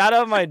 hey, shout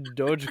out my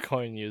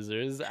Dogecoin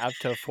users. Up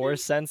to 4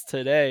 cents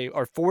today,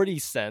 or 40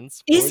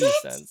 cents. 40 Is it?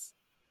 cents.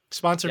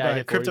 Sponsored Yeah, I by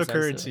hit 40 cents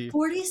cryptocurrency.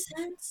 40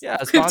 cents? Yeah,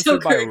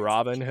 sponsored by Cryptocurrency.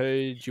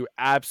 Robinhood. You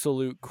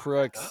absolute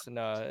crooks.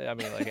 No, I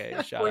mean, like, hey,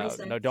 shout 40 out.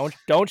 cents. No,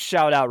 don't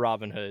shout out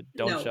Robinhood.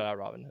 Don't No. shout out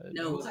Robinhood.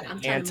 No, I'm trying to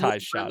move Anti my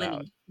shout out.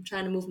 money. I'm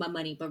trying to move my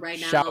money, but right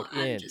now Shout I'm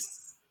in.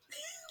 just.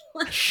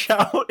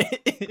 Shout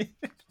it.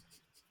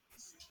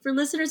 For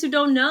listeners who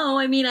don't know,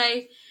 I mean,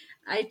 I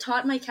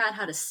taught my cat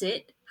how to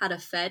sit, how to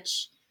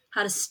fetch,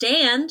 how to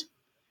stand.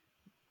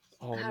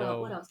 Oh What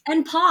no. else?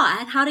 And paw,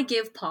 and how to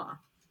give paw.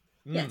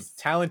 Yes.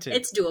 Talented.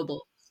 It's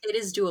doable. It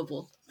is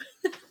doable.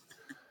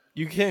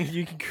 You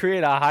can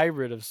create a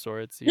hybrid of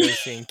sorts. You're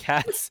seeing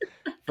cats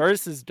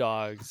versus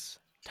dogs.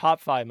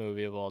 Top 5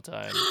 movie of all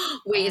time.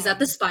 Wait, is that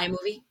the spy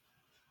movie?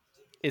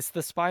 It's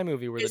the spy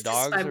movie where It's the the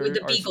dogs spy with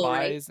the are beagle,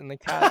 right? spies and the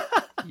cat.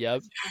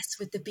 Yep. Yes,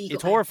 with the beagle.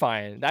 It's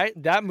horrifying.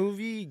 That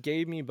movie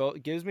gives me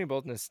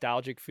both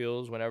nostalgic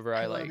feels whenever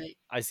I I love like it.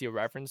 I see a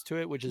reference to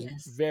it, which is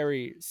Yes.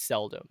 very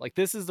seldom. Like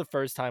this is the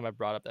first time I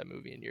brought up that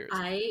movie in years.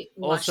 I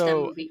watched that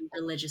Also- movie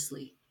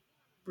religiously.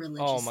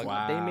 Oh my god!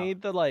 Wow.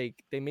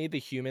 They made the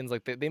humans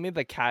like they made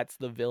the cats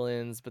the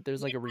villains, but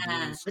there's like a Yeah,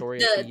 redeeming but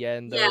story at the- the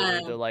end. Though, yeah.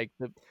 where they're like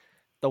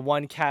the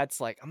one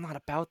cat's like, I'm not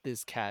about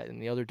this cat,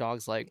 and the other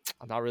dog's like,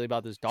 I'm not really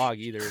about this dog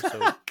either.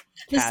 So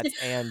cats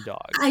and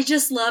dogs. I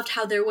just loved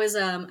how there was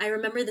I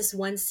remember this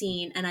one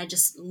scene and I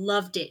just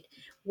loved it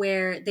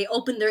where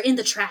they're in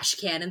the trash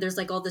can and there's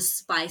like all this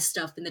spy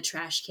stuff in the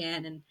trash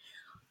can and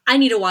I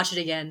need to watch it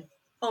again.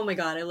 Oh my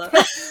god, I love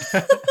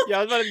it.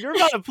 Yeah, you're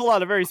about to pull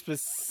out a very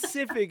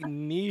specific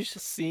niche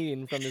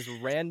scene from this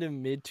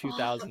random mid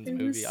 2000s it was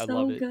movie. I so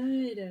love it.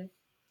 good.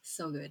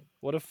 So good.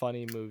 What a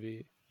funny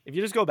movie. If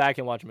you just go back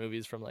and watch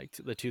movies from like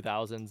the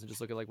 2000s and just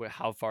look at like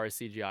how far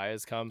CGI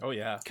has come. Oh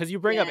yeah. Because you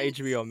bring up Yes.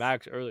 HBO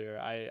Max earlier.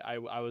 I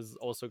was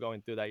also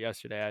going through that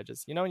yesterday. I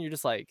just, and you're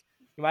just like,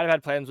 you might have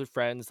had plans with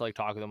friends to like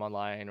talk with them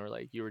online, or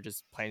like you were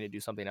just planning to do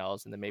something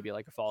else, and then maybe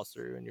like it falls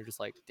through, and you're just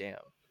like, damn,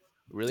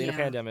 we're really in a Yeah.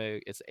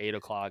 pandemic. It's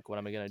 8:00. What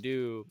am I gonna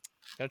do?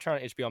 I'm gonna turn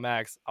on HBO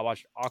Max. I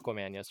watched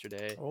Aquaman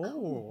yesterday.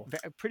 Oh.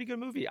 Pretty good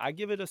movie. I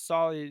give it a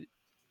solid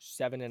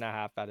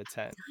 7.5 out of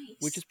 10, Nice.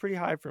 which is pretty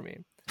high for me.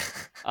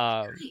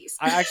 Nice.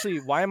 I actually,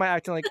 why am I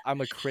acting like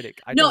I'm a critic?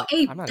 No,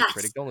 hey, I'm not a that's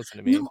critic. Don't listen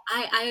to me. no.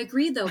 I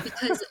agree though,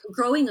 because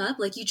growing up,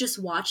 like you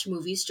just watch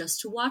movies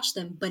just to watch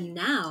them, but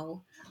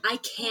now I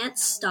can't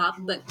stop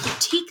but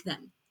critique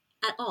them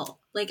at all.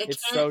 Like I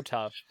It's can't. so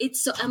tough.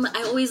 It's so I'm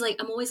always like,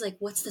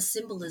 what's the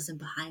symbolism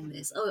behind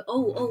this?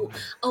 Oh,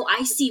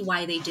 I see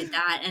why they did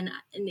that, and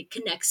it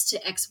connects to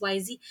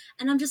XYZ.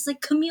 And I'm just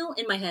like, Camille,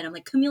 in my head, I'm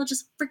like, Camille,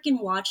 just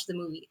freaking watch the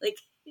movie. Like,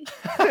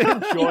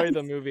 Enjoy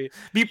the movie.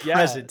 Be Yeah,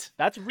 present.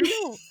 that's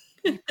real.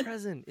 Be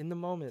present in the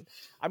moment.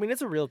 I mean,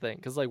 it's a real thing.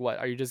 Because, like, what?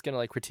 Are you just going to,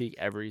 like, critique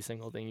every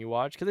single thing you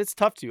watch? Because it's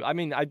tough to. I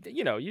mean,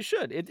 you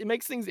should. It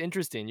makes things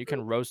interesting. You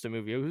can roast a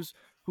movie.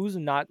 Who's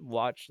not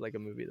watched, like, a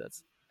movie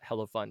that's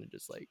hella fun to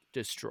just, like,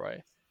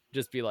 destroy?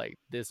 Just be like,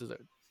 this is a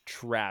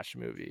trash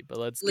movie. But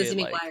let's Lizzie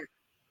get, like... McGuire.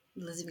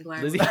 Lizzie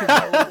McGuire. Lizzie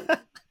McGuire.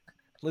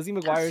 Lizzie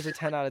McGuire is a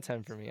 10 out of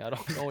 10 for me. I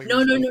don't know what No.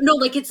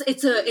 Like it's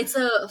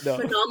a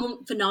No.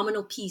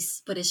 phenomenal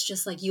piece, but it's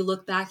just like you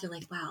look back, you're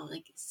like, wow,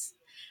 like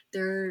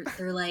they're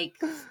like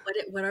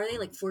what are they,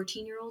 like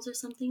 14-year-olds or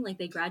something? Like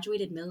they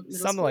graduated middle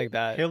Something school? like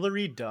that.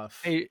 Hillary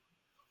Duff. Hey,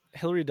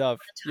 Hillary Duff.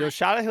 Yo,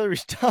 shout out Hillary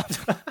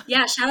Duff.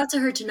 Yeah, shout out to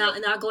her to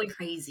not going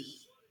crazy.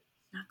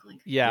 Not going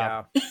crazy.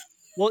 Yeah.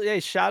 Well, yeah,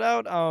 shout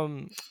out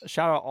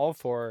all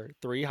for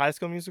 3 High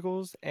School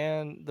Musicals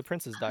and The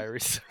Princess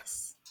Diaries.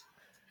 Yes.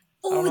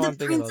 don't know Oh, why the I'm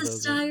thinking about Princess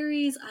those, but-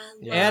 Diaries. I love.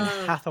 Yeah. Anne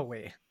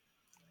Hathaway.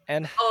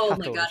 And Oh my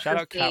Hathaway. god, Shout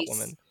her out face.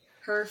 Catwoman.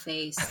 Her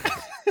face.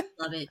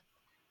 Love it.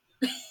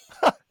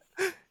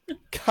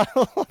 God, I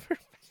love her.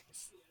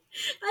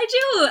 I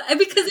do. And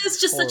because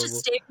it's just such a Horrible.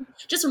 statement.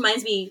 Just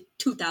reminds me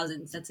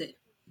 2000s. That's it.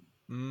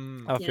 I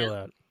You feel know?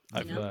 that. I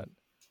You feel know? that.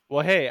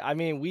 Well, hey, I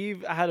mean,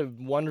 we've had a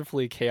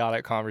wonderfully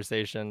chaotic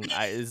conversation.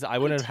 I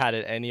wouldn't have had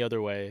it any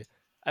other way.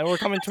 And we're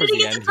coming towards Did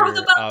we the get to end talk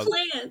here. about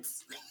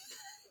plants?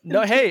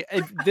 No, hey,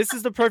 this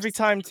is the perfect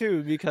time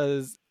too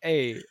because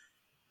hey,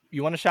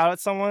 you want to shout out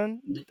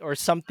someone or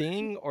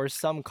something or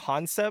some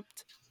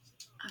concept?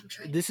 I'm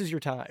trying. This is your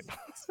time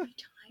It's my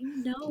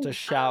time. No. to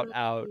shout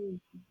out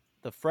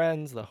the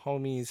friends, the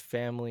homies,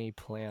 family,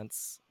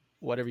 plants,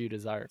 whatever you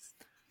desire.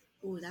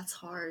 Ooh, that's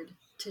hard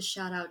to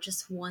shout out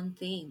just one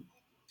thing.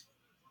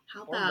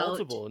 How Or about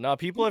multiple. Now,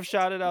 people have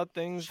shouted out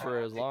things for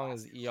as long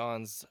as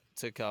eons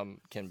to come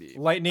can be.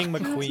 Lightning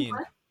McQueen.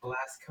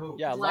 Glass Coke.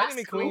 Yeah, Glass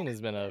Lightning Coke? McQueen has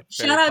been a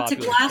shout very out to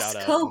popular Glass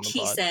shout-out on Coke? the He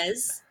pod.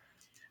 says.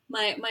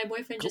 My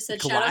boyfriend just said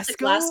Glasgow? shout out to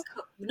Glass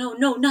Coke.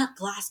 No, not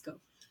Glasgow.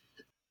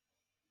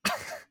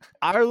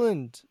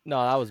 Ireland.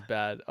 No, that was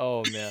bad.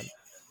 Oh man.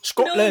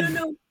 Scotland.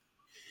 No.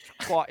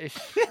 Scottish.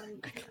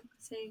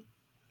 Say,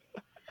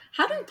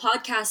 how do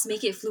podcasts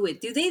make it fluid?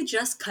 Do they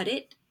just cut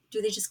it?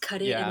 Do they just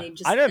cut it Yeah, and they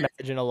just? I don't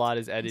imagine a lot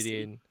is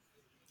editing.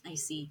 I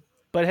see.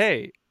 But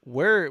hey,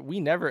 we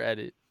never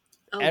edit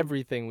Oh,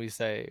 everything we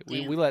say.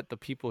 We Damn. let the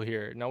people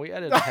hear. No, we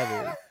edit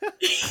heavily.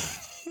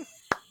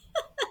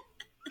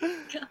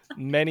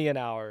 Many an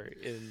hour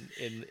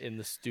in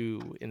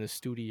the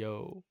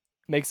studio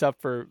makes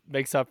up for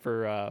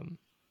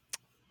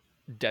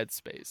dead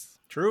space.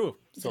 True.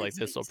 So Dead like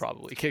this will space.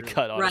 probably get True.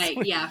 cut off. right.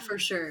 Yeah, for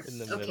sure. In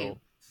the Okay,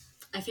 middle.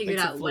 I figured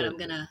Makes it out what I'm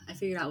fluid.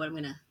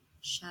 gonna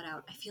shout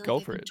out. I feel like Go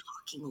I've for been it.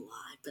 talking a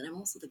lot, but I'm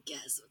also the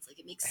guest, so it's like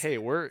it makes Hey,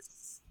 we're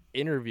sense.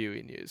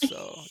 interviewing you,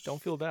 so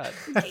don't feel bad.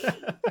 Okay.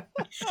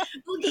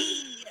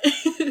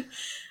 Okay.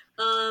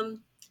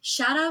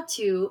 Shout out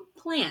to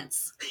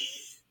plants.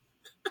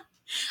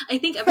 I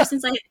think ever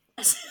since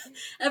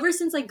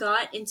I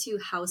got into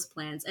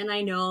houseplants, and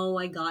I know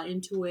I got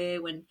into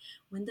it when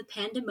the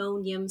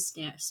pandemonium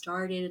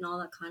started and all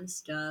that kind of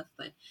stuff,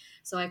 but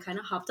so I kind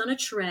of hopped on a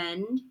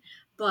trend,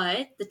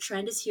 but the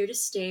trend is here to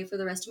stay for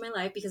the rest of my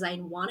life because I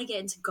want to get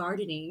into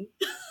gardening.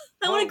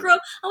 I want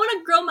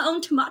to grow my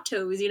own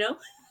tomatoes, you know?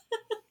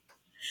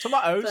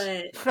 Tomatoes.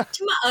 But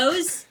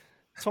tomatoes,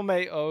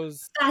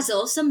 Tomatoes.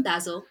 some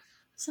basil.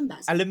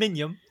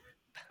 Aluminium.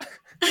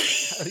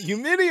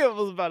 Humidity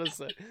was about to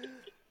say.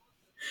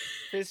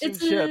 Fish and It's,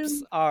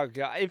 chips. Oh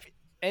god. If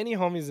any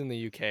homies in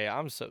the UK,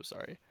 I'm so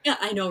sorry. Yeah,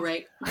 I know,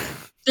 right?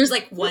 There's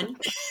like one.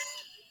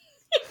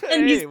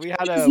 Hey, he's- we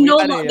had He's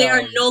a they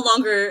are no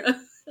longer a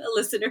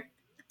listener.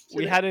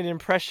 we had an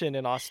impression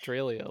in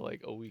Australia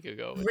like a week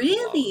ago. Wow,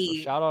 Really?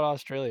 so shout out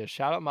Australia.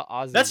 Shout out my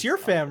Aussies. That's your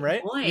out fam, there.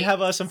 right? Boy. You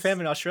have some fam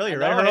in Australia, I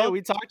right? know, right? Harold?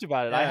 We talked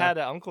about it. I Yeah. had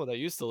an uncle that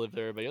used to live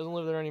there, but he doesn't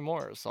live there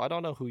anymore. So I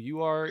don't know who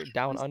you are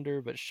down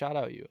under, but shout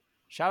out you.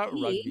 Shout out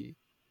Hey. rugby.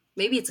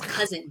 Maybe it's a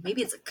cousin.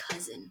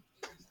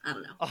 I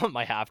don't know. Oh,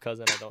 my half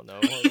cousin. I don't know.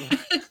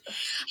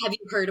 Have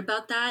you heard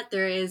about that?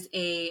 There's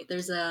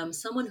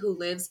someone who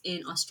lives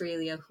in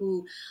Australia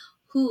who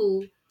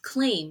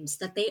claims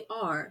that they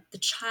are the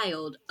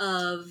child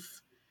of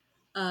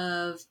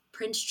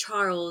Prince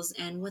Charles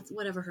and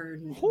whatever her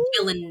Who?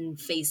 villain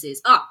face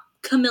is. Ah,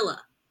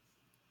 Camilla.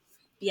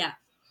 Yeah.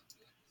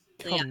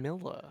 Yeah.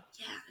 Camilla.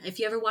 Yeah. If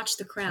you ever watch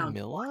The Crown,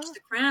 Camilla? watch The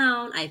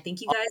Crown. I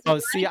think you guys. Oh,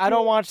 would see, like I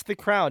don't it. watch The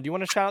Crown. Do you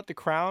want to shout out The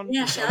Crown?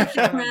 Yeah, Is shout that out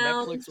The on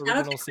Crown. Netflix Shout out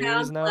original The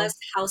Crown series now? plus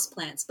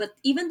houseplants. But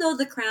even though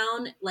The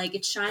Crown, like,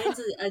 it shines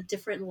a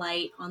different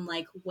light on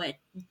like what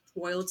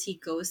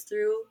royalty goes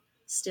through,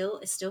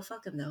 it's still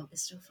fuck them though.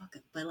 It's still fuck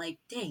them. But like,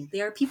 dang, they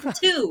are people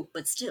too.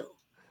 But still,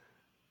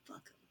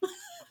 fuck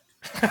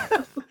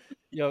them.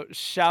 Yo,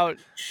 shout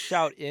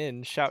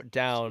in, shout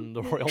down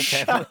the royal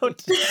family.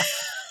 Shout.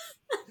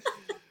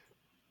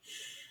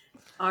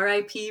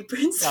 R.I.P.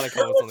 Prince. Gotta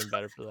come up with something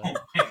better for that.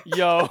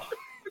 Yo.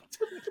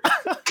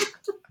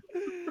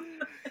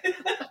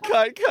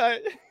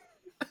 cut.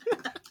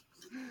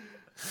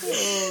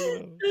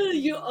 Oh.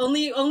 You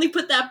only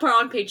put that part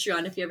on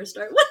Patreon if you ever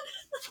start one.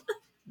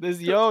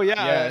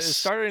 It's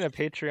starting a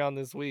Patreon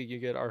this week. You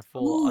get our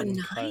full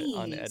uncut, nice.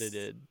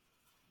 unedited.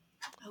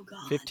 Oh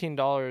god.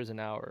 $15 an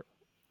hour.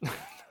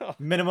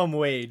 Minimum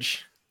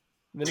wage.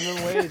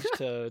 Minimum wage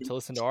to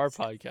listen to our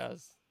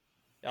podcast.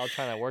 Y'all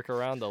trying to work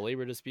around the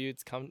labor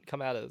disputes? Come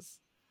at us.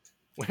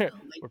 We're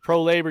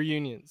pro labor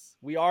unions.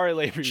 We are a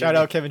labor union. Shout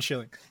out Kevin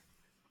Schilling.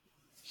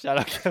 Shout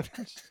out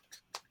Kevin.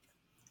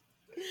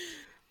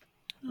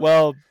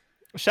 Well,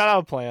 shout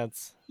out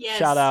plants. Yes.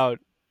 Shout out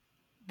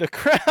the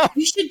crown.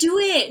 You should do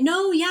it.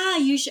 No, yeah,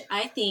 you should.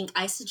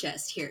 I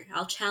suggest here.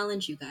 I'll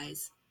challenge you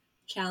guys.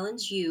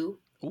 Challenge you.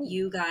 Ooh.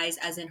 You guys,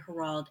 as in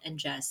Herald and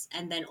Jess,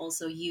 and then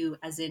also you,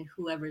 as in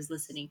whoever's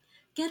listening.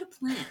 Get a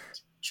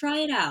plant. Try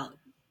it out.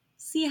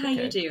 See how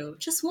you do.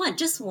 Just one.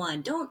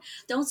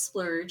 Don't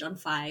splurge on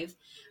 5.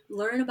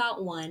 Learn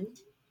about one.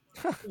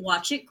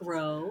 Watch it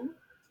grow,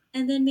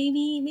 and then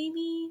maybe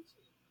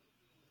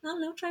I don't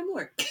know. Try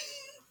more.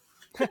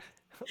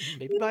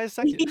 Maybe buy a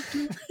second.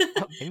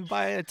 Maybe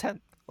buy a 10th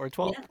or a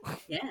 12th.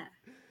 Yeah.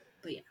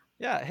 But yeah.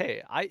 Yeah.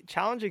 Hey,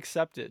 challenge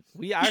accepted.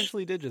 We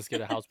actually did just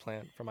get a house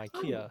plant from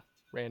IKEA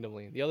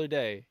randomly the other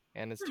day,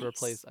 and it's to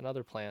replace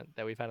another plant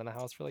that we've had in the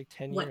house for like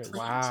 10 years.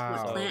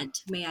 What plant,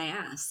 may I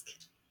ask?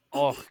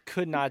 Oh,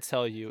 could not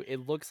tell you. It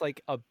looks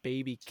like a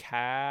baby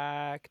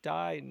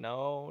cacti.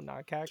 No,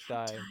 not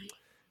cacti.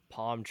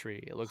 Palm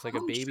tree. It looks like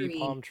a baby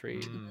palm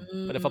tree.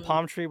 But if a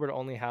palm tree were to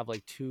only have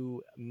like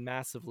 2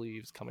 massive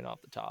leaves coming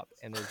off the top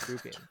and they're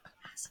drooping.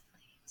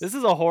 This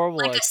is a horrible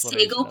like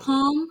explanation. A sago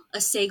palm?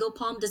 A sago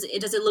palm? Does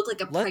it look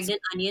like a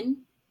pregnant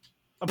onion?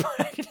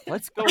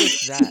 Let's go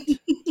with that.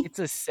 It's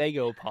a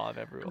sago palm,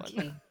 everyone.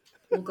 Okay,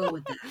 we'll go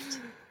with that.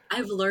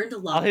 I've learned a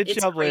lot. I'll hit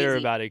you up later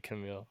about it,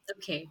 Camille.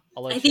 Okay.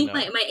 I think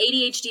my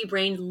ADHD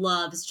brain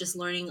loves just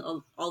learning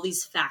all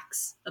these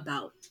facts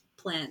about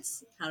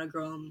plants, how to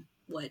grow them,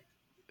 what.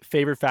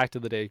 Favorite fact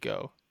of the day,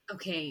 go.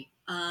 Okay.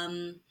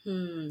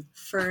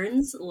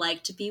 Ferns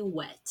like to be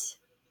wet.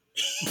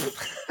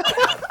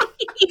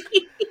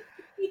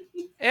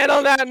 And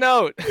on that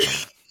note,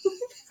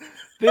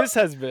 this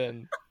has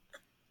been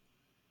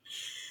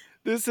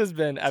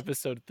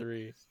episode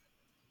 3.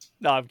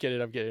 No, I'm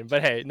kidding.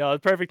 But hey, no,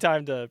 it's perfect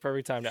time to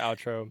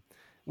outro.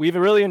 We've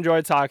really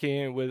enjoyed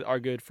talking with our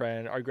great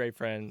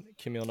friend,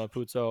 Camille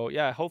Napuzzo.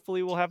 Yeah,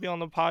 hopefully we'll have you on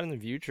the pod in the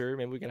future.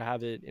 Maybe we can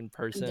have it in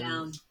person. I'm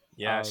down.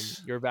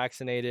 Yes. You're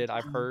vaccinated.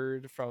 I've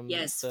heard from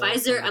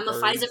Pfizer. I'm a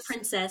Pfizer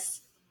princess.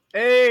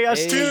 Hey,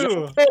 us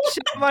too.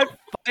 My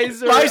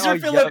Pfizer.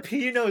 Pfizer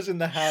Filipinos in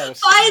the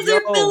house. Pfizer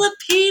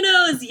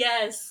Filipinos,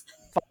 yes.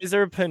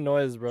 Pfizer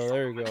Pinoys, bro.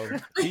 There you go.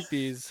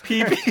 Peepees.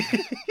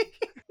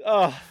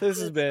 Oh, this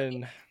has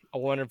been a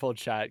wonderful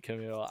chat,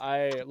 Camille.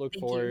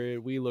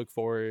 We look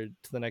forward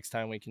to the next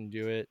time we can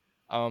do it.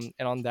 And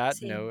on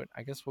that note,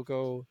 I guess we'll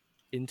go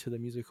into the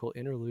musical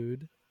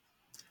interlude.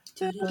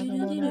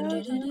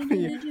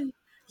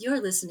 You're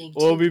listening to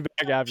We'll be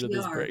back after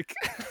this break.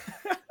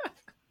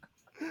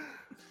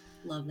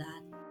 Love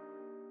that.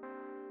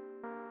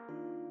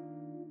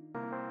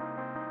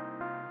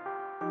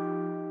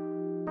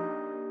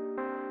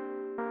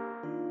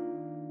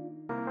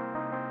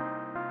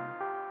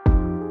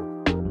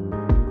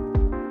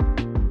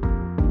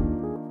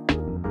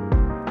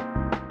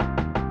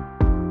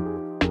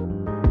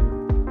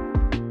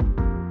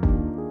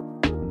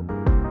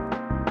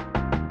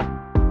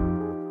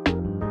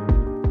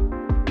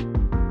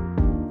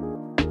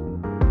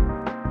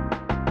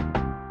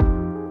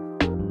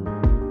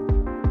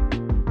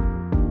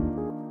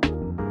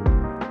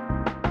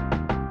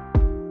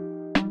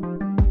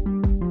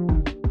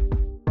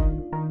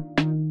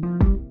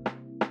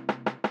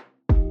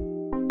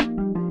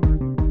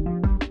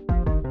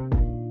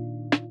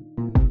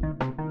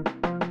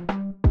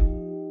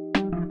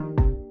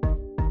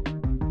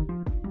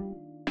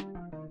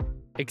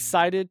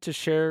 Excited to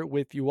share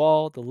with you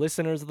all, the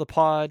listeners of the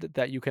pod,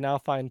 that you can now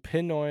find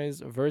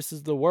Pinoys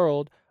versus the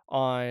World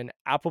on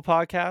Apple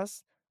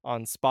Podcasts,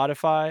 on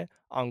Spotify,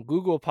 on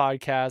Google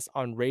Podcasts,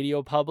 on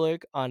Radio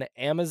Public, on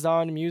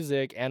Amazon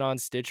Music, and on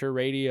Stitcher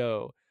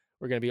Radio.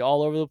 We're going to be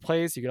all over the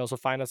place. You can also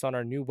find us on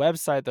our new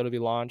website that'll be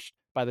launched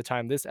by the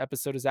time this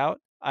episode is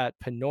out at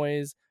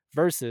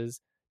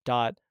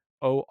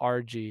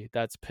pinoysversus.org.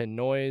 That's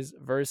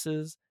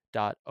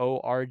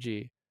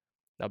pinoysversus.org.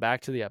 Now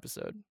back to the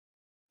episode.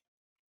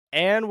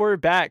 And we're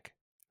back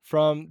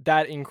from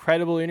that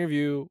incredible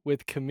interview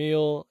with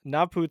Camille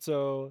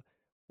Napuzzo.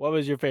 What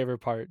was your favorite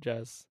part,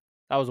 Jess?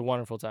 That was a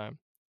wonderful time.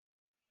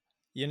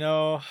 You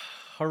know,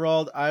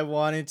 Harold, I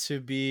wanted to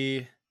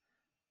be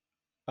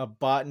a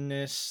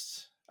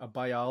botanist, a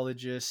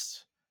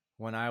biologist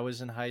when I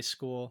was in high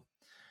school.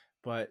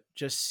 But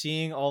just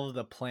seeing all of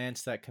the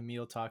plants that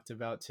Camille talked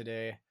about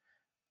today,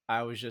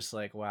 I was just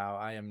like, wow,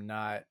 I am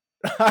not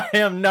I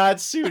am not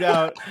suited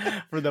out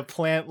for the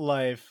plant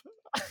life.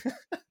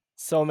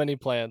 So many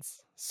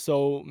plants,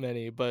 so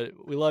many. But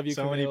we love you,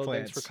 So many Camille.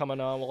 Thanks for plants. coming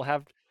on. We'll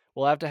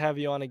have to have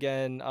you on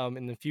again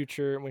in the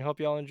future, and we hope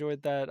you all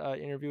enjoyed that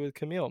interview with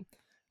Camille.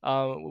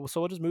 So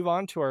we'll just move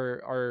on to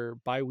our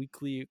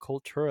biweekly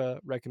Cultura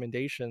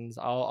recommendations.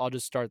 I'll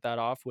just start that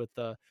off with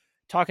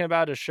talking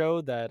about a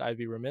show that I'd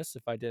be remiss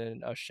if I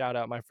didn't shout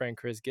out my friend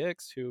Chris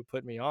Gix, who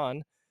put me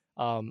on.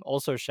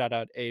 Also shout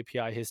out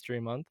API History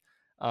Month.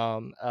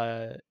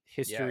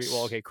 History. Well,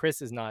 Yes. okay,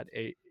 Chris is not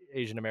a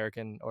Asian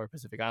American or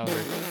Pacific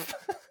Islander.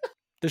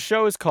 The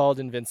show is called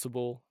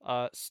Invincible.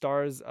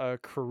 Stars a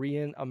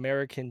Korean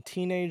American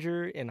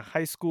teenager in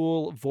high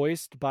school,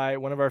 voiced by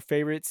one of our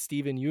favorites,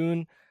 Steven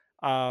Yeun.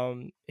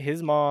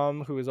 His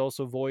mom, who is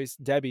also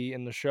voiced Debbie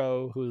in the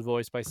show, who is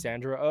voiced by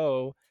Sandra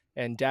Oh,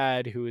 and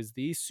dad, who is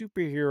the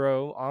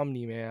superhero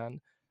Omni Man,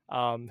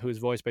 who is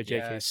voiced by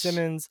J.K. Yes.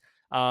 Simmons.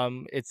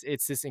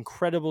 It's this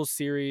incredible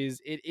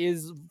series. It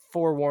is,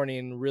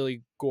 forewarning,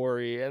 really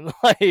gory and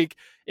like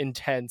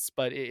intense,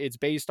 but it's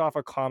based off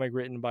a comic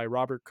written by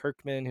Robert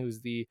Kirkman,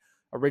 who's the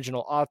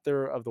original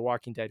author of the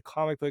Walking Dead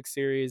comic book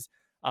series,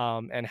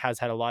 and has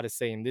had a lot of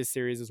say in this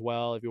series as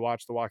well. If you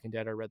watch The Walking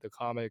Dead or read the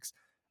comics,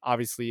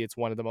 obviously it's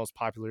one of the most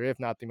popular, if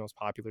not the most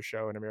popular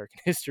show in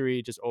American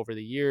history, just over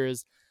the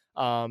years.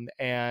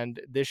 And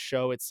this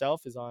show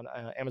itself is on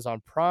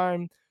Amazon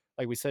Prime.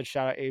 Like we said,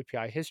 shout out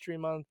API History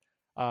Month.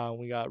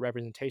 We got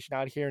representation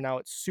out here. Now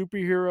it's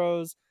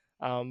superheroes.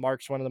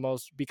 Becomes one of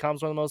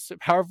the most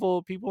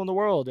powerful people in the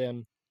world,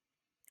 and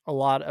a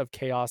lot of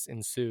chaos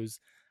ensues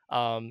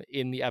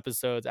in the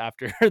episodes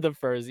after the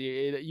first.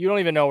 You don't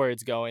even know where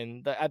it's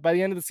going. By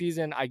the end of the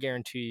season, I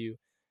guarantee you,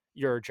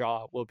 your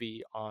jaw will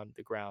be on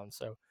the ground.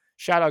 So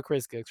shout out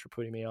Chris Gix for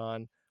putting me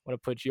on. I want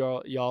to put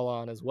y'all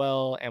on as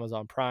well.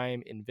 Amazon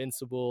Prime,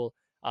 Invincible.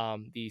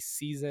 The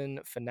season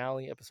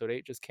finale, episode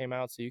 8, just came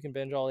out, so you can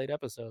binge all 8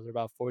 episodes. They're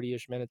about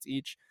 40-ish minutes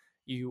each.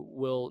 You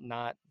will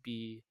not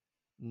be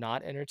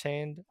not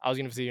entertained. I was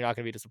going to say you're not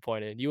going to be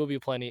disappointed. You will be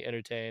plenty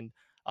entertained.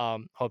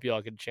 Hope you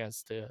all get a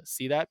chance to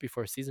see that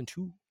before season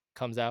 2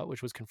 comes out,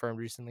 which was confirmed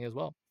recently as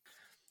well.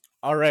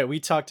 All right, we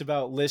talked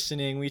about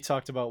listening, we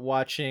talked about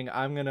watching.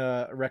 I'm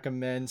gonna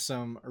recommend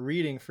some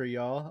reading for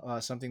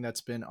y'all, something that's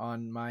been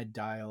on my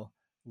dial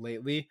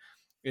lately.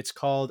 It's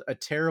called A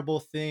Terrible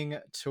Thing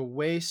to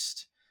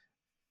Waste,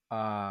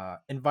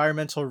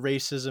 Environmental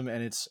Racism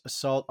and Its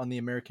Assault on the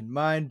American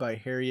Mind by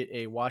Harriet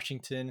A.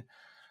 Washington.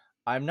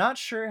 I'm not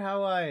sure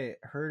how I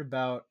heard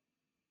about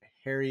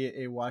Harriet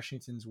A.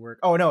 Washington's work.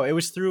 Oh no, it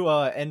was through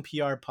a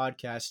NPR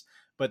podcast,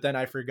 but then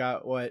I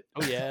forgot what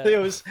Oh yeah. it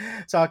was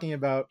talking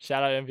about.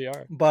 Shout out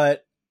NPR.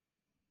 But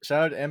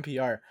shout out to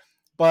NPR.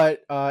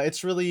 But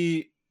it's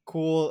really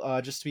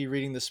cool just to be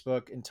reading this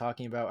book and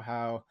talking about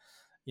how,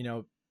 you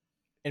know,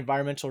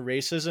 environmental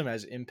racism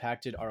has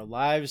impacted our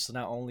lives,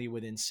 not only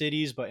within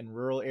cities, but in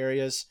rural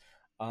areas.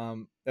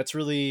 That's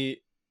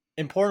really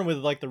important with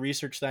like the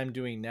research that I'm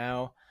doing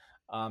now,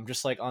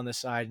 just like on the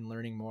side and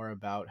learning more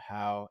about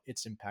how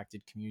it's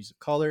impacted communities of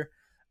color.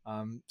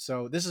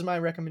 So this is my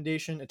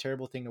recommendation, A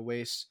Terrible Thing to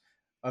Waste,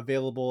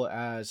 available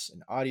as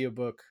an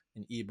audiobook,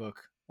 an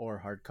ebook,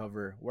 or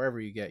hardcover, wherever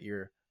you get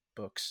your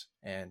books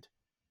and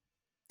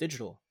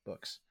digital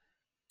books.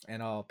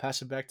 And I'll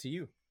pass it back to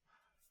you.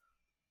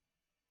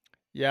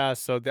 Yeah,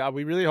 so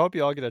we really hope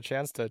you all get a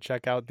chance to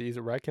check out these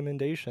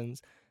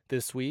recommendations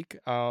this week,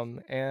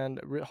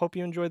 and hope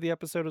you enjoyed the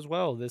episode as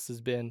well. This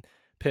has been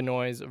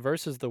Pinoy's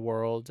versus the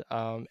World,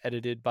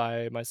 edited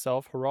by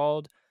myself,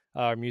 Harald.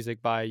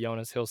 Music by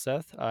Jonas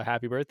Hilseth.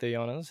 Happy birthday,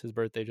 Jonas! His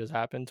birthday just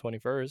happened,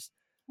 21st.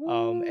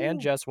 And Woo!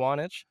 Jess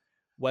Wanich.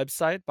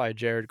 Website by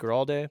Jared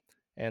Geralde,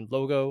 and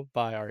logo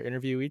by our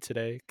interviewee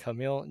today,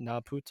 Camille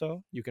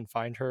Naputo. You can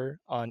find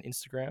her on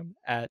Instagram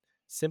at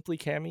Simply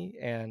Cami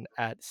and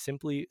at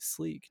Simply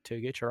Sleek to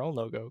get your own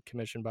logo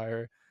commissioned by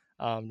her.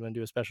 I'm going to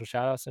do a special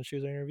shout out since she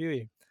was our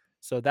interviewee.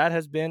 So that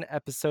has been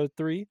episode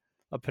 3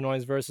 of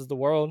Pinoy's versus the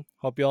World.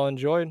 Hope you all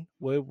enjoyed.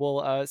 We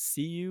will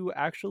see you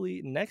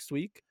actually next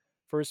week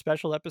for a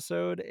special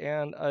episode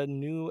and a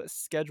new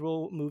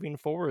schedule moving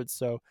forward.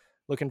 So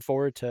looking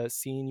forward to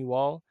seeing you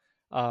all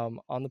on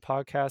the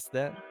podcast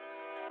then.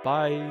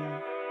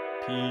 Bye.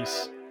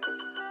 Peace.